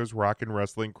Jericho's Rockin'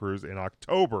 Wrestling Cruise in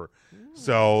October.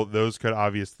 So those could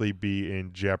obviously be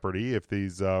in jeopardy if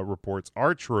these reports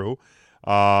are true.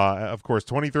 Of course,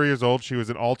 23 years old, she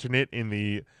was an alternate in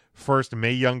the first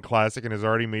Mae Young Classic and has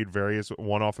already made various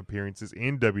one-off appearances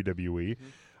in WWE.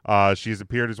 She has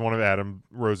appeared as one of Adam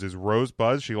Rose's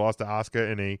Rosebuzz. She lost to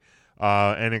Asuka in a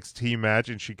NXT match,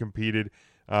 and she competed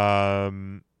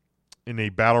in a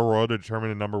battle royal to determine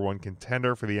the number one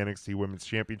contender for the NXT Women's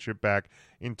Championship back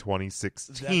in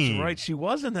 2016. That's right. She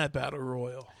was in that battle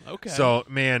royal. Okay. So,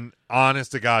 man,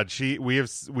 honest to God, we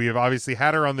have obviously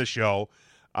had her on the show,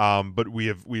 but we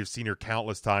have seen her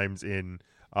countless times in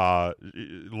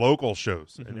local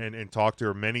shows and talked to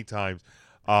her many times.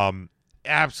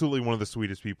 Absolutely one of the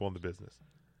sweetest people in the business.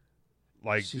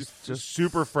 Like, she's just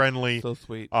super friendly. So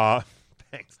sweet.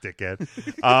 Thanks, dickhead.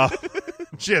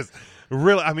 Just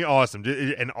really, I mean, awesome.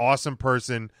 An awesome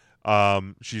person.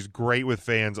 She's great with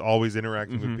fans, always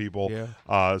interacting with people. Yeah.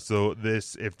 So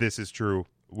if this is true,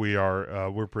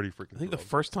 we're pretty freaking. I think thrilled. the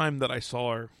first time that I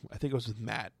saw her, I think it was with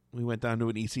Matt. We went down to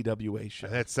an ECWA show.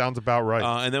 That sounds about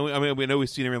right. And then we know we've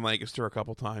seen her in Lancaster a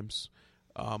couple times.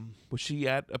 Was she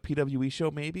at a PWE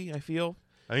show? Maybe, I feel.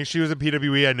 I think she was at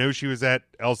PWE. I know she was at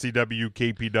LCW,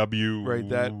 KPW. Right,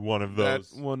 that one of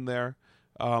those. That one there.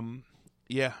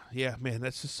 Yeah, man,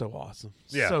 that's just so awesome.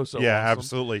 Yeah, so yeah, awesome.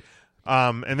 absolutely.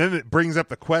 And then it brings up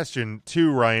the question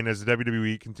too, Ryan, as the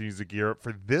WWE continues to gear up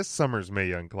for this summer's Mae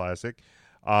Young Classic.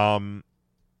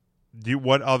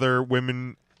 What other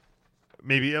women?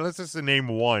 Maybe let's just name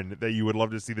one that you would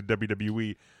love to see the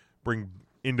WWE bring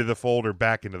into the fold or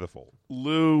back into the fold.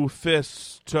 Lou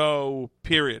Fisto,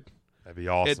 period. That'd be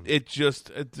awesome. It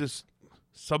just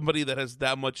Somebody that has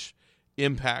that much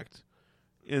impact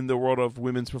in the world of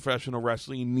women's professional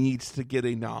wrestling needs to get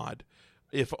a nod,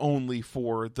 if only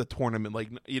for the tournament. Like,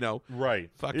 right.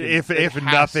 Fucking, if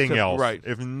nothing else, right?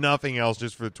 If nothing else,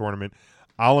 just for the tournament,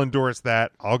 I'll endorse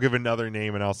that. I'll give another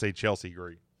name, and I'll say Chelsea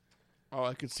Green. Oh,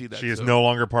 I could see that. She is no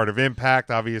longer part of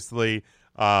Impact, obviously.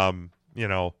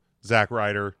 Zack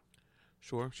Ryder.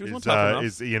 Sure, she was on top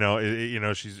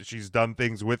enough. She's done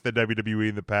things with the WWE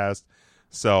in the past,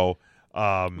 so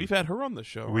we've had her on the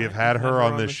show. We have right? had her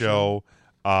on the show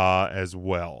as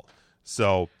well.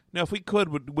 So now, if we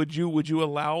could, would you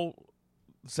allow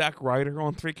Zack Ryder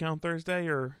on 3 Count Thursday,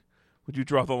 or would you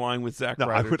draw the line with Zack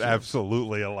Ryder? I would too?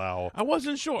 absolutely allow. I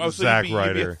wasn't sure. Zack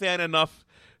Ryder. You'd be a fan enough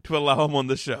to allow him on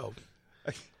the show.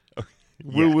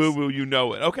 Woo, you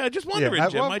know it. Okay, I just wondering,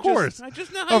 Jim. Of course. I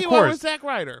just know how you are with Zack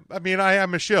Ryder. I mean, I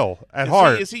am a shill at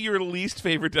heart. Is he your least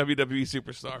favorite WWE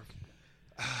superstar?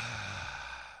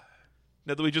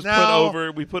 Now that we just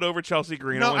put over Chelsea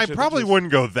Green. No, I probably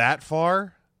wouldn't go that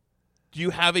far. Do you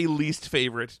have a least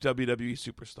favorite WWE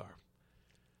superstar?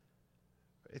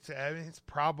 It's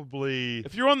probably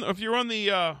if you're on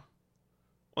the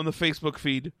Facebook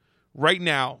feed right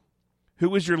now,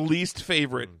 who is your least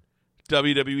favorite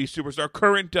WWE superstar?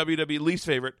 Current WWE least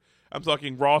favorite. I'm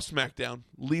talking Raw, SmackDown.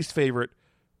 Least favorite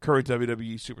current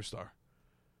WWE superstar.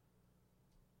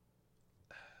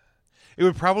 It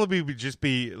would probably just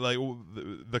be like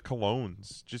the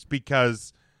Colognes, just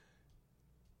because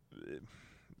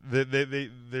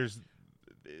there's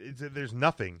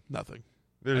nothing.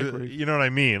 You know what I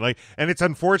mean? Like, and it's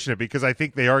unfortunate because I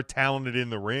think they are talented in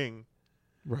the ring,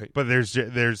 right? But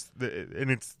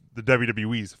and it's the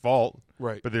WWE's fault,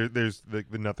 right? But there's the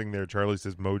nothing there. Charlie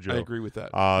says Mojo. I agree with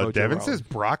that. Devin says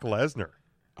Brock Lesnar.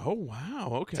 Oh wow!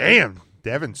 Okay, damn,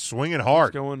 Devin swinging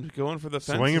hard, going for the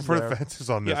fences swinging for there. the fences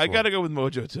on this. Yeah, I one. got to go with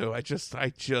Mojo too. I just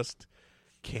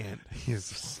can't.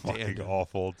 He's fucking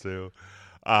awful too.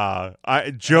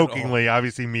 I jokingly,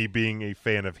 obviously, me being a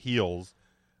fan of heels,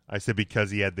 I said because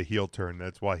he had the heel turn,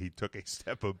 that's why he took a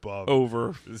step above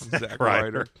over Zack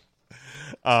Ryder.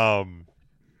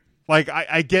 Like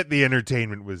I get the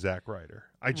entertainment with Zack Ryder.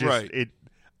 Right.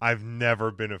 I've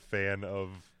never been a fan of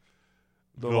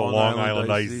the Long Island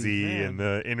IZ Man. and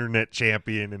the Internet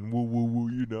Champion and woo woo woo.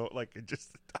 I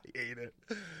hate it.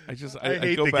 I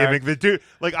hate go the back. gimmick. The dude,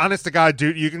 like, honest to God,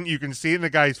 dude, you can see in the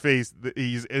guy's face that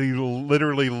he's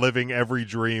literally living every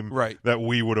dream that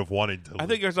we would have wanted to live. I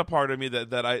think there's a part of me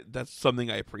that's something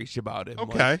I appreciate about him.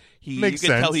 Okay, like, makes you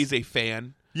can sense. tell he's a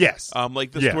fan. Yes,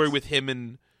 like the story with him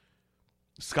and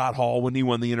Scott Hall when he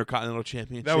won the Intercontinental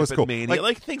Championship. That was cool. At Mania.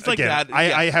 Like things like again, that.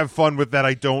 I have fun with that.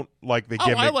 I don't like the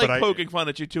gimmick. I like but poking fun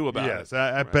at you too about it. Yes,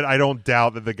 but I don't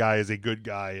doubt that the guy is a good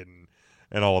guy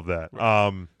and all of that.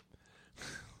 Right.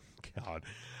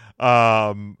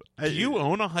 God. Do you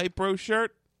own a Hype Bro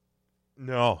shirt?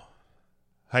 No.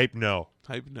 Hype no.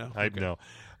 Hype no. Hype no.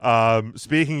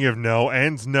 Speaking of no,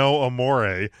 Enzo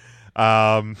Amore.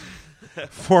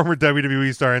 Former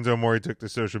WWE star Enzo Amore took to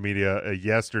social media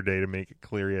yesterday to make it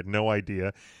clear he had no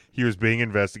idea he was being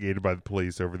investigated by the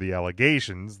police over the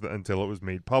allegations until it was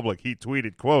made public. He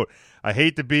tweeted, quote, "I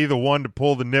hate to be the one to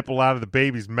pull the nipple out of the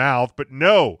baby's mouth, but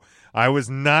no, I was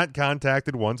not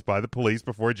contacted once by the police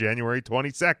before January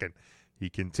 22nd. He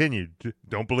continued,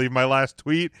 "Don't believe my last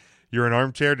tweet? You're an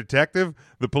armchair detective?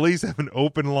 The police have an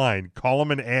open line. Call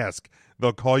them and ask.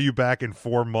 They'll call you back in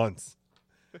 4 months."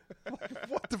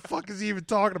 What the fuck is he even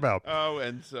talking about? Oh,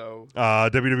 and so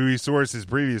WWE sources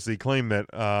previously claimed that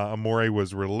Amore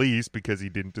was released because he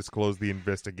didn't disclose the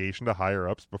investigation to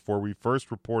higher-ups before we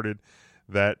first reported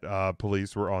that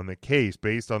police were on the case.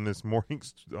 Based on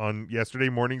yesterday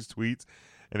morning's tweets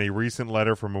and a recent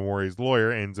letter from Amore's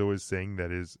lawyer, Enzo is saying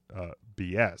that is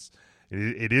BS.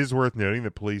 It is worth noting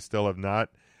that police still have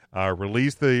not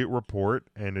released the report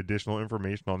and additional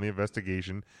information on the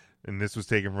investigation, and this was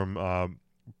taken from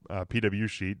PW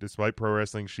Sheet, despite Pro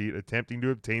Wrestling Sheet attempting to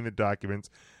obtain the documents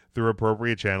through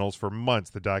appropriate channels for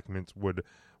months. The documents would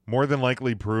more than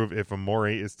likely prove if Amore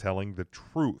is telling the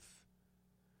truth.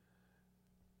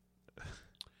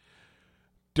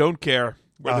 Don't care.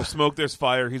 Where there's smoke, there's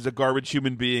fire. He's a garbage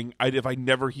human being. If I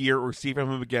never hear or see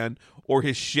from him again or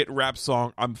his shit rap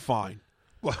song, I'm fine.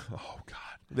 Oh, God.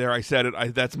 There, I said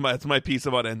it. That's my piece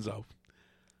about Enzo.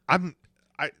 I'm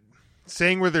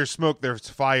saying where there's smoke, there's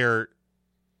fire.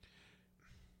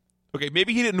 Okay,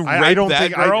 maybe he didn't rape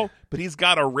that girl, but he's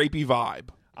got a rapey vibe.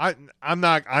 I'm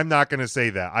not going to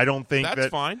say that. I don't think that's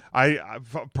fine. I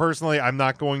personally, I'm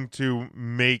not going to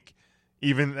make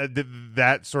even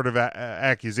that sort of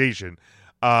accusation.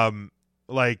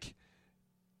 Like,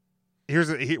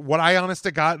 here's what I honest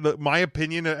to God, my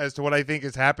opinion as to what I think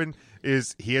has happened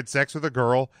is he had sex with a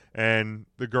girl, and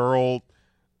the girl,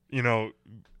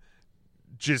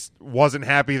 just wasn't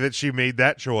happy that she made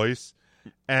that choice,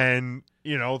 and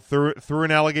threw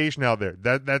an allegation out there.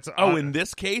 That's in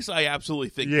this case, I absolutely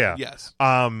think yes.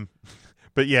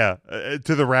 But yeah,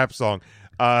 to the rap song.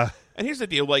 And here's the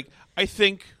deal: like, I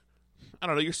think, I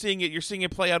don't know, you're seeing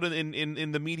it play out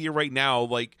in the media right now.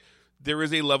 Like, there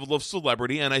is a level of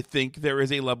celebrity, and I think there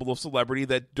is a level of celebrity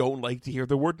that don't like to hear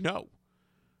the word no.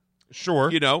 Sure,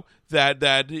 and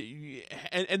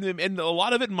a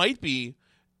lot of it might be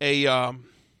a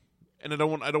and I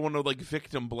don't want to like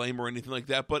victim blame or anything like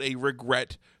that, but a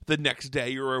regret the next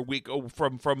day or a week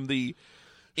from the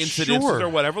incidents or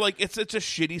whatever. Like, it's a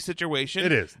shitty situation.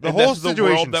 It is. The whole situation, the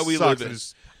world that we live in.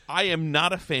 I am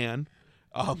not a fan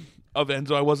of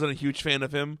Enzo. I wasn't a huge fan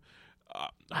of him.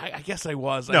 I guess I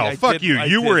was. No, fuck you.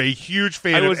 You were a huge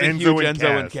fan of Enzo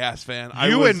and Cass fan.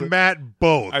 You and Matt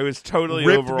both. I was totally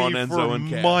over on Enzo and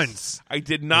Cass. Months. I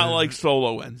did not like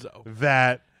solo Enzo.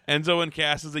 That Enzo and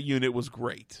Cass as a unit was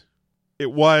great.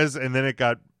 It was, and then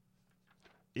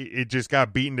it just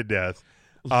got beaten to death.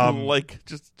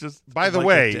 Just by the like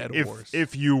way,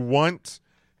 if you want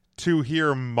to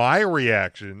hear my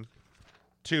reaction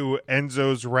to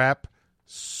Enzo's rap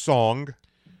song,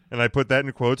 and I put that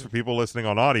in quotes for people listening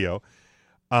on audio,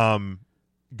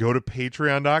 go to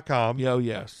patreon.com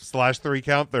 /3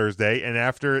 Count Thursday, and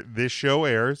after this show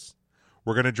airs,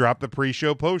 we're going to drop the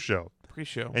pre-show, post-show.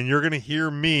 And you're going to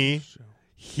hear me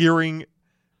hearing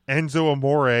Enzo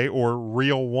Amore, or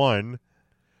Real One,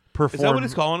 perform. Is that what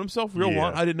he's calling himself? Real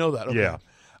One? I didn't know that. Okay. Yeah.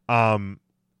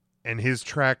 And his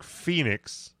track,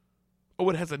 Phoenix. Oh,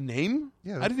 it has a name?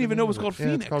 Yeah. I didn't even know it was called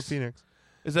Phoenix. It's called Phoenix.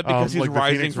 Is that because he's like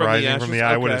rising from the ashes?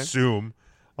 I would assume.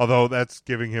 Although that's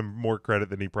giving him more credit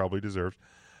than he probably deserves.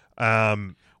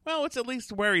 Well, it's at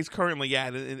least where he's currently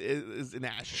at is in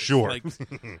ashes. Sure. Like,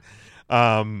 but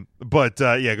go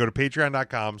to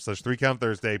patreon.com /3 Count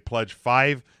Thursday. Pledge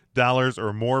 $5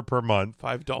 or more per month.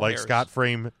 $5. Like Scott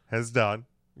Frame has done.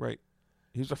 Right.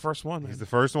 He's the first one. He's the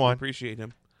first one. I appreciate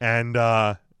him. And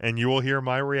you will hear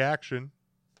my reaction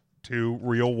to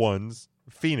Real One's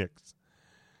Phoenix.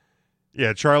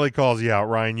 Yeah, Charlie calls you out,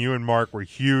 Ryan. You and Mark were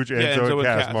huge Enzo and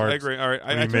Cass marks. I agree. All right,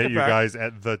 I met you guys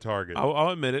at the Target. I'll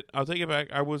admit it. I'll take it back.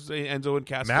 I was an Enzo and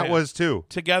Cass Matt fan. was too.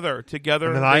 Together.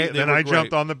 And then I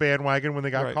jumped on the bandwagon when they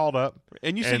got called up.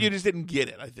 And you said you just didn't get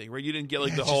it, I think, right? You didn't get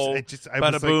the whole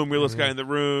bada like, boom, realest guy in the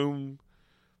room.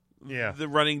 Yeah. The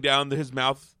running down his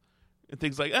mouth and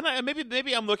things like that. And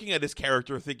maybe I'm looking at his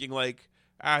character thinking like,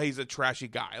 he's a trashy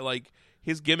guy. Like,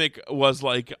 his gimmick was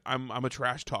like, I'm a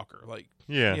trash talker. Like,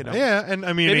 yeah. Yeah, and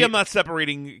I mean, maybe I'm not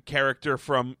separating character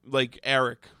from like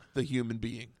Eric, the human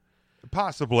being.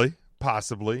 Possibly,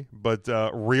 but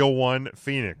Real One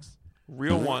Phoenix.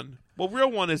 Real One. Well, Real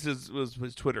One is his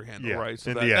Twitter handle, right?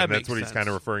 So that that's what sense. he's kind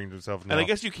of referring to himself now. And I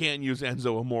guess you can't use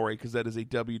Enzo Amore because that is a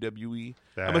WWE.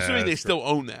 I'm assuming they still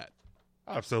own that.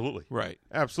 Absolutely. Right.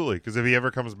 Absolutely, because if he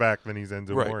ever comes back, then he's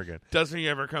Enzo Amore again. Doesn't he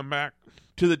ever come back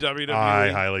to the WWE?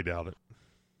 I highly doubt it.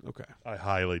 Okay. I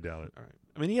highly doubt it. All right.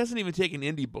 I mean, he hasn't even taken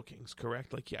indie bookings,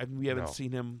 correct? Like, we haven't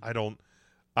seen him. I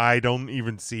don't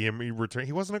even see him return.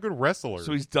 He wasn't a good wrestler.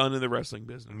 So he's done in the wrestling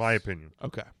business. In my opinion.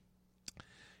 Okay.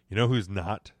 You know who's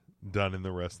not done in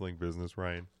the wrestling business,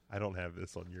 Ryan? I don't have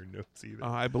this on your notes either.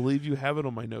 I believe you have it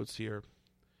on my notes here.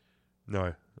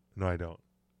 No, I don't.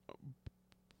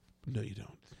 No, you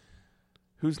don't.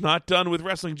 Who's not done with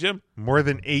wrestling, Jim? More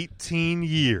than 18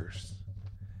 years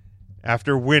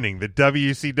after winning the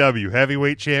WCW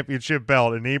Heavyweight Championship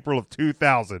belt in April of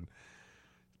 2000,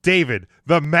 David,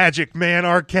 the Magic Man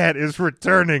Arquette, is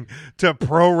returning to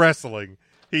pro wrestling.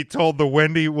 He told the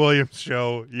Wendy Williams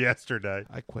show yesterday.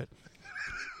 I quit.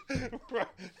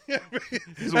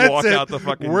 Just walk out the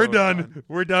fucking We're door. done.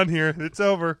 We're done here. It's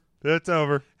over. It's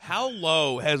over. How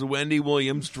low has Wendy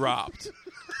Williams dropped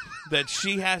that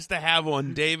she has to have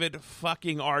on David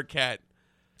fucking Arquette?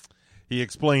 He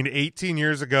explained 18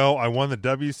 years ago, I won the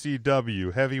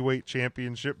WCW Heavyweight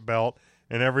Championship belt,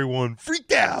 and everyone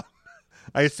freaked out.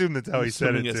 I assume that's how he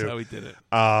said it, too. That's how he did it.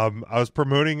 I was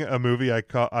promoting a movie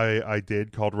I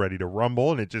did called Ready to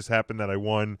Rumble, and it just happened that I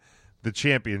won the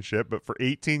championship. But for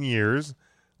 18 years,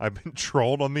 I've been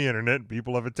trolled on the internet, and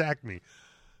people have attacked me.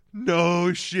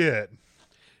 No shit.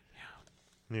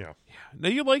 Yeah. Now,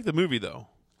 you like the movie, though.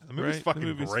 The movie's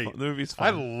fucking great. The movie's fun. I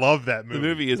love that movie. The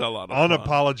movie is a lot of fun.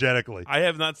 Unapologetically. I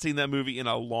have not seen that movie in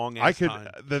a long time.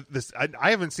 I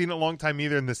haven't seen it in a long time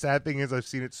either, and the sad thing is I've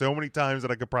seen it so many times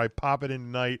that I could probably pop it in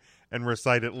tonight and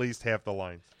recite at least half the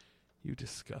lines. You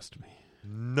disgust me.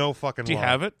 No fucking Do you lie.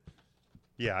 have it?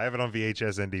 Yeah, I have it on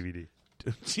VHS and DVD.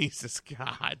 Jesus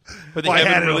God. But they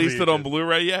haven't released it on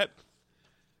Blu-ray yet?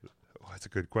 That's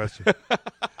a good question.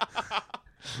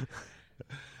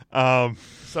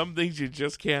 Some things you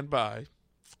just can't buy.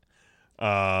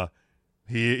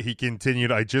 He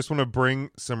continued, I just want to bring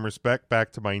some respect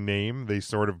back to my name. They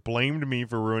sort of blamed me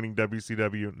for ruining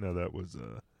WCW. No, that was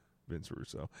Vince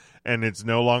Russo. And it's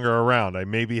no longer around. I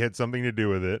maybe had something to do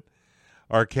with it.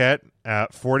 Arquette,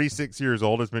 at 46 years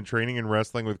old, has been training in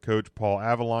wrestling with Coach Paul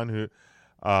Avalon,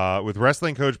 with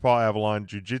wrestling coach Paul Avalon,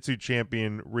 jiu-jitsu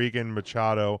champion Regan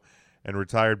Machado, and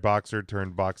retired boxer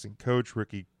turned boxing coach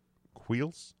Ricky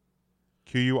Quiles.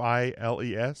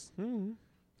 Quiles?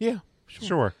 Yeah,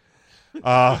 sure.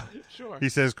 Sure. He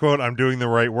says, quote, I'm doing the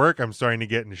right work. I'm starting to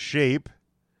get in shape.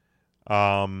 He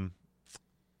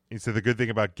said the good thing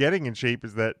about getting in shape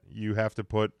is that you have to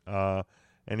put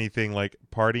anything like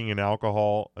partying and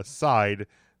alcohol aside.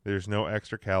 There's no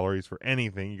extra calories for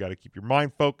anything. You got to keep your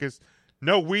mind focused.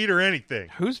 No weed or anything.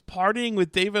 Who's partying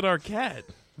with David Arquette?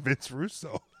 Vince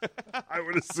Russo, I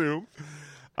would assume.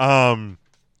 Man.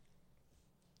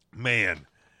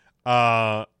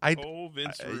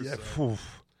 Vince Russo.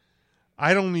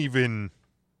 I don't even.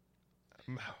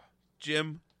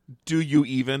 Jim, do you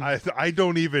even? I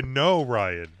don't even know,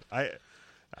 Ryan.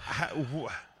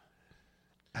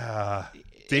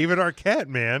 David Arquette,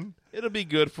 man. It'll be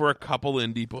good for a couple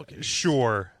indie bookings.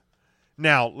 Sure.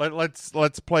 Now let's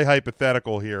play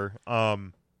hypothetical here.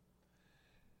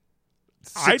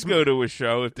 I'd go to a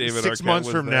show if David Arquette 6 months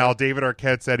was from there. now. David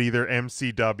Arquette's at either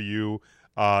MCW,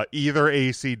 either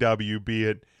ACW, be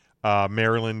it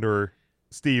Maryland or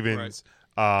Stevens.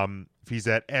 Right. If he's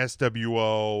at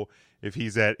SWO, if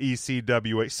he's at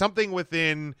ECWA, something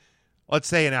within, let's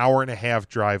say, an hour and a half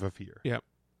drive of here. Yep.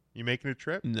 You making a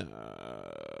trip? No,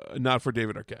 not for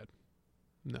David Arquette.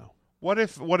 No. What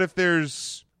if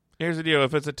there's? Here's the deal: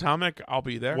 if it's Atomic, I'll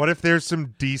be there. What if there's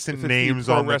some decent names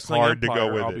on the card to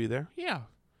go with I'll it? be there. Yeah.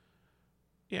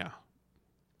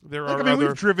 There Look, are. I mean, other...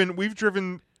 we've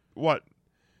driven what?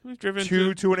 We've driven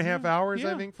 2.5 hours,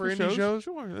 yeah, I think, for indie shows.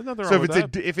 Sure, there's nothing so wrong if with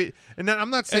it's that. And then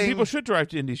I'm not saying and people should drive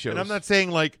to indie shows. And I'm not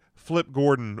saying like Flip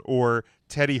Gordon or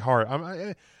Teddy Hart.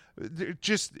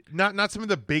 Just not some of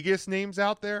the biggest names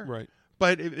out there, right?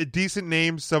 But decent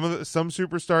names, some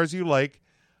superstars you like,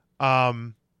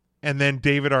 and then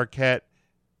David Arquette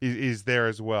is there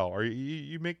as well. Are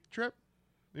you make the trip?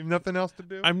 You have nothing else to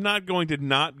do? I'm not going to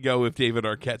not go if David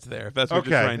Arquette's there. If that's what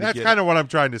you're trying to get. That's kind of what I'm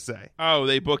trying to say. Oh,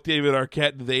 they booked David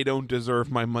Arquette. They don't deserve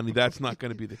my money. That's not going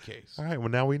to be the case. All right. Well,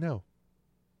 now we know.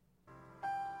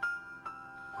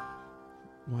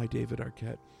 Why David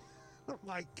Arquette? Oh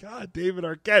my God, David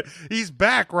Arquette. He's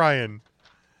back, Ryan.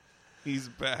 He's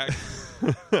back.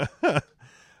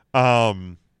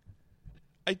 I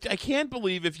can't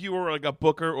believe if you were like a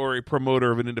booker or a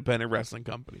promoter of an independent wrestling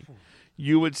company,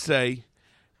 you would say,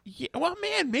 yeah, well,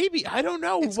 man, maybe. I don't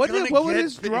know. What would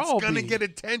his draw be? It's going to get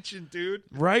attention, dude.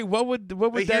 Right? What would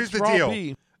that draw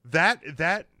be?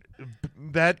 That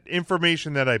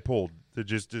information that I pulled, to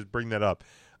just bring that up,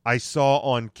 I saw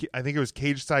on, I think it was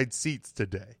Cage Side Seats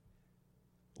today.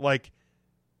 Like,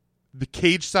 the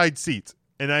Cage Side Seats.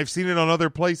 And I've seen it on other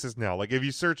places now. Like, if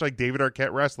you search, like, David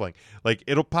Arquette Wrestling, like,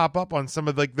 it'll pop up on some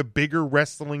of, like, the bigger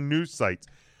wrestling news sites.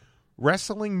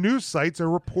 Wrestling news sites are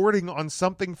reporting on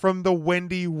something from the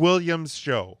Wendy Williams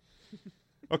show.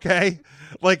 Okay?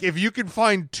 Like, if you can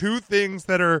find two things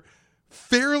that are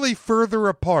fairly further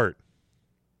apart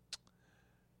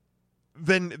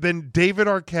than David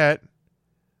Arquette,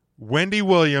 Wendy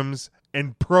Williams,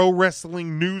 and pro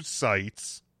wrestling news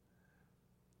sites,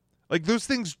 like, those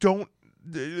things don't,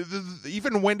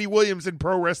 even Wendy Williams and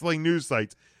pro wrestling news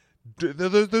sites,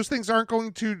 those things aren't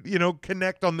going to,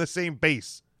 connect on the same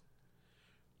base.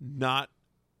 Not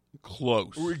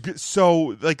close.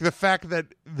 So, like, the fact that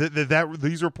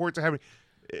these reports are happening,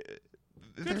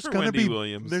 there's going to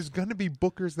be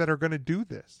bookers that are going to do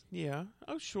this. Yeah.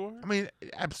 Oh, sure. I mean,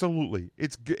 absolutely.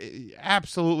 It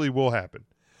absolutely will happen.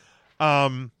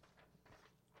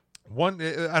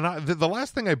 The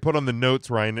last thing I put on the notes,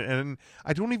 Ryan, and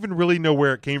I don't even really know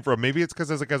where it came from. Maybe it's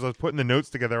because as I was putting the notes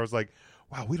together, I was like,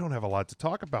 wow, we don't have a lot to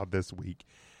talk about this week.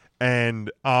 And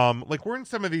like, we're in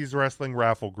some of these wrestling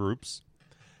raffle groups,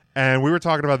 and we were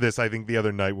talking about this, I think, the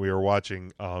other night. We were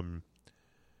watching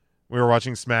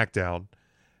SmackDown.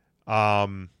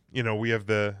 We have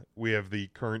the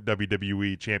current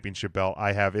WWE Championship belt.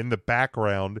 I have in the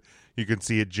background, you can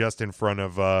see it just in front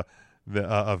of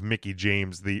of Mickey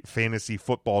James, the fantasy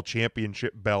football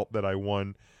championship belt that I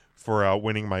won for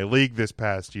winning my league this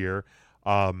past year.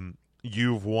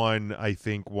 You've won, I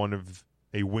think, one of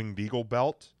a Winged Eagle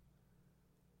belt.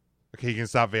 Okay, you can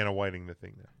stop Vanna Whiting the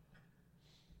thing now.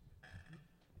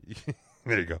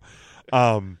 There you go.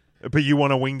 But you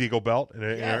won a Winged Eagle belt in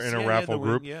a raffle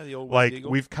group. The old like Winged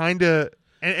Eagle. we've kind of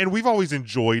and we've always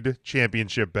enjoyed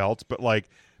championship belts, but like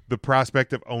the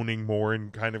prospect of owning more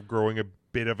and kind of growing a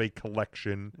bit of a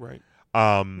collection. Right.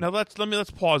 Now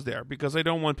let's pause there because I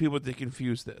don't want people to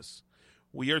confuse this.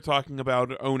 We are talking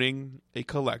about owning a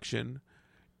collection,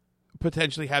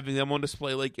 potentially having them on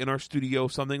display, like in our studio,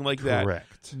 something like that.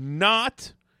 Correct.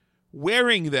 Not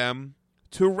wearing them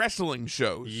to wrestling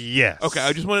shows. Yes. Okay,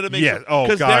 I just wanted to make yes. sure. Oh,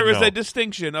 because God, there is no. a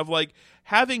distinction of like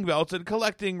having belts and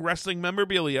collecting wrestling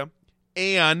memorabilia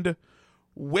and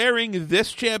wearing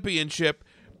this championship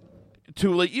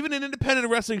to like even an independent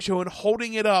wrestling show and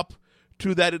holding it up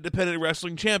to that independent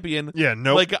wrestling champion. Yeah,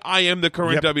 no. Like I am the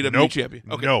current WWE champion.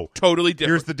 Okay, no. Totally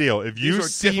different. Here's the deal. If you These are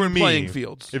see different me, playing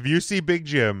fields. If you see Big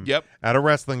Jim Yep. at a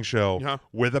wrestling show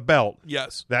with a belt,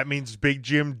 yes, that means Big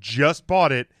Jim just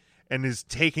bought it and is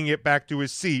taking it back to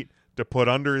his seat to put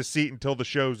under his seat until the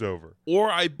show's over.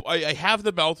 Or I have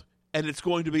the belt and it's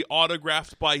going to be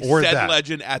autographed by Or said that.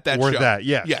 legend at that Or show. that,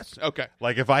 yes. Yes, okay.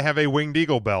 Like if I have a Winged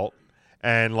Eagle belt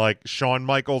and like Shawn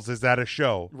Michaels is at a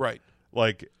show. Right.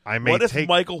 Like I may What if take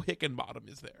Michael Hickenbottom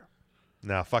is there?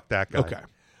 Nah, fuck that guy. Okay.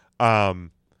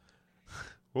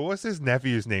 What was his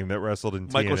nephew's name that wrestled in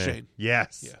Michael TNA? Shane.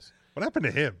 Yes. Yes. What happened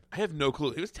to him? I have no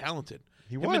clue. He was talented.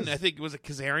 He Him was. and I think it was a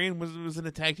Kazarian was in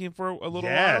a tag team for a little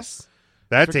while. Yes.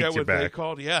 That Forget takes you what they back.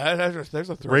 called. Yeah, there's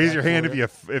a throwback. Raise your hand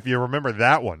for if you remember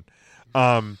that one.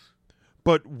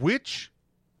 But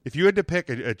if you had to pick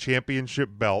a championship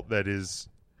belt that is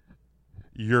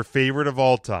your favorite of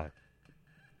all time,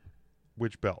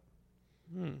 which belt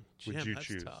would you that's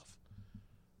choose? Tough.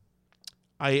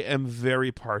 I am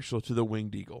very partial to the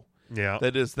Winged Eagle. Yeah.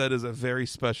 That is a very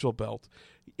special belt.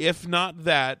 If not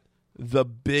that, the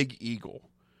Big Eagle,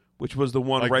 which was the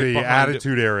one Like right the behind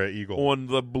Attitude Era Eagle. on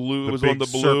the blue. It was big on the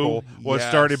blue. circle. Well, Yes. it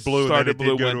started blue, Started and then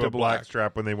blue, it did go went to a to black black.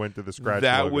 strap when they went to the scratch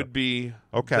That logo. would be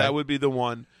okay. That would be the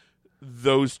one.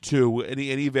 Those two,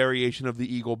 any variation of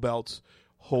the Eagle belts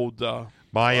hold.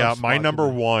 my spot number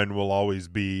to me. one will always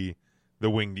be the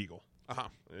Winged Eagle.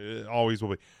 It always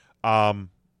will be.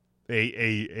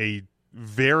 A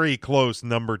very close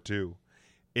number two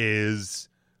is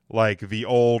like the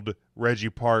old Reggie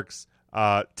Parks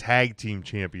tag team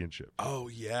championship. Oh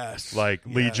yes, Like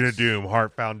yes. Legion of Doom,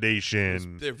 Heart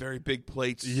Foundation. They're very big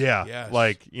plates. Yeah, Yes.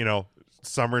 like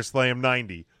SummerSlam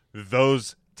 '90.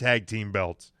 Those tag team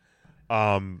belts.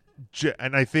 And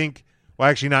I think, well,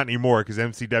 actually not anymore because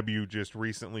MCW just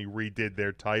recently redid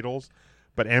their titles.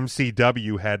 But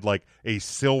MCW had like a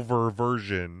silver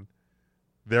version,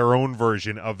 their own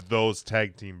version of those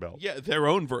tag team belts. Yeah, their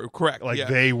own correct. Like yeah.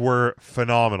 they were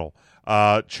phenomenal.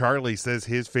 Charlie says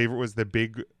his favorite was the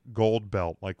big gold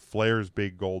belt, like Flair's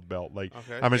big gold belt. Like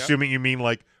Okay, I'm yep. assuming you mean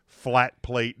like flat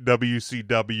plate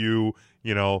WCW,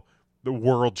 the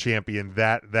world champion,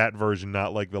 that version,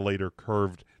 not like the later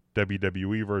curved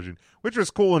WWE version, which was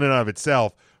cool in and of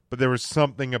itself. But there was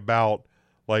something about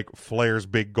like Flair's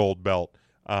big gold belt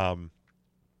that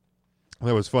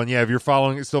was fun. Yeah, if you're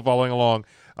still following along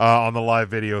on the live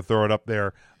video, throw it up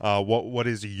there. What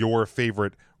is your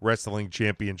favorite wrestling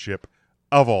championship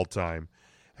of all time?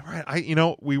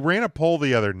 Right, we ran a poll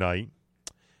the other night,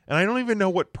 and I don't even know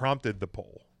what prompted the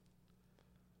poll.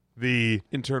 The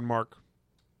intern Mark.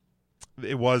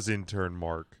 It was intern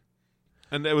Mark.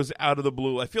 And it was out of the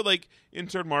blue. I feel like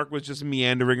intern Mark was just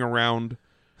meandering around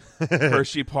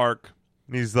Hershey Park.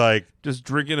 And he's like, just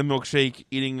drinking a milkshake,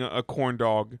 eating a corn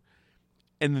dog.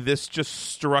 And this just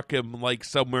struck him like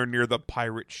somewhere near the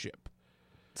pirate ship.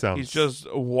 He's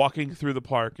just walking through the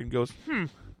park and goes,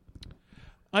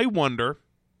 I wonder.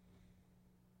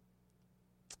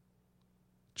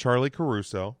 Charlie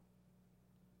Caruso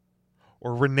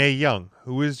or Renee Young,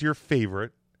 who is your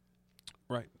favorite?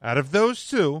 Right. Out of those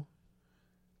two,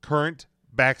 current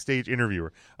backstage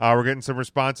interviewer. We're getting some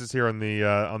responses here on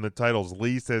the titles.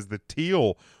 Lee says the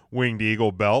teal Winged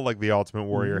Eagle belt, like the Ultimate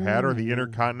Warrior had, or the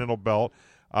Intercontinental belt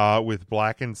with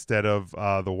black instead of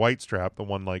the white strap, the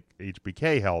one like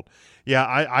HBK held. Yeah,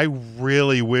 I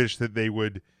really wish that they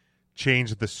would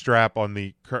change the strap on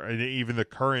even the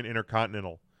current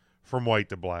Intercontinental from white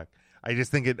to black. I just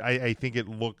think I think it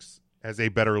has a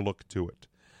better look to it.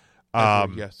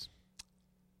 Yes.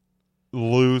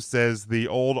 Lou says the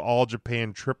old All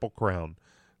Japan Triple Crown.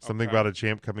 Something about a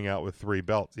champ coming out with 3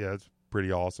 belts. Yeah, that's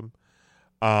pretty awesome.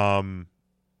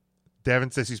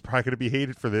 Devin says he's probably going to be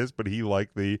hated for this, but he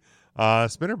liked the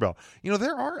spinner belt.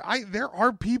 There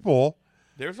are people.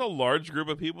 There's a large group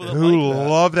of people that who like that.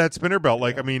 love that spinner belt.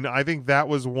 Like, I mean, I think that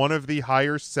was one of the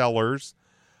higher sellers,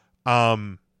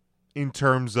 in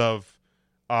terms of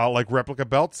like replica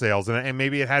belt sales, and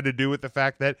maybe it had to do with the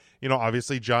fact that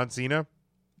obviously John Cena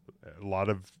A lot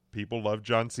of people love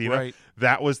John Cena. Right.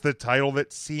 That was the title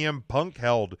that CM Punk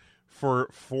held for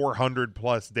 400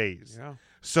 plus days. Yeah.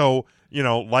 So,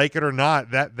 like it or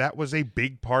not, that was a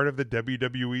big part of the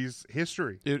WWE's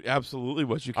history. It absolutely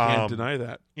was. You can't deny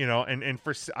that. And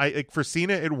for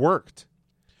Cena, it worked.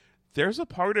 There's a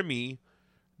part of me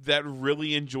that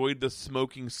really enjoyed the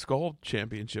Smoking Skull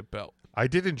Championship belt. I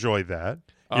did enjoy that.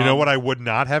 You know what I would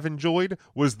not have enjoyed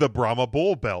was the Brahma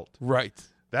Bull belt. Right.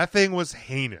 That thing was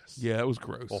heinous. Yeah, it was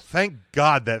gross. Well, thank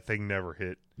God that thing never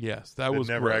hit. Yes, that was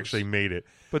never gross. actually made it.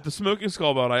 But the Smoking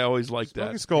Skull belt, I always liked that.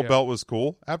 Smoking Skull belt was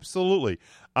cool. Absolutely.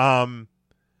 And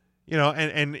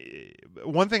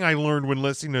one thing I learned when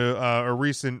listening to a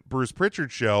recent Bruce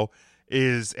Pritchard show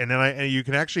is, and you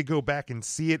can actually go back and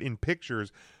see it in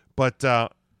pictures, but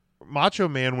Macho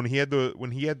Man, when he had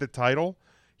the title,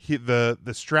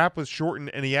 the strap was shortened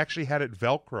and he actually had it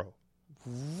Velcro.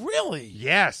 Really?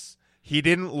 Yes. He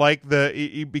didn't like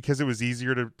because it was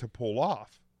easier to pull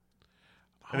off.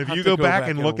 And if you go back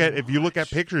and look at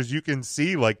pictures, you can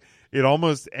see like it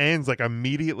almost ends like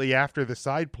immediately after the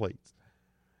side plates.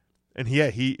 And he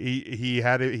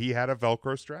had a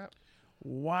Velcro strap.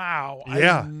 Wow.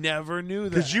 Yeah. I never knew that.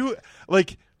 Because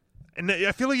and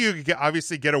I feel like you could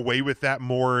obviously get away with that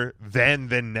more then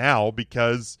than now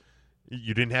because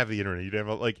you didn't have the internet. You didn't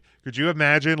have could you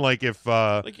imagine if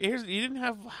you didn't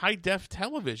have high def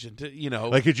television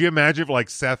to could you imagine if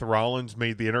Seth Rollins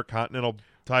made the Intercontinental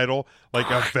title a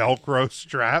Velcro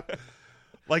strap?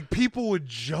 People would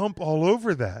jump all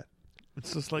over that.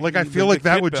 It's just I feel like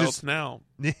that would just now.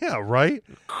 Yeah, right.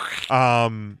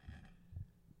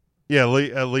 Yeah,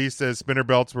 Lee says spinner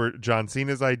belts were John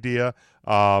Cena's idea.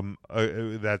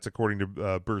 That's according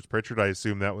to Bruce Pritchard. I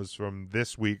assume that was from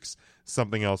this week's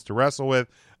Something Else to Wrestle With,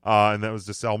 and that was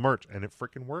to sell merch, and it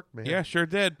freaking worked, man. Yeah, sure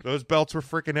did. Those belts were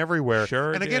freaking everywhere.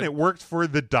 Sure, and again, did. it worked for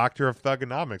the Doctor of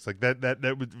Thugonomics.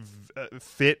 That would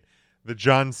fit the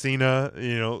John Cena,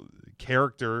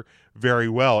 character very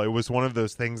well. It was one of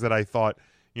those things that I thought,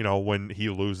 when he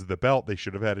loses the belt, they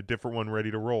should have had a different one ready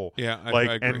to roll. Yeah, I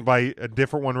agree. And by a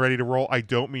different one ready to roll, I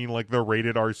don't mean the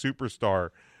Rated R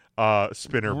Superstar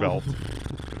spinner belt.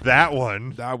 That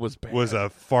one was bad. Was a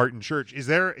fart in church. Is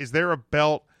there a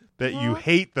belt that you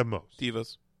hate the most?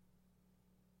 Divas.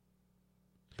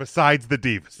 Besides the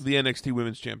Divas. The NXT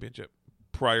Women's Championship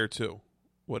prior to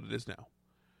what it is now.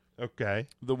 Okay.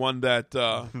 The one that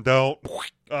don't.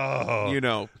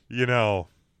 Oh.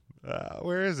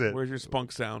 Where is it? Where's your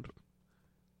spunk sound?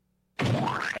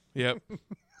 Yep.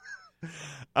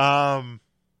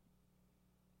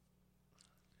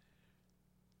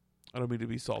 I don't mean to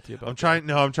be salty about I'm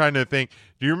trying to think.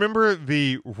 Do you remember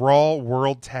the Raw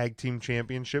World Tag Team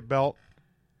Championship belt?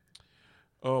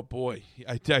 Oh boy,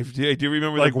 I do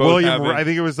remember like them both William. having, I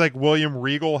think it was William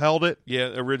Regal held it. Yeah,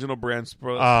 original brand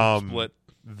split.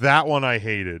 That one I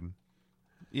hated.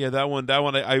 Yeah, that one.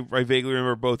 I vaguely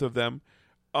remember both of them.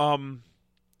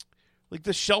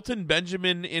 The Shelton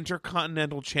Benjamin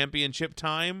Intercontinental Championship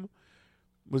time.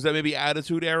 Was that maybe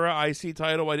Attitude Era IC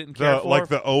title? I didn't care for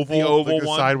the oval one, the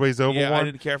sideways oval one. I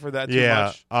didn't care for that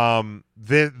too much.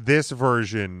 This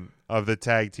version of the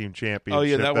tag team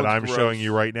championship that I'm gross. showing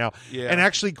you right now, yeah. And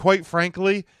actually, quite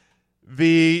frankly,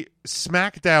 the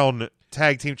SmackDown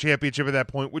tag team championship at that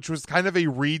point, which was kind of a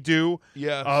redo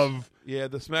of the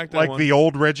SmackDown one. The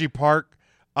old Reggie Park.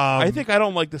 I think I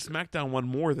don't like the SmackDown one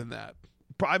more than that.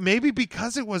 Maybe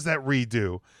because it was that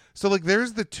redo. So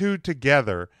there's the two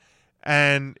together.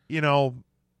 And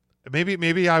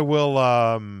maybe I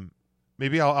will.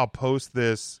 Maybe I'll post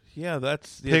this. Yeah,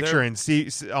 picture and see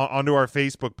onto our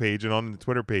Facebook page and on the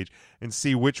Twitter page and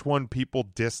see which one people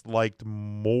disliked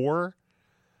more.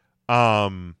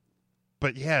 But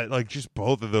yeah, just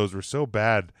both of those were so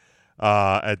bad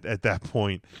at that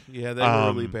point. Yeah, they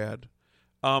were really bad.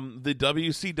 The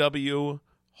WCW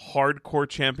Hardcore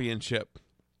Championship.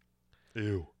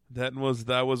 Ew. That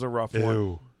was a rough Ew.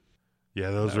 one.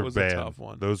 Yeah, those that are was bad. A tough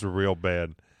one. Those were real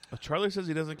bad. Charlie says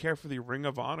he doesn't care for the Ring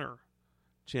of Honor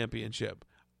Championship.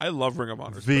 I love Ring of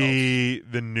Honor's the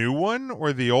new one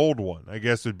or the old one? I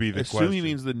guess would be the question. I assume he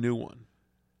means the new one.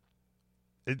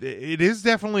 It is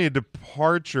definitely a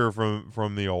departure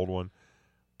from the old one,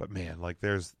 but man,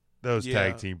 there's those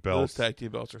tag team belts. Those tag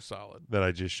team belts are solid. That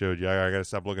I just showed you. I got to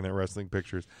stop looking at wrestling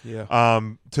pictures. Yeah.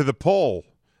 To the poll,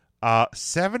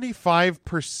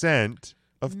 75%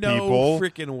 of people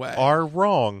freaking way. are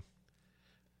wrong.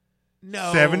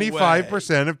 No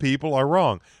 75% of people are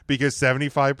wrong because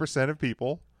 75% of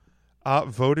people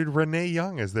voted Renee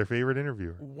Young as their favorite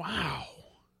interviewer. Wow.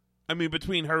 I mean,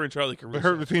 between her and Charlie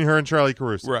Caruso. Between her and Charlie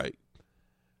Caruso. Right.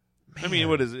 Man. I mean,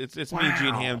 what is it? It's me,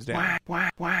 Gene Hamsdown.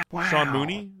 Sean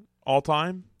Mooney, all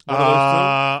time. One of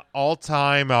those all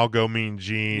time, I'll go Mean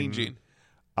Gene. Mean Gene.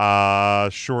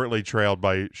 Shortly trailed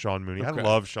by Sean Mooney. Okay. I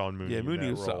love Sean Mooney. Yeah, Mooney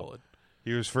in was that role. solid.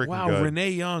 He was freaking wow, good.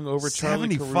 Renee Young over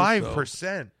Charlie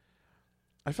 75%.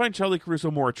 I find Charlie Caruso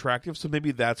more attractive, so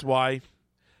maybe that's why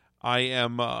I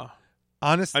am.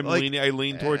 Honestly, I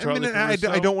lean toward Charlie Caruso.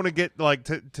 I don't want to get like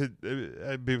to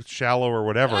be shallow or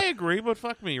whatever. I agree, but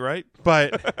fuck me, right?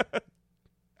 But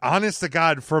honest to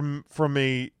God, from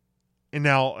a and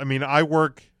now, I mean, I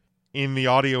work in the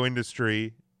audio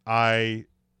industry. I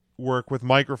work with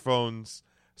microphones,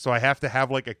 so I have to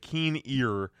have like a keen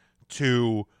ear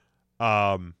to,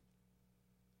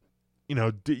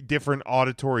 different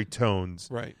auditory tones.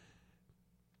 Right.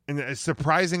 And as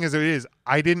surprising as it is,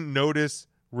 I didn't notice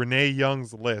Renee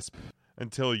Young's lisp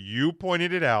until you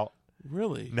pointed it out.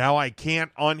 Really? Now I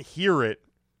can't unhear it.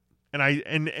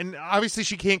 And obviously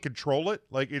she can't control it.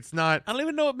 Like, it's not. I don't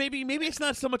even know. Maybe it's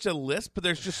not so much a lisp, but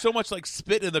there's just so much like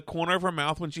spit in the corner of her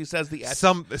mouth when she says the S.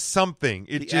 Something.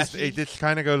 It just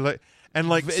kind of goes like, and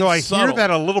like, It's so I subtle. hear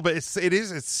that a little bit.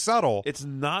 It's subtle. It's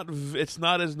not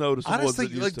as noticeable. Honestly,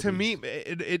 as it used like, to be.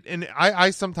 me, and I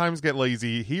sometimes get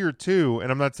lazy here too.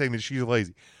 And I'm not saying that she's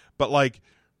lazy, but like,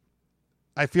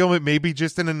 I feel it may be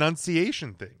just an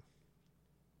enunciation thing.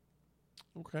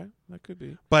 Okay, that could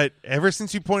be. But ever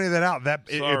since you pointed that out,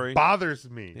 it bothers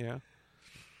me. Yeah,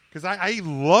 because I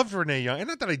loved Renee Young, and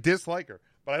not that I dislike her,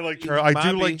 but I like I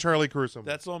do like Charlie Caruso.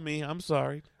 That's on me. I'm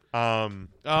sorry. Devin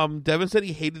said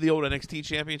he hated the old NXT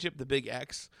championship, the Big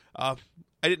X. I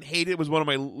didn't hate it. It was one of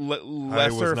my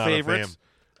lesser favorites.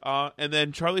 And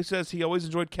then Charlie says he always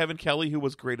enjoyed Kevin Kelly, who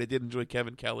was great. I did enjoy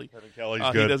Kevin Kelly. Kevin Kelly's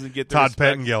good. He doesn't get the Todd respect.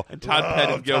 Pettengill. And Todd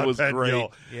Pettengill was great.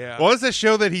 Yeah. What was the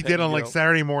show that he did on like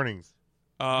Saturday mornings?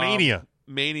 Mania.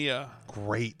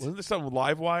 Great. Wasn't there something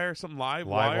Livewire? Something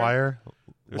Livewire?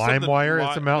 LimeWire?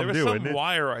 It's a Mountain Dew, isn't isn't it?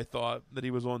 Wire, I thought, that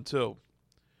he was on too.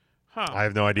 Huh. I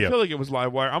have no idea. I feel like it was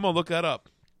Livewire. I'm going to look that up.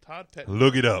 Todd Pettengill.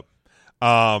 Look it up.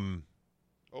 Todd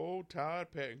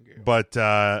Pettengill. But,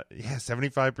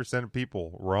 75% of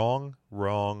people. Wrong.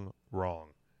 Wrong, wrong,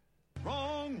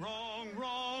 wrong,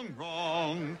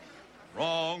 wrong.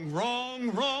 Wrong,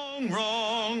 wrong, wrong,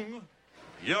 wrong.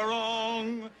 You're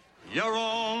wrong. You're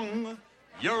wrong.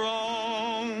 You're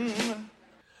wrong.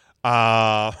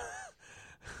 I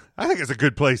think it's a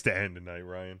good place to end tonight,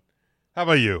 Ryan. How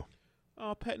about you?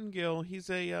 Oh, Pettengill. He's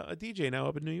a DJ now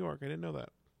up in New York. I didn't know that.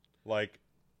 Like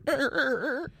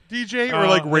DJ or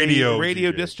like radio?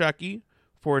 Radio DJ? disc jockey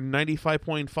for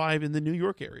 95.5 in the New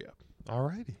York area. All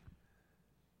righty.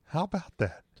 How about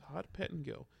that? Todd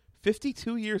Pettengill.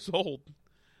 52 years old.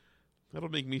 That'll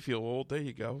make me feel old. There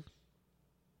you go.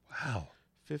 Wow.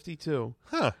 52.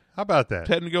 Huh. How about that?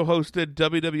 Pettengill hosted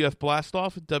WWF Blast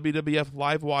Off, WWF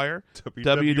Livewire,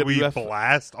 WWF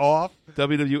Blast Off,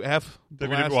 WWF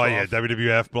Blast Off.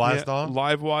 WWF Blast Off,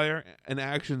 Livewire, and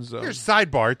Action Zone. Here's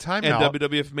sidebar, time and out.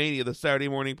 WWF Mania, the Saturday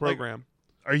morning program.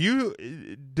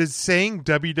 Does saying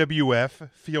WWF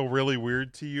feel really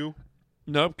weird to you?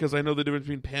 No, because I know the difference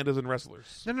between pandas and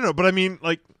wrestlers. No. But I mean,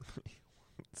 like,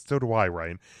 so do I,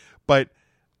 Ryan. But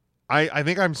I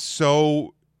think I'm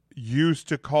so used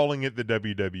to calling it the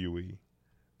WWE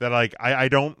that like I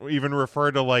don't even refer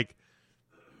to like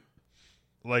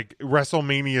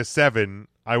WrestleMania 7.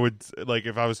 I would like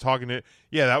if I was talking to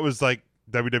that was like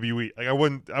WWE. Like I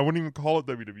wouldn't even call it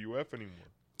WWF anymore.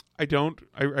 I don't.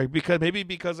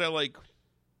 Because I like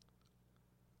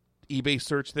eBay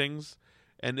search things,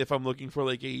 and if I'm looking for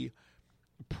like a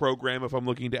program, if I'm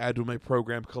looking to add to my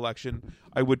program collection,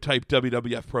 I would type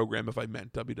WWF program if I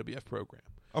meant WWF program.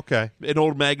 Okay. An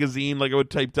old magazine, like I would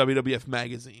type WWF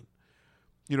magazine.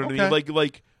 You know what I mean?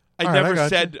 Like I All never right,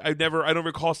 said I don't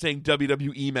recall saying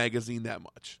WWE magazine that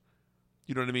much.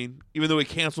 You know what I mean? Even though we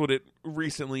canceled it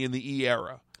recently in the E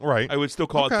era. Right. I would still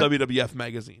call it WWF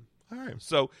magazine. All right.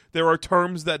 So there are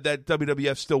terms that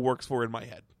WWF still works for in my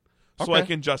head. So I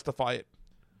can justify it.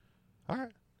 All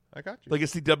right. I got you. Like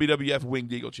it's the WWF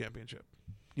Winged Eagle Championship.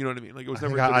 You know what I mean? Like it was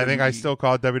never. I think I still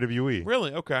call it WWE.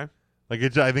 Really? Okay.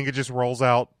 Like I think it just rolls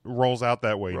out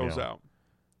that way. Rolls now. out.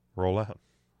 Roll out.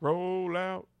 Roll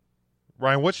out.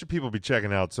 Ryan, what should people be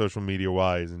checking out social media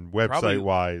wise and website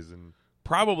wise? And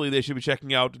probably they should be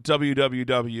checking out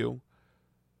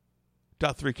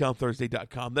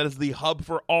www.3countthursday.com. That is the hub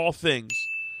for all things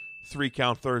 3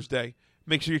 Count Thursday.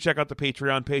 Make sure you check out the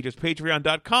Patreon page. It's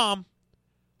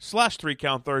patreon.com/3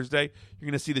 Count Thursday. You're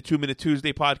going to see the 2 Minute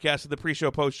Tuesday podcast and the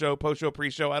pre-show, post-show,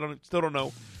 pre-show. Still don't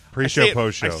know. Pre-show,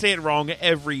 post-show. I say it wrong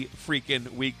every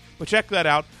freaking week. But check that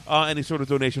out. Any sort of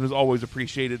donation is always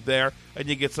appreciated there. And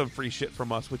you get some free shit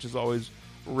from us, which is always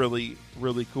really,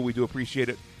 really cool. We do appreciate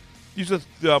it. Use the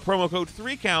promo code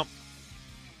 3COUNT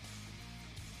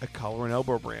at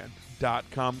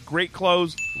collarandelbowbrand.com. Great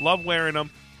clothes. Love wearing them.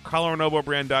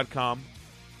 collarandelbowbrand.com.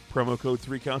 Promo code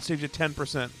 3count. Saves you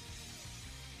 10%.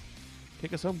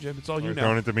 Take us home, Jim. It's all you now.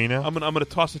 Throwing it to me now? I'm gonna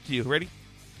toss it to you. Ready?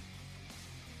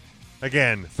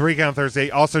 Again, 3 Count Thursday.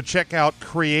 Also, check out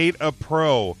Create a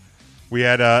Pro. We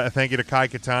had a thank you to Kai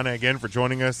Katana again for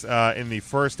joining us in the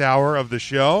first hour of the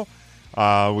show.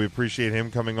 We appreciate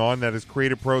him coming on. That is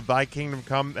Create a Pro, Thy Kingdom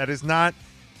Come. That is not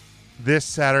this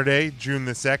Saturday, June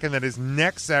the 2nd. That is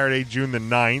next Saturday, June the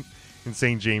 9th in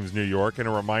St. James, New York. And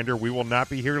a reminder, we will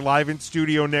not be here live in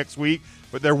studio next week,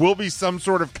 but there will be some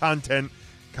sort of content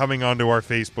coming onto our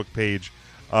Facebook page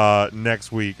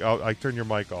next week. I turn your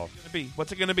mic off.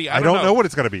 What's it going to be? I don't know what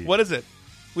it's going to be. What is it?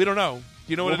 We don't know.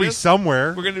 Do you know what we'll it be is?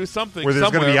 Somewhere. We're going to do something. Where there's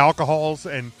going to be alcohols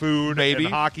and food Maybe.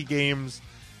 and hockey games.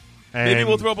 And Maybe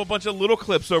we'll throw up a bunch of little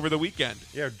clips over the weekend.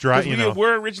 Yeah,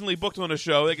 we're originally booked on a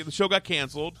show. The show got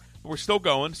canceled, but we're still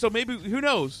going. So maybe, who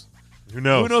knows? Who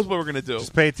knows? Who knows what we're going to do?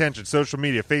 Just pay attention. Social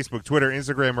media, Facebook, Twitter,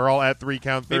 Instagram are all at 3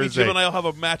 Count Thursday. Maybe Jim and I will have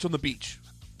a match on the beach.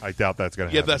 I doubt that's going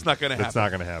to happen. Yeah, that's not going to happen. That's not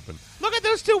going to happen. Look at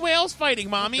those two whales fighting,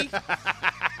 Mommy.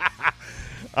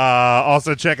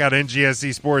 Also, check out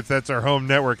NGSC Sports. That's our home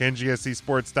network,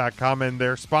 ngscsports.com, and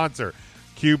their sponsor,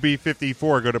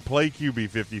 QB54. Go to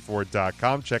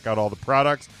playqb54.com. Check out all the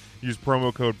products. Use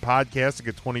promo code podcast to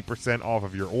get 20% off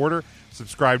of your order.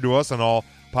 Subscribe to us on all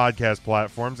podcast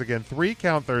platforms. Again,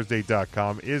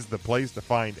 3countthursday.com is the place to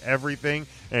find everything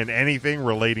and anything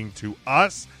relating to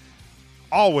us.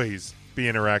 Always be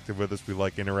interactive with us. We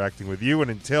like interacting with you. And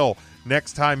until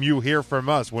next time you hear from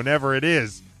us, whenever it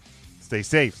is, stay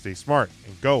safe, stay smart,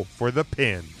 and go for the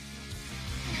pin.